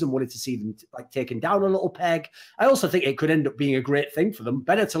haters and wanted to see them like taken down a little peg. I also think it could end up being a great thing for them.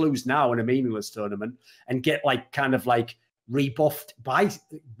 Better to lose now in a meaningless tournament and get like kind of like rebuffed by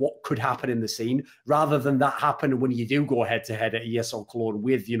what could happen in the scene, rather than that happen when you do go head to head at ESL Cologne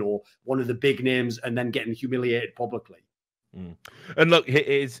with, you know, one of the big names and then getting humiliated publicly. And look,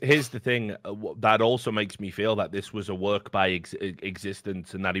 here's the thing that also makes me feel that this was a work by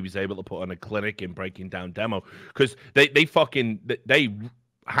existence, and that he was able to put on a clinic in breaking down demo, because they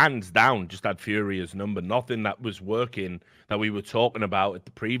hands down just had Furia's number. Nothing that was working that we were talking about at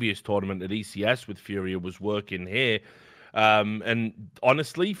the previous tournament at ECS with Furia was working here. And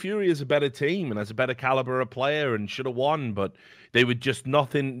honestly, Furia is a better team and has a better caliber of player and should have won, but they were just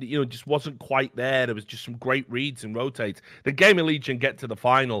nothing, you know, just wasn't quite there. There was just some great reads and rotates. The Gamer Legion get to the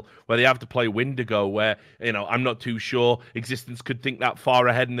final where they have to play Wendigo, where, you know, I'm not too sure Existence could think that far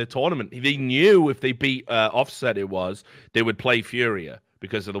ahead in the tournament. They knew if they beat Offset, they would play Furia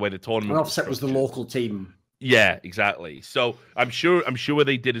because of the way the tournament was Offset was the local team. Yeah, exactly. So I'm sure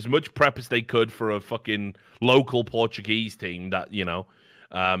they did as much prep as they could for a fucking local Portuguese team that, you know,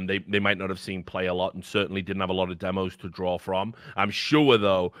 they might not have seen play a lot and certainly didn't have a lot of demos to draw from. I'm sure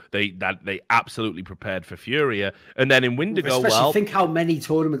though they absolutely prepared for Furia, and then in Wendigo, think how many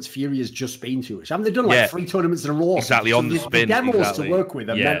tournaments Furia's just been to. Haven't they done like 3 tournaments in a row? Exactly, on the spin. Demos to work with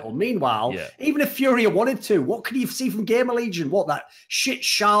are mental. Meanwhile, even if Furia wanted to, what could you see from Gamer Legion? What, that shit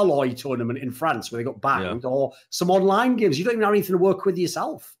Charloy tournament in France where they got banged, or some online games? You don't even have anything to work with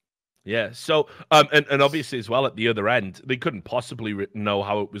yourself. Yeah, so and obviously as well at the other end, they couldn't possibly know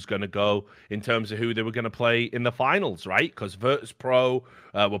how it was going to go in terms of who they were going to play in the finals, right? Because Virtus Pro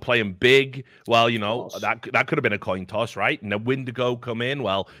were playing big. Well, you know, that could have been a coin toss, right? And then Wendigo come in.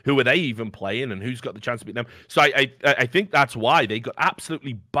 Well, who are they even playing, and who's got the chance to beat them? So I think that's why they got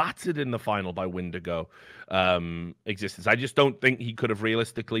absolutely battered in the final by Wendigo. Existence. I just don't think he could have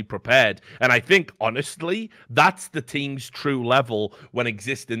realistically prepared. And I think, honestly, that's the team's true level when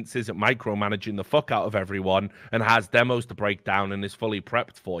Existence isn't micromanaging the fuck out of everyone and has demos to break down and is fully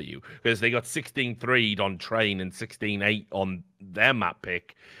prepped for you. Because they got 16-3'd on Train and 16-8 on their map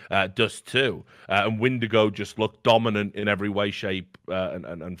pick, Dust 2. And Wendigo just looked dominant in every way, shape,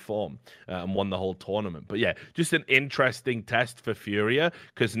 and form, and won the whole tournament. But yeah, just an interesting test for Furia,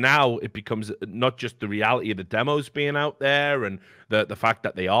 because now it becomes not just the reality of the demos being out there and the fact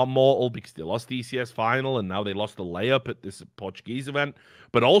that they are mortal because they lost the ECS final and now they lost the layup at this Portuguese event,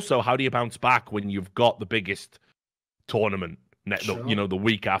 but also how do you bounce back when you've got the biggest tournament, you know, the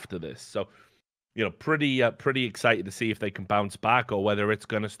week after this. So, you know, pretty excited to see if they can bounce back or whether it's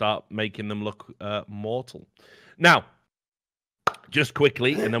going to start making them look mortal. Now, just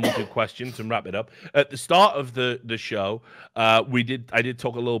quickly, and then we'll do questions and wrap it up. At the start of the show, I did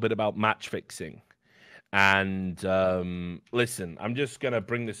talk a little bit about match fixing. And listen, I'm just going to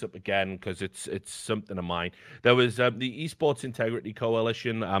bring this up again because it's something of mine. There was the Esports Integrity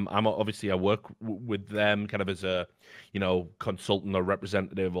Coalition. I work with them kind of as a, you know, consultant or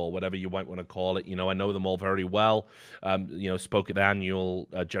representative or whatever you might want to call it. You know, I know them all very well. You know, spoke at the annual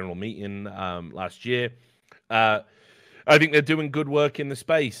general meeting last year. I think they're doing good work in the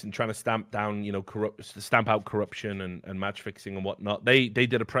space and trying to stamp down, you know, stamp out corruption and match fixing and whatnot. They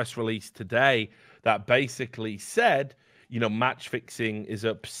did a press release today that basically said, you know, match fixing is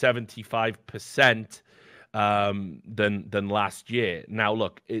up 75% than last year. Now,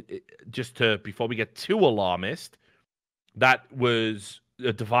 look, before we get too alarmist, that was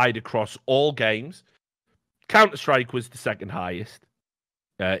a divide across all games. Counter-Strike was the second highest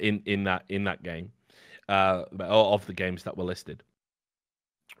in that game. Of the games that were listed.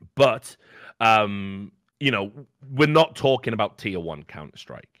 But, you know, we're not talking about Tier 1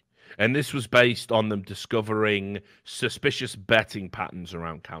 Counter-Strike. And this was based on them discovering suspicious betting patterns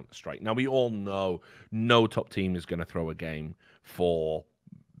around Counter-Strike. Now, we all know no top team is going to throw a game for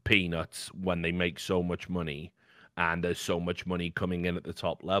peanuts when they make so much money and there's so much money coming in at the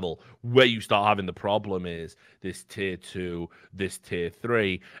top level. Where you start having the problem is this tier 2, this tier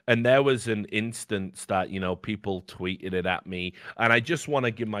 3. And there was an instance that, you know, people tweeted it at me. And I just want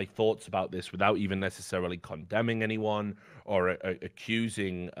to give my thoughts about this without even necessarily condemning anyone or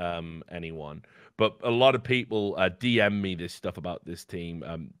accusing anyone. But a lot of people DM me this stuff about this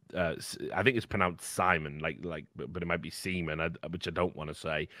team. I think it's pronounced Simon, but it might be Seaman, which I don't want to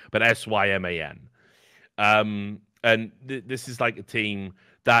say. But SYMAN. And this is like a team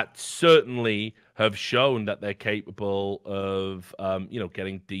that certainly have shown that they're capable of, you know,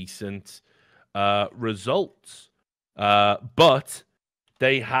 getting decent results. But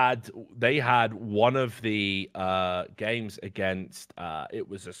they had one of the games against it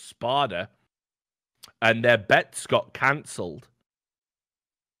was a Sparta, and their bets got cancelled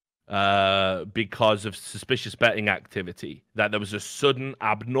because of suspicious betting activity. That there was a sudden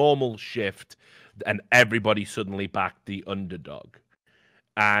abnormal shift, and everybody suddenly backed the underdog.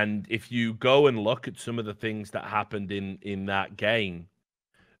 And if you go and look at some of the things that happened in that game,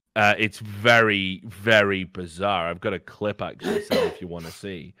 it's very, very bizarre. I've got a clip actually, so if you want to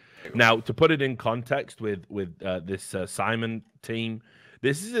see. Now, to put it in context with this Simon team,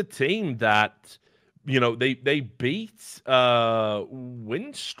 this is a team that, you know, they beat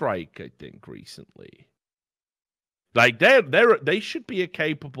Winstrike, I think, recently. Like they should be a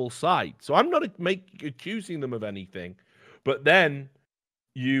capable side. So I'm not accusing them of anything, but then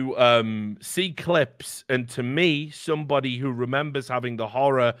you see clips, and to me, somebody who remembers having the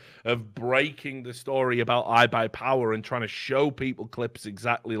horror of breaking the story about iBuyPower and trying to show people clips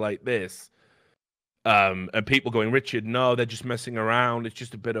exactly like this, and people going, Richard, no, they're just messing around. It's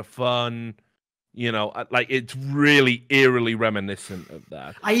just a bit of fun. You know, like it's really eerily reminiscent of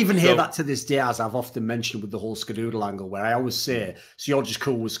that. I even hear that to this day, as I've often mentioned with the whole Skadoodle angle, where I always say, so you're just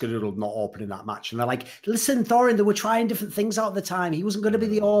cool with Skadoodle not opening that match. And they're like, listen, Thorin, they were trying different things out at the time. He wasn't going to be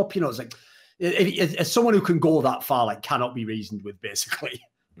the AWP. You know, it's like, as someone who can go that far, like, cannot be reasoned with, basically.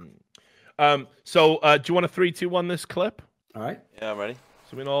 So do you want a 3, 2, 1 this clip? All right. Yeah, I'm ready.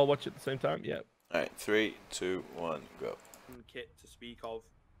 So we can all watch it at the same time? Yeah. All right, 3, 2, 1, go. Kit to speak of.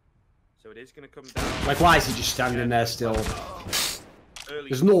 So it is going to come down. Like, why is he just standing there still?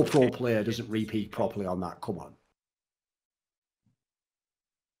 There's no pro player doesn't repeat properly on that. Come on.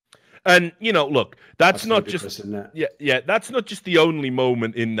 And you know, look, that's not just that's not just the only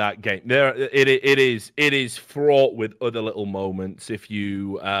moment in that game. It is fraught with other little moments if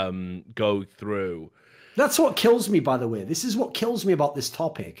you go through. That's what kills me, by the way. This is what kills me about this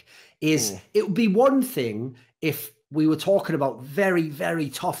topic. Is it would be one thing if we were talking about very, very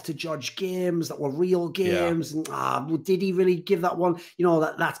tough to judge games that were real games. Yeah. And did he really give that one? You know,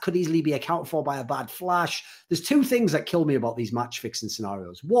 that could easily be accounted for by a bad flash. There's two things that kill me about these match fixing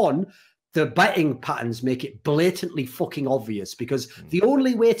scenarios. One, the betting patterns make it blatantly fucking obvious, because the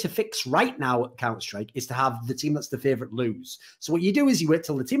only way to fix right now at Counter-Strike is to have the team that's the favorite lose. So what you do is you wait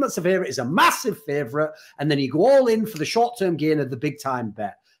till the team that's the favorite is a massive favorite, and then you go all in for the short-term gain of the big-time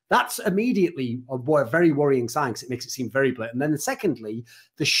bet. That's immediately a very worrying sign, because it makes it seem very blatant. And then secondly,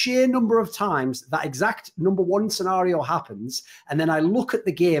 the sheer number of times that exact number one scenario happens, and then I look at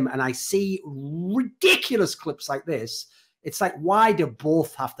the game and I see ridiculous clips like this. It's like, why do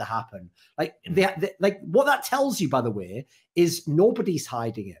both have to happen? Like, like what that tells you, by the way, is nobody's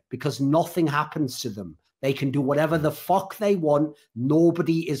hiding it, because nothing happens to them. They can do whatever the fuck they want.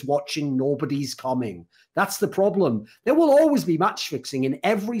 Nobody is watching. Nobody's coming. That's the problem. There will always be match fixing in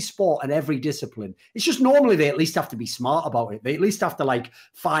every sport and every discipline. It's just normally they at least have to be smart about it. They at least have to like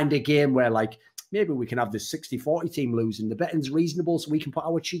find a game where like, maybe we can have this 60-40 team losing. The betting's reasonable, so we can put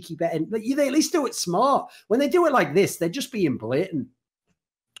our cheeky bet in. They at least do it smart. When they do it like this, they're just being blatant.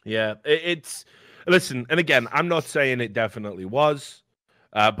 Yeah, it's... Listen, and again, I'm not saying it definitely was.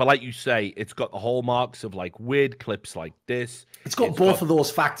 But like you say, it's got the hallmarks of like weird clips like this. It's got both of those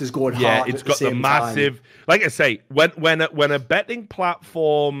factors going hard. Yeah, it's got the massive time. Like I say, when a betting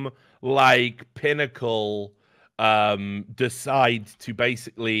platform like Pinnacle decides to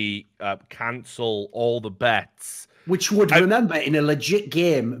basically cancel all the bets, which would, remember, in a legit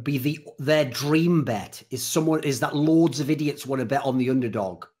game be their dream bet is that loads of idiots want to bet on the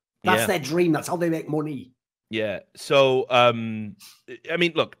underdog. That's their dream. That's how they make money. Yeah. So, I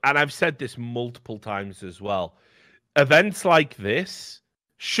mean, look, and I've said this multiple times as well. Events like this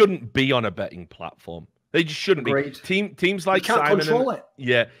shouldn't be on a betting platform. They just shouldn't Agreed. be. Teams like you can't Simon control it.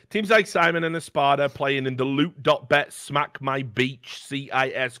 Yeah, teams like Simon and Espada playing in the Loot.bet Smack My Beach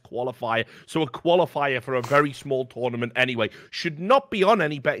CIS qualifier. So a qualifier for a very small tournament anyway should not be on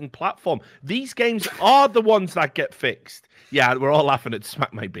any betting platform. These games are the ones that get fixed. Yeah, we're all laughing at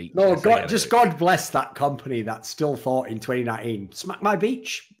Smack My Beach. No, God bless that company that still thought in 2019, Smack My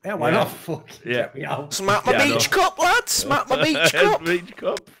Beach. Yeah, why not? Get me out. Smack My Beach Cup, lads. Smack My Beach Cup. Beach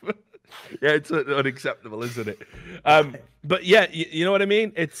Cup. Yeah, it's unacceptable, isn't it? But yeah, you know what I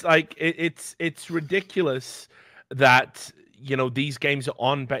mean? It's like it's ridiculous that these games are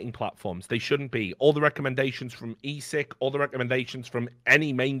on betting platforms. They shouldn't be. All the recommendations from ESIC, all the recommendations from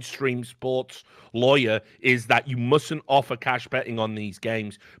any mainstream sports lawyer is that you mustn't offer cash betting on these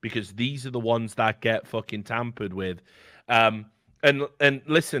games because these are the ones that get fucking tampered with. And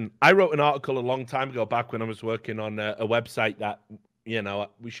listen, I wrote an article a long time ago back when I was working on a website that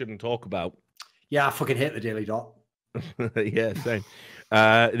we shouldn't talk about. Yeah, I fucking hate the Daily Dot. Yeah, same.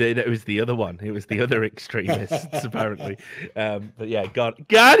 It was the other one. It was the other extremists, apparently. But yeah,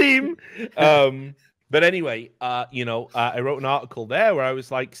 got him. But anyway, I wrote an article there where I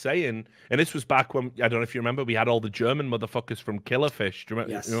was like saying, and this was back when, I don't know if you remember, we had all the German motherfuckers from Killerfish. Do you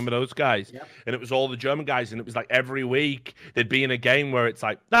remember, yes. Remember those guys? Yep. And it was all the German guys, and it was like every week they'd be in a game where it's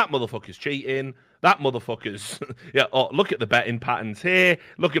like, that motherfucker's cheating. That motherfucker's, look at the betting patterns here.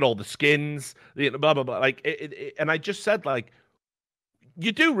 Look at all the skins, blah, blah, blah. Like, and I just said, like,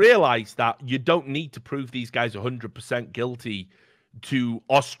 you do realize that you don't need to prove these guys 100% guilty to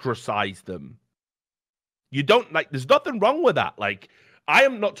ostracize them. You don't, like, there's nothing wrong with that. Like, I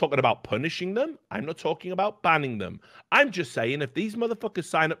am not talking about punishing them. I'm not talking about banning them. I'm just saying if these motherfuckers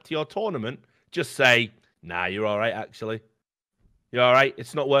sign up to your tournament, just say, nah, you're all right, actually. You're all right.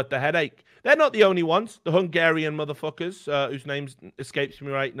 It's not worth the headache. They're not the only ones. The Hungarian motherfuckers, whose names escapes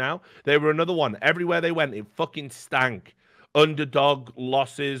me right now, they were another one. Everywhere they went, it fucking stank. Underdog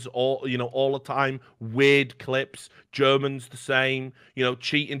losses all the time. Weird clips. Germans the same.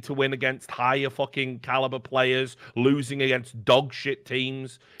 Cheating to win against higher fucking caliber players, losing against dog shit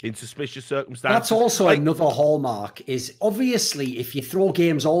teams in suspicious circumstances. That's also another hallmark. Is obviously if you throw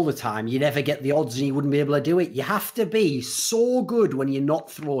games all the time, you never get the odds, and you wouldn't be able to do it. You have to be so good when you're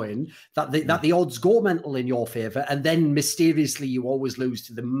not throwing that the odds go mental in your favor, and then mysteriously you always lose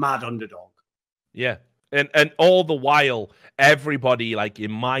to the mad underdog. Yeah. And all the while, everybody, like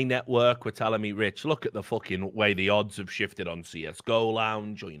in my network, were telling me, Rich, look at the fucking way the odds have shifted on CSGO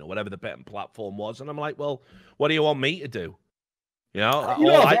Lounge or, whatever the betting platform was. And I'm like, well, what do you want me to do? I've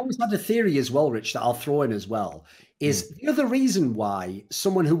always had a theory as well, Rich, that I'll throw in as well, is the other reason why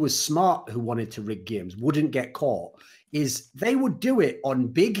someone who was smart who wanted to rig games wouldn't get caught is they would do it on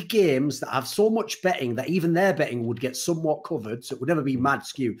big games that have so much betting that even their betting would get somewhat covered, so it would never be mad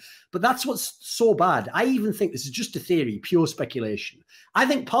skew. But that's what's so bad. I even think this is just a theory, pure speculation. I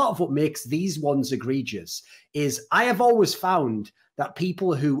think part of what makes these ones egregious is I have always found that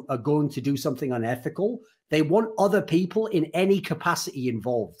people who are going to do something unethical, they want other people in any capacity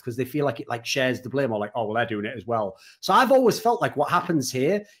involved because they feel like it shares the blame, or like, oh, well, they're doing it as well. So I've always felt like what happens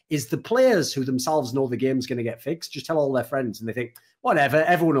here is the players who themselves know the game's going to get fixed just tell all their friends and they think, whatever,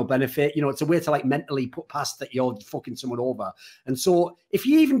 everyone will benefit. It's a way to mentally put past that you're fucking someone over. And so if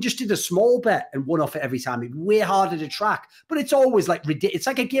you even just did a small bet and won off it every time, it'd be way harder to track. But it's always ridiculous. It's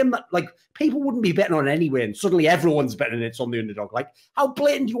like a game that people wouldn't be betting on anyway, and suddenly everyone's betting and it's on the underdog. Like, how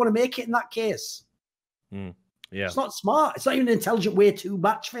blatant do you want to make it in that case? Yeah, it's not smart. It's not even an intelligent way to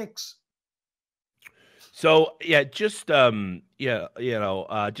match fix. So yeah, just just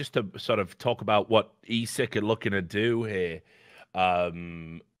to sort of talk about what ESIC are looking to do here, I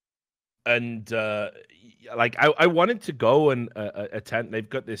wanted to go and attend. They've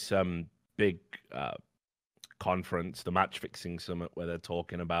got this big conference, the Match Fixing Summit, where they're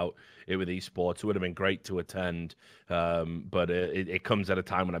talking about it with esports. It would have been great to attend, but it comes at a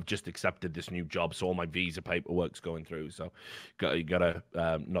time when I've just accepted this new job, so all my visa paperwork's going through. So you gotta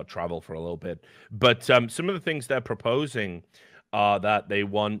not travel for a little bit. But some of the things they're proposing are that they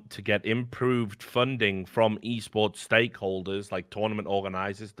want to get improved funding from esports stakeholders like tournament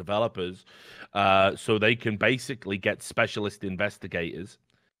organizers, developers, so they can basically get specialist investigators.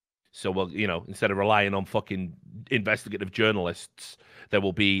 So, instead of relying on fucking investigative journalists, there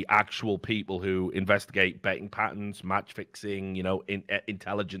will be actual people who investigate betting patterns, match fixing,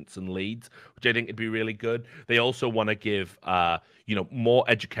 intelligence and leads, which I think would be really good. They also want to give, more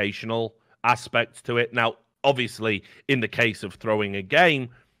educational aspects to it. Now, obviously, in the case of throwing a game,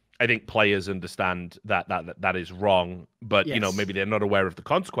 I think players understand that is wrong, but yes. Maybe they're not aware of the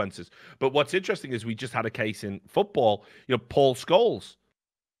consequences. But what's interesting is we just had a case in football, Paul Scholes.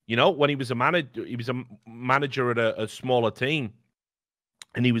 You know, when he was a manager at a smaller team,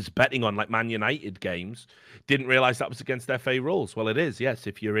 and he was betting on like Man United games, didn't realize that was against FA rules. Well, it is, yes,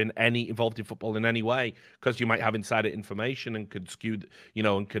 if you're involved in football in any way, because you might have insider information and could skew, you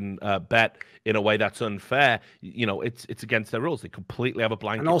know, and can bet in a way that's unfair. You know, it's against their rules. They completely have a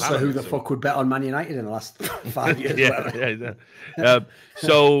blanket. And also, who the fuck would bet on Man United in the last 5 years?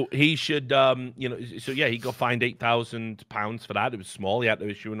 So he should, you know, so yeah, he got fined £8,000 for that. It was small. He had to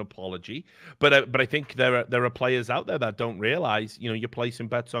issue an apology. But I think there are players out there that don't realize, you know, you're placing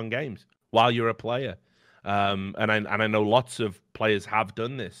bets on games while you're a player. And I know lots of players have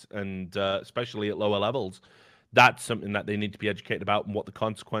done this, and especially at lower levels. That's something that they need to be educated about, and what the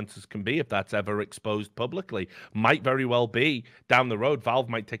consequences can be if that's ever exposed publicly. Might very well be down the road, Valve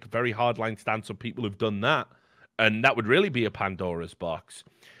might take a very hardline stance on people who've done that, and that would really be a Pandora's box.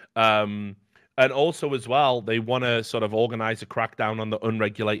 And also as well, they want to sort of organize a crackdown on the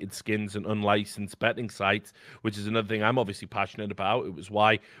unregulated skins and unlicensed betting sites, which is another thing I'm obviously passionate about. It was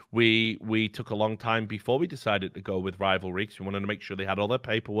why we took a long time before we decided to go with Rivalry, because we wanted to make sure they had all their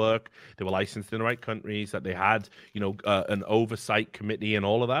paperwork, they were licensed in the right countries, that they had, you know, an oversight committee and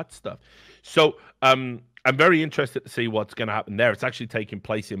all of that stuff. So I'm very interested to see what's going to happen there. It's actually taking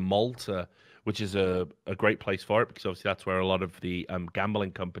place in Malta, which is a great place for it, because obviously that's where a lot of the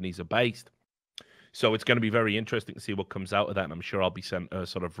gambling companies are based. So it's going to be very interesting to see what comes out of that, and I'm sure I'll be sent a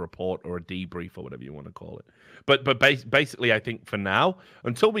sort of report or a debrief or whatever you want to call it. But basically, I think for now,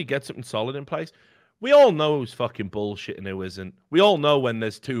 until we get something solid in place, we all know who's fucking bullshit and who isn't. We all know when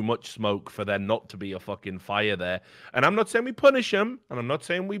there's too much smoke for there not to be a fucking fire there. And I'm not saying we punish them, and I'm not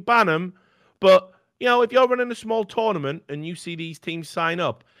saying we ban them, but, you know, if you're running a small tournament and you see these teams sign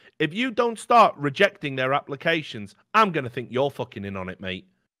up, if you don't start rejecting their applications, I'm going to think you're fucking in on it, mate.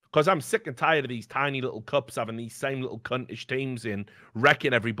 Because I'm sick and tired of these tiny little cups having these same little cuntish teams in,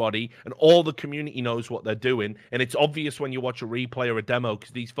 wrecking everybody, and all the community knows what they're doing. And it's obvious when you watch a replay or a demo,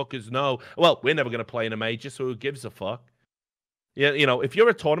 because these fuckers know, well, we're never going to play in a major, so who gives a fuck? Yeah, you know, if you're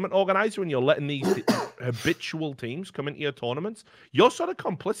a tournament organizer and you're letting these habitual teams come into your tournaments, you're sort of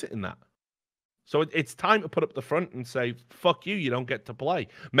complicit in that. So it's time to put up the front and say, fuck you, you don't get to play.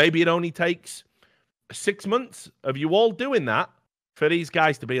 Maybe it only takes 6 months of you all doing that for these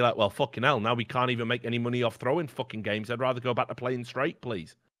guys to be like, well, fucking hell, now we can't even make any money off throwing fucking games. I'd rather go back to playing straight,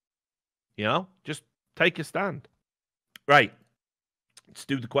 please. You know, just take a stand. Right. Let's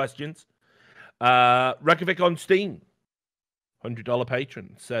do the questions. Rekovic on Steam, $100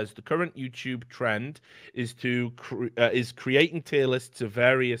 patron, says the current YouTube trend is is creating tier lists of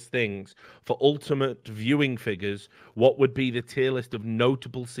various things for ultimate viewing figures. What would be the tier list of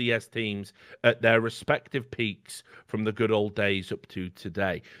notable CS teams at their respective peaks from the good old days up to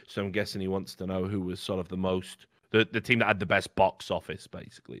today? So I'm guessing he wants to know who was sort of the most, the team that had the best box office,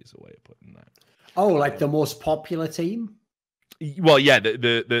 basically, is a way of putting that. Oh, like the most popular team? Well, yeah,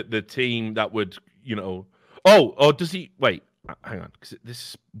 the team that would, you know. Oh, does he? Wait. Hang on, because this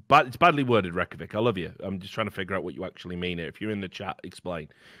is it's badly worded, Rekovic. I love you. I'm just trying to figure out what you actually mean here. If you're in the chat, explain.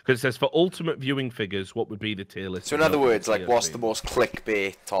 Because it says, for ultimate viewing figures, what would be the tier list? So in other words, like, what's the most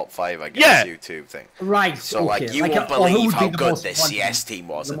clickbait top 5, I guess, YouTube thing? Right. So, okay. like, you won't believe how good this CS team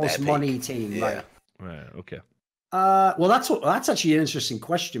was the at most their money peak. team, Yeah. Right, okay. Well, that's actually an interesting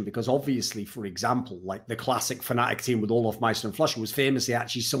question, because obviously, for example, like the classic Fnatic team with Olaf, Meister, and Flusher was famously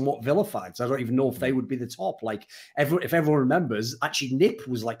actually somewhat vilified. So I don't even know if they would be the top. Like, if everyone remembers, actually NiP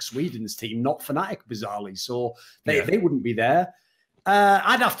was like Sweden's team, not Fnatic, bizarrely. So they wouldn't be there.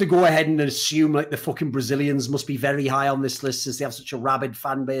 I'd have to go ahead and assume like the fucking Brazilians must be very high on this list, since they have such a rabid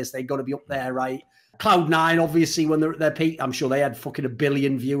fan base. They've got to be up there, right? Cloud9, obviously, when they're at their peak, I'm sure they had fucking 1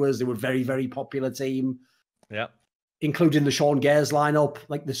 billion viewers. They were a very, very popular team. Yeah. Including the Sean Gares lineup,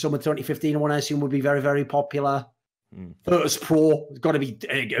 like the Summer 2015 one, I assume would be very, very popular. Virtus Pro has got to be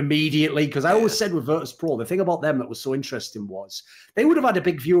immediately, because I always said with Virtus Pro, the thing about them that was so interesting was they would have had a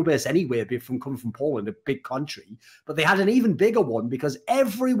big viewer base anyway from coming from Poland, a big country, but they had an even bigger one because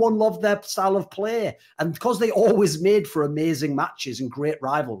everyone loved their style of play. And because they always made for amazing matches and great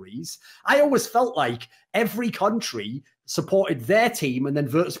rivalries, I always felt like every country supported their team and then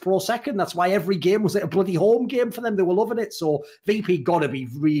Virtus Pro second. That's why every game was like a bloody home game for them. They were loving it. So VP got to be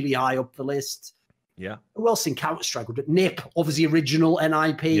really high up the list. Yeah. Who else in Counter-Strike? NiP, obviously original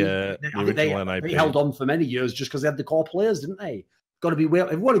NIP. Yeah, They held on for many years just because they had the core players, didn't they? got to be well.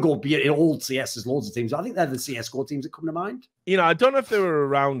 If you want to go be in old CS, there's loads of teams. I think they're the CS:GO teams that come to mind. You know, I don't know if they were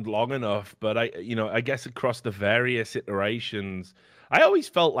around long enough, but I guess across the various iterations, I always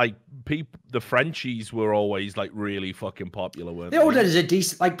felt like the Frenchies were always like really fucking popular, weren't they? They all did as a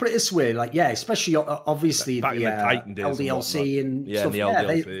decent, like, put it this way, like, yeah, especially obviously back in the Titan days LDLC and stuff.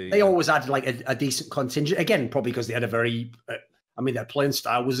 LDLC, they always had like a decent contingent. Again, probably because they had a very, I mean, their playing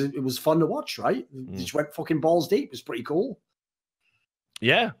style was fun to watch, right? They just went fucking balls deep. It was pretty cool.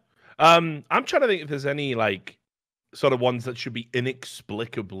 Yeah. I'm trying to think if there's any like sort of ones that should be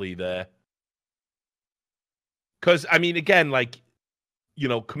inexplicably there. Because, I mean, again, like, you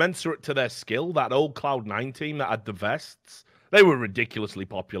know, commensurate to their skill, that old Cloud9 team that had the vests, they were ridiculously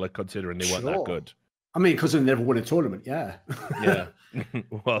popular considering they weren't that good. I mean, because they never won a tournament, yeah. Yeah.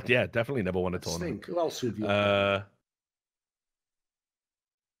 Well, yeah, definitely never won a tournament. Who else would you?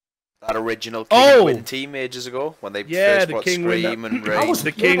 That original King Win team ages ago when they first brought Scream and Rain.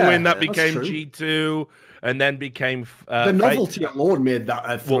 The King Win that became G2 and then became... the novelty alone made that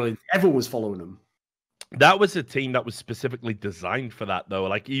everyone was following them. That was a team that was specifically designed for that, though.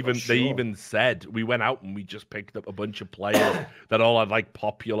 Like, they even said, we went out and we just picked up a bunch of players that all had, like,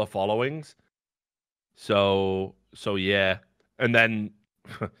 popular followings. So yeah. And then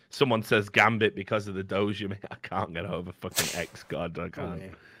someone says Gambit because of the Doja. I can't get over fucking X-God. I can't.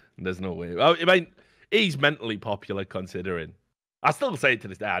 There's no way. I mean, he's mentally popular considering. I still say it to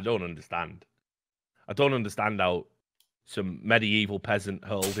this day. I don't understand. I don't understand how some medieval peasant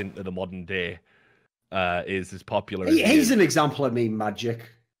hurled into the modern day is as popular as he's an example of meme magic.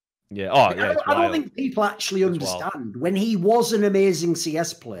 Yeah. Oh, yeah. I don't think people actually understand. When he was an amazing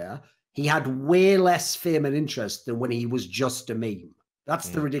CS player, he had way less fame and interest than when he was just a meme. That's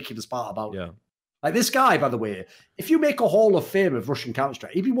the ridiculous part about it. Like this guy, by the way, if you make a Hall of Fame of Russian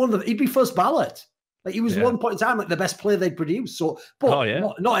Counter-Strike, he'd be first ballot. Like he was one point in time like the best player they'd produced. So,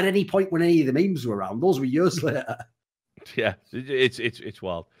 but not at any point when any of the memes were around. Those were years later. Yeah, it's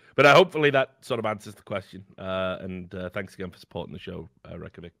wild. But hopefully that sort of answers the question. And thanks again for supporting the show,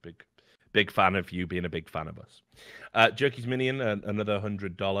 Reykjavik. Big fan of you being a big fan of us. Jerky's Minion, another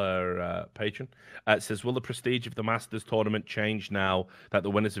 $100 patron, says, will the prestige of the Masters tournament change now that the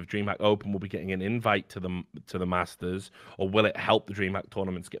winners of DreamHack Open will be getting an invite to the Masters, or will it help the DreamHack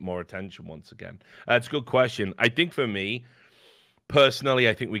tournaments get more attention once again? It's a good question. I think for me, personally,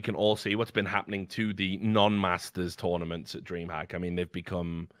 I think we can all see what's been happening to the non-Masters tournaments at DreamHack. I mean, they've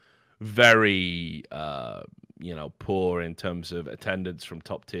become very, poor in terms of attendance from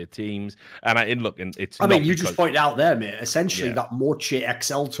top-tier teams. And it's. I mean, you just pointed out there, mate. Essentially, that Moche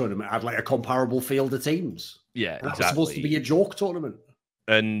XL tournament had like a comparable field of teams. Yeah, that was supposed to be a joke tournament.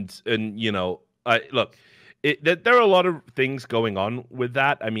 And look. There are a lot of things going on with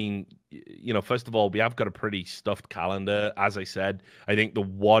that. I mean, first of all, we have got a pretty stuffed calendar. As I said, I think the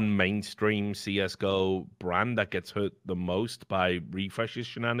one mainstream CSGO brand that gets hurt the most by refreshes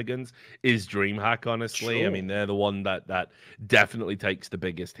shenanigans is DreamHack, honestly. Sure. I mean, they're the one that definitely takes the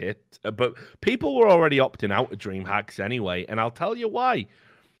biggest hit. But people were already opting out of DreamHacks anyway, and I'll tell you why.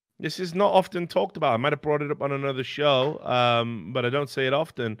 This is not often talked about. I might have brought it up on another show, but I don't say it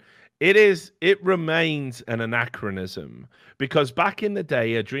often. It remains an anachronism because back in the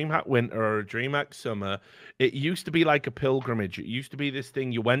day, a DreamHack Winter or a DreamHack Summer, it used to be like a pilgrimage. It used to be this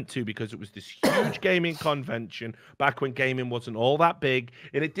thing you went to because it was this huge gaming convention back when gaming wasn't all that big,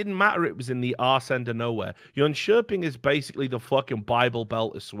 and it didn't matter. It was in the arse end of nowhere. Jönköping is basically the fucking Bible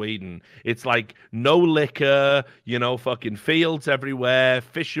Belt of Sweden. It's like no liquor, fucking fields everywhere,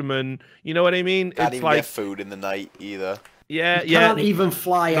 fishermen. You know what I mean? Can't even get food in the night either. Yeah, you can't even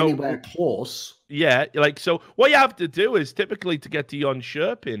fly anywhere close. Yeah, so what you have to do is typically to get to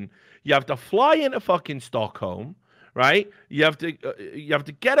Jönköping, you have to fly into fucking Stockholm, right? You have to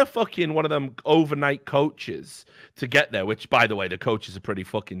get a fucking one of them overnight coaches to get there. Which, by the way, the coaches are pretty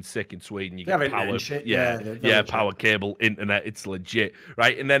fucking sick in Sweden. You get power, power cable, internet. It's legit,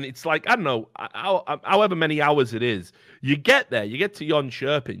 right? And then it's like I don't know, however many hours it is. You get there, you get to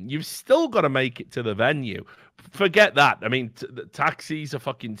Jönköping. You've still got to make it to the venue. Forget that. I mean, the taxis are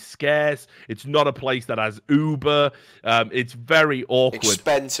fucking scarce. It's not a place that has Uber. It's very awkward.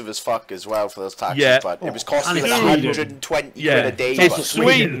 Expensive as fuck as well for those taxis. But it was costing like 120 quid a day. It's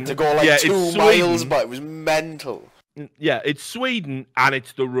Sweden. To go like 2 miles, but it was mental. Yeah, it's Sweden, and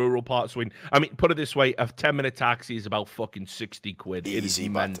it's the rural part of Sweden. I mean, put it this way, a 10-minute taxi is about fucking 60 quid. Easy,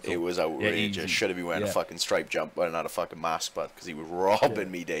 but it was outrageous. Should have been wearing a fucking striped jumper and not a fucking mask, but because he was robbing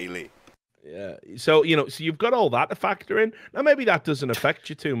me daily. Yeah, so so you've got all that to factor in. Now maybe that doesn't affect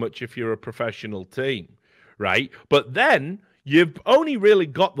you too much if you're a professional team, right? But then You've only really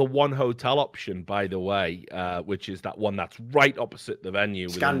got the one hotel option, by the way, which is that one that's right opposite the venue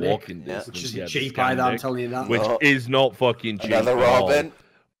within walking distance. Which isn't cheap either, I'm telling you that. Which is not fucking cheap. Another Robin.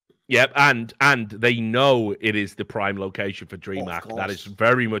 Yep, and they know it is the prime location for DreamHack. That is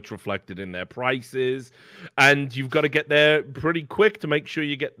very much reflected in their prices, and you've got to get there pretty quick to make sure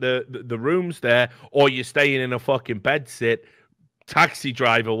you get the rooms there, or you're staying in a fucking bed sit, taxi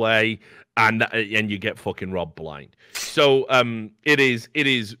drive away, and you get fucking robbed blind. So it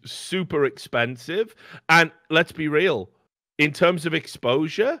is super expensive, and let's be real, in terms of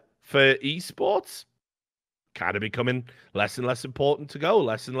exposure for esports, kind of becoming less and less important to go,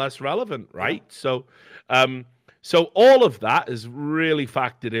 less and less relevant, right? So all of that is really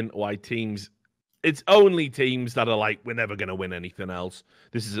factored into why teams. It's only teams that are like, we're never going to win anything else.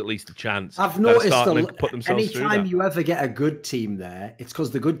 This is at least a chance. I've noticed anytime you ever get a good team there, it's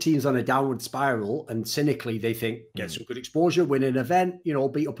because the good team's on a downward spiral, and cynically they think, get some good exposure, win an event,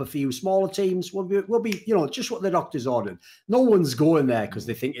 beat up a few smaller teams. We'll be just what the doctor's ordered. No one's going there because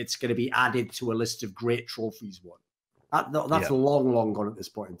they think it's going to be added to a list of great trophies won. That's long, long gone at this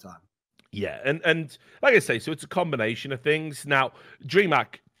point in time. Yeah, and like I say, so it's a combination of things. Now,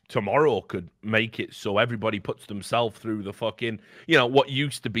 DreamHack tomorrow could make it so everybody puts themselves through the fucking, what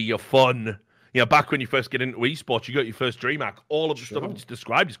used to be your fun. Back when you first get into esports, you got your first DreamHack. All of the stuff I've just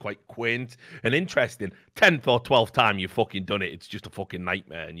described is quite quaint and interesting. 10th or 12th time you've fucking done it, it's just a fucking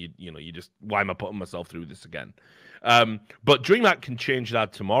nightmare. And you just, why am I putting myself through this again? But DreamHack can change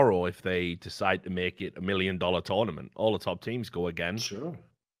that tomorrow if they decide to make it $1 million tournament. All the top teams go again. Sure.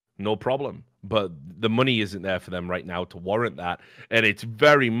 No problem. But the money isn't there for them right now to warrant that. And it's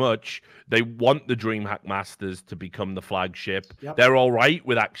very much, they want the DreamHack Masters to become the flagship. Yep. They're all right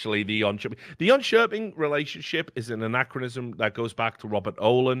with actually the on-shipping. The on-shipping relationship is an anachronism that goes back to Robert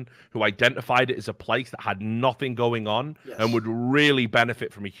Olin, who identified it as a place that had nothing going on and would really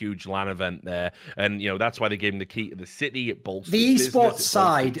benefit from a huge LAN event there. And, that's why they gave him the key to the city. It bolsters the esports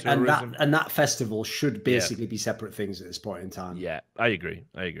side and that festival should basically be separate things at this point in time. Yeah, I agree.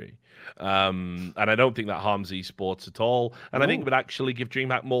 And I don't think that harms esports at all. And I think it would actually give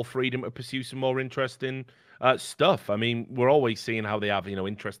DreamHack more freedom to pursue some more interesting stuff. I mean, we're always seeing how they have,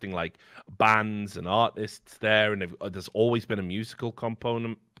 interesting like bands and artists there, and there's always been a musical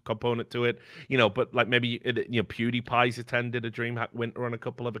component to it, but like maybe PewDiePie's attended a DreamHack Winter on a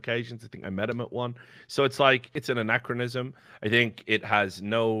couple of occasions. I think I met him at one. So it's like, it's an anachronism. I think it has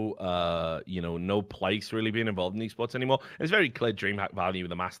no place really being involved in esports anymore. And it's very clear DreamHack value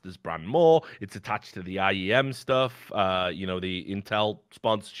the Masters brand more. It's attached to the IEM stuff, the Intel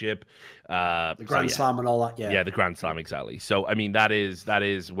sponsorship, the Grand Slam and all that. Yeah, the Grand Slam, exactly. So I mean, that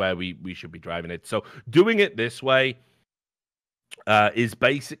is where we should be driving it. So doing it this way is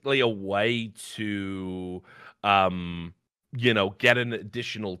basically a way to, get an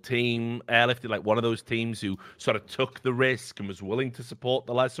additional team airlifted, like one of those teams who sort of took the risk and was willing to support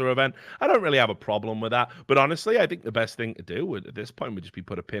the lesser event. I don't really have a problem with that. But honestly, I think the best thing to do at this point would just be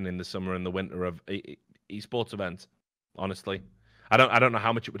put a pin in the summer and the winter of esports events. Honestly, I don't know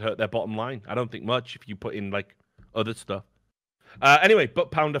how much it would hurt their bottom line. I don't think much if you put in like other stuff. Anyway, but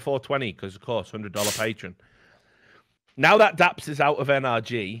Pounder 420, because of course, $100 patron. Now that Daps is out of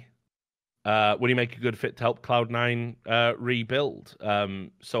NRG, will he make a good fit to help Cloud9 rebuild?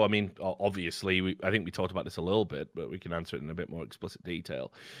 So, I mean, obviously, I think we talked about this a little bit, but we can answer it in a bit more explicit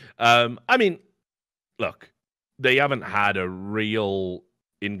detail. I mean, look, they haven't had a real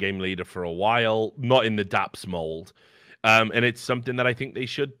in-game leader for a while, not in the Daps mold. And it's something that I think they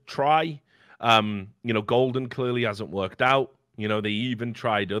should try. Golden clearly hasn't worked out. They even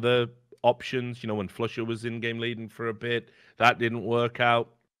tried other options, when Flusher was in-game leading for a bit. That didn't work out.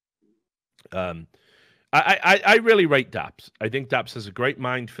 I really rate Daps. I think Daps has a great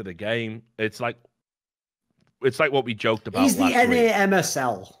mind for the game. It's like what we joked about. He's the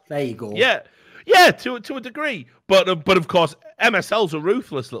NAMSL. There you go. Yeah, to a degree. But of course, MSL's a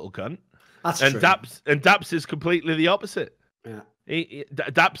ruthless little cunt. That's true. And Daps is completely the opposite. Yeah.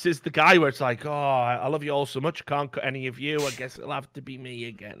 Daps is the guy where it's like, oh, I love you all so much, I can't cut any of you. I guess it'll have to be me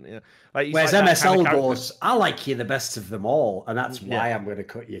again. Whereas MSL goes, I like you the best of them all, and that's why I'm going to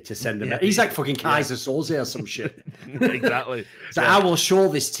cut you to send him. He's like fucking Kaiser Soze or some shit. Exactly. So I will show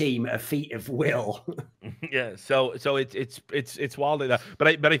this team a feat of will. Yeah. So it's wildly that, but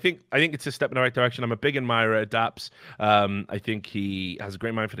I think it's a step in the right direction. I'm a big admirer of Daps. I think he has a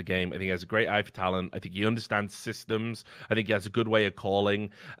great mind for the game. I think he has a great eye for talent. I think he understands systems. I think he has a good way way of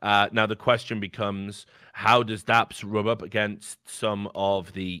calling. Now the question becomes, how does Daps rub up against some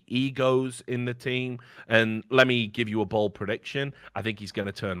of the egos in the team? And let me give you a bold prediction. I think he's going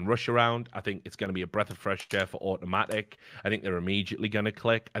to turn Rush around. I think it's going to be a breath of fresh air for Automatic. I think they're immediately going to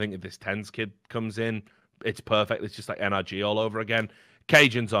click. I think if this TenZ kid comes in, it's perfect. It's just like NRG all over again.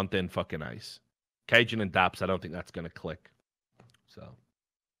 Cajuns on thin fucking ice. Cajun and Daps, I don't think that's going to click. So,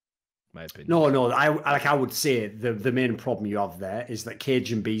 my opinion. No. I would say the main problem you have there is that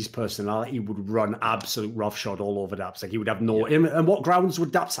Cajun B's personality would run absolute roughshod all over Daps. Like he would have no. And what grounds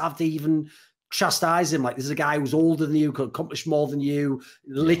would Daps have to even chastise him? Like this is a guy who's older than you, could accomplish more than you.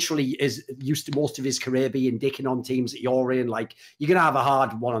 Literally is used to most of his career being dicking on teams that you're in. Like you're gonna have a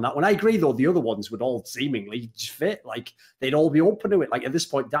hard one on that one. I agree though. The other ones would all seemingly just fit. Like they'd all be open to it. Like at this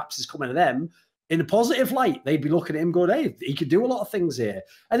point, Daps is coming to them in a positive light. They'd be looking at him going, hey, he could do a lot of things here.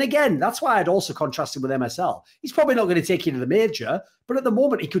 And again, that's why I'd also contrast him with MSL. He's probably not going to take you to the major, but at the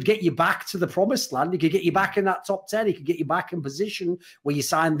moment, he could get you back to the promised land. He could get you back in that top 10. He could get you back in position where you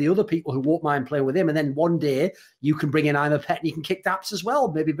sign the other people who won't mind playing with him. And then one day, you can bring in I'm a Pet and you can kick Daps as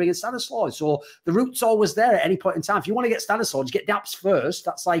well. Maybe bring in Stanislaw. So the route's always there at any point in time. If you want to get Stanislaw, just get Daps first.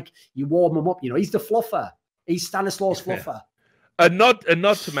 That's like you warm him up. You know, he's the fluffer. He's Stanislaw's fluffer. Not to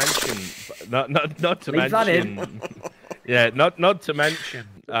mention, not to mention, yeah, not to mention,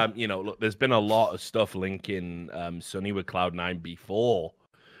 you know, look, there's been a lot of stuff linking Sonny with Cloud9 before.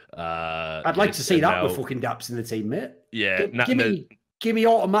 I'd like to see that with fucking Daps in the team, mate. Yeah, give me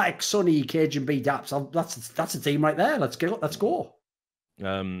Automatic, Sonny, Cajun B, Daps. That's a team right there. Let's go.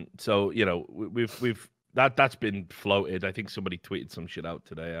 So you know, we've. That's been floated. I think somebody tweeted some shit out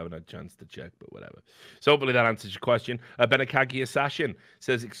today. I haven't had a chance to check, but whatever. So hopefully that answers your question. Benakagi Assassin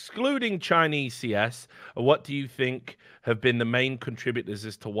says, excluding Chinese CS, what do you think have been the main contributors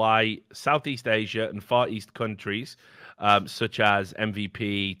as to why Southeast Asia and Far East countries, such as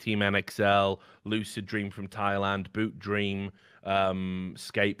MVP, Team NXL, Lucid Dream from Thailand, Boot Dream,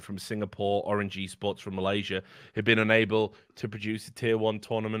 Scape from Singapore, Orange Esports from Malaysia, have been unable to produce a tier 1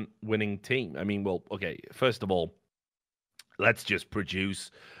 tournament winning team? I mean, well, okay, first of all, let's just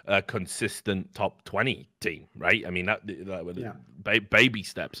produce a consistent top 20 team, right? I mean, baby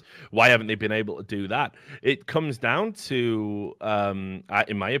steps. Why haven't they been able to do that? It comes down to,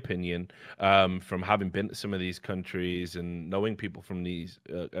 in my opinion, from having been to some of these countries and knowing people from these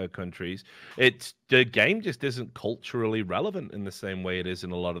countries, the game just isn't culturally relevant in the same way it is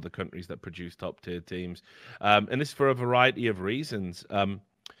in a lot of the countries that produce top tier teams. And this for a variety of reasons.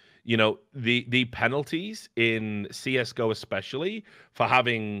 You know, the penalties in CSGO, especially for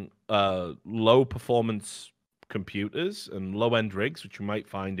having low performance computers and low end rigs, which you might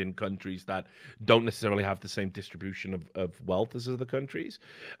find in countries that don't necessarily have the same distribution of wealth as other countries,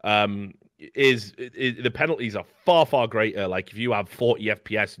 the penalties are far greater. Like if you have 40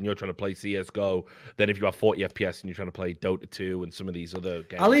 FPS and you're trying to play CSGO, than if you have 40 FPS and you're trying to play Dota 2 and some of these other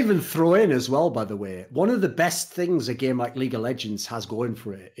games. I'll even throw in as well, by the way, one of the best things a game like League of Legends has going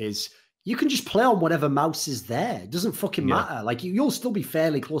for it is you can just play on whatever mouse is there. It doesn't fucking matter. Like you'll still be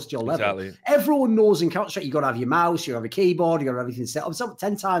fairly close to your level. Exactly. Everyone knows in Counter-Strike, you got to have your mouse, you have a keyboard, you got to have everything set up. It's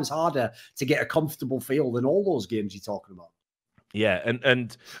 10 times harder to get a comfortable feel than all those games you're talking about. Yeah,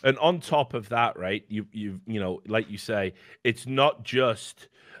 and on top of that, right? You know, like you say, it's not just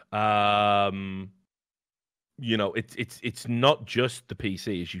you know, it's not just the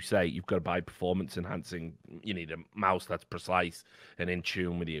PC, as you say. You've got to buy performance enhancing. You need a mouse that's precise and in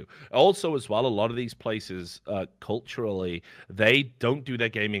tune with you. Also, as well, a lot of these places culturally, they don't do their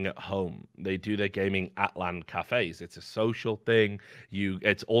gaming at home. They do their gaming at LAN cafes. It's a social thing.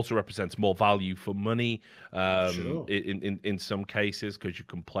 It also represents more value for money in some cases, because you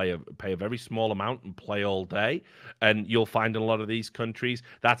can pay a very small amount and play all day. And you'll find in a lot of these countries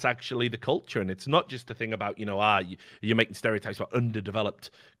that's actually the culture. And it's not just a thing about, you know, you're making stereotypes about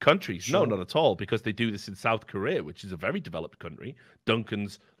underdeveloped countries. Sure. No, not at all, because they do this in South Korea, which is a very developed country.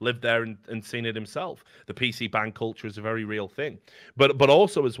 Duncan's lived there and seen it himself. The PC ban culture is a very real thing. But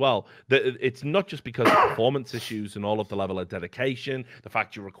also as well, it's not just because of performance issues and all of the level of dedication, the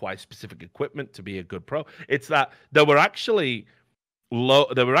fact you require specific equipment to be a good pro. It's that there were actually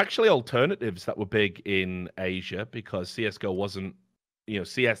alternatives that were big in Asia, because CSGO wasn't, you know,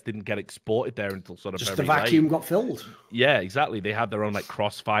 CS didn't get exported there until sort of just the vacuum got filled. Yeah, exactly. They had their own like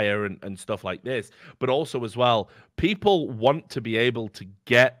Crossfire and stuff like this. But also as well, people want to be able to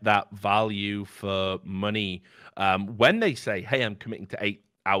get that value for money when they say, hey, I'm committing to 8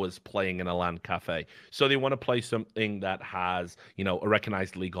 hours playing in a LAN cafe. So they want to play something that has, you know, a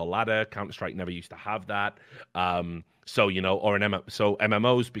recognized league or ladder. Counter-Strike never used to have that. So, or so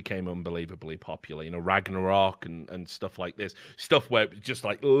MMOs became unbelievably popular, Ragnarok and stuff like this. Stuff where just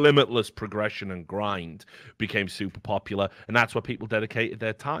like limitless progression and grind became super popular. And that's where people dedicated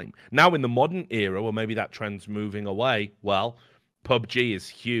their time. Now in the modern era, or maybe that trend's moving away, well, PUBG is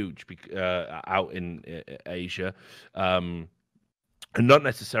huge out in Asia. And not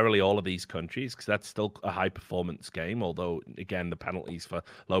necessarily all of these countries, because that's still a high-performance game. Although, again, the penalties for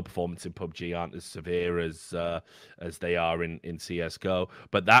low performance in PUBG aren't as severe as they are in CS:GO.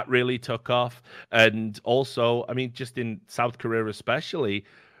 But that really took off. And also, I mean, just in South Korea especially,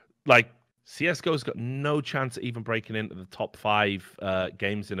 like CS:GO's got no chance of even breaking into the top 5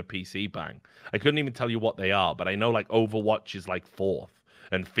 games in a PC bang. I couldn't even tell you what they are, but I know like Overwatch is like 4th.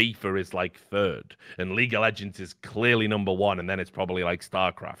 And FIFA is like 3rd, and League of Legends is clearly number 1, and then it's probably like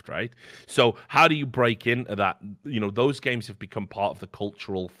StarCraft, right? So how do you break into that? Those games have become part of the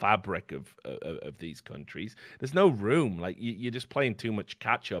cultural fabric of these countries. There's no room. Like you're just playing too much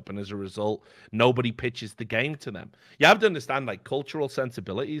catch up, and as a result, nobody pitches the game to them. You have to understand like cultural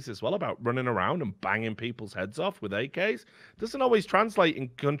sensibilities as well about running around and banging people's heads off with AKs. Doesn't always translate in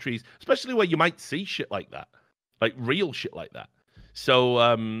countries, especially where you might see shit like that, like real shit like that.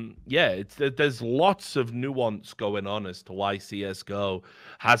 So, there's lots of nuance going on as to why CS:GO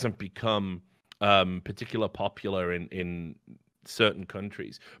hasn't become particularly popular in certain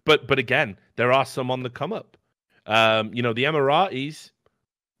countries. But again, there are some on the come up. The Emiratis,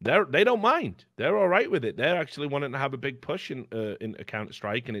 they don't mind. They're all right with it. They're actually wanting to have a big push in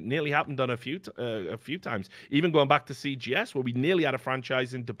Counter-Strike, and it nearly happened on a few times. Even going back to CGS, where we nearly had a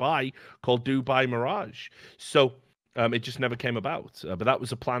franchise in Dubai called Dubai Mirage. So. It just never came about, but that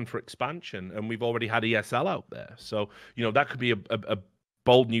was a plan for expansion, and we've already had ESL out there. So, that could be a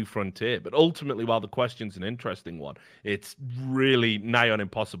bold new frontier. But ultimately, while the question's an interesting one, it's really nigh on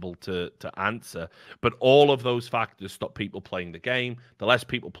impossible to answer. But all of those factors stop people playing the game. The less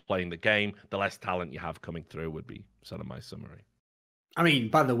people playing the game, the less talent you have coming through would be sort of my summary. I mean,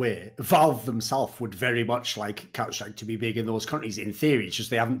 by the way, Valve themselves would very much like Counter-Strike to be big in those countries in theory. It's just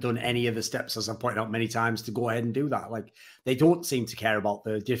they haven't done any of the steps, as I've pointed out many times, to go ahead and do that. Like, they don't seem to care about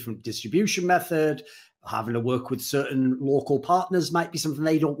the different distribution method. Having to work with certain local partners might be something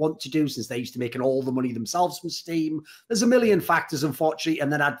they don't want to do, since they used to making all the money themselves from Steam. There's a million factors, unfortunately.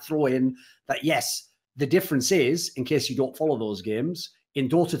 And then I'd throw in that, yes, the difference is, in case you don't follow those games, in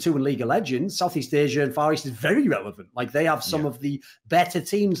Dota 2 and League of Legends, Southeast Asia and Far East is very relevant. Like, they have some of the better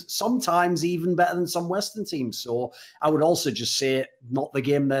teams, sometimes even better than some Western teams. So I would also just say not the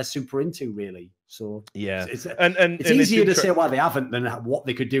game they're super into, really. So it's easier to say why they haven't than what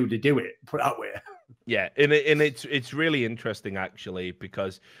they could do to do it, put it that way. Yeah, and it's really interesting, actually,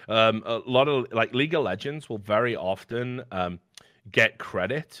 because a lot of like League of Legends will very often get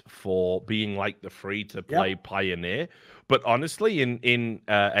credit for being like the free-to-play pioneer. But honestly, in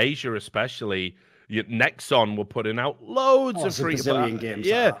Asia especially, Nexon were putting out loads of free-to-play games.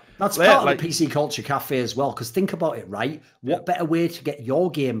 Yeah, that's part of the PC Culture Cafe as well. Because think about it, right? What better way to get your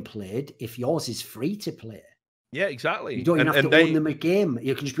game played if yours is free-to-play? Yeah, exactly. You don't even have to own them a game.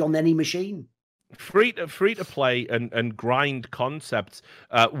 You can just be on any machine. Free to play and grind concepts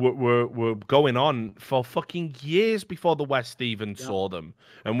were going on for fucking years before the West even saw them,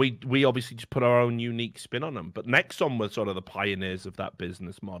 and we obviously just put our own unique spin on them. But Nexon were sort of the pioneers of that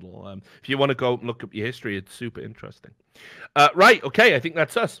business model. If you want to go and look up your history, it's super interesting. Right, okay, I think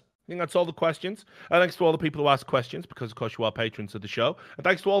that's us. I think that's all the questions. Thanks to all the people who asked questions, because of course you are patrons of the show, and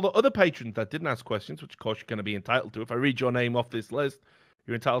thanks to all the other patrons that didn't ask questions, which of course you're going to be entitled to. If I read your name off this list,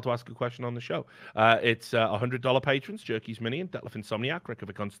 you're entitled to ask a question on the show. It's $100 patrons: Jerky's Minion, Detlef Insomniac,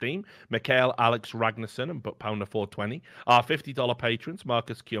 Rekovic on Steam, Mikhail, Alex Ragnarsson, and Pounder 420. Our $50 patrons: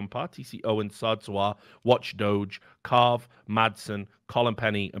 Marcus Kiumpa, TC Owen, Sardzwa, Watch Doge, Carve, Madsen, Colin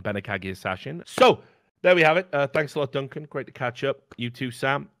Penny, and Benekagi Assassin. So, there we have it. Thanks a lot, Duncan. Great to catch up. You too,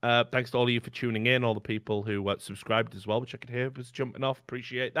 Sam. Thanks to all of you for tuning in, all the people who subscribed as well, which I could hear was jumping off.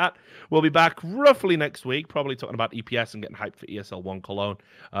 Appreciate that. We'll be back roughly next week, probably talking about EPS and getting hyped for ESL 1 Cologne.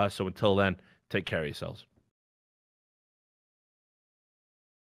 So until then, take care of yourselves.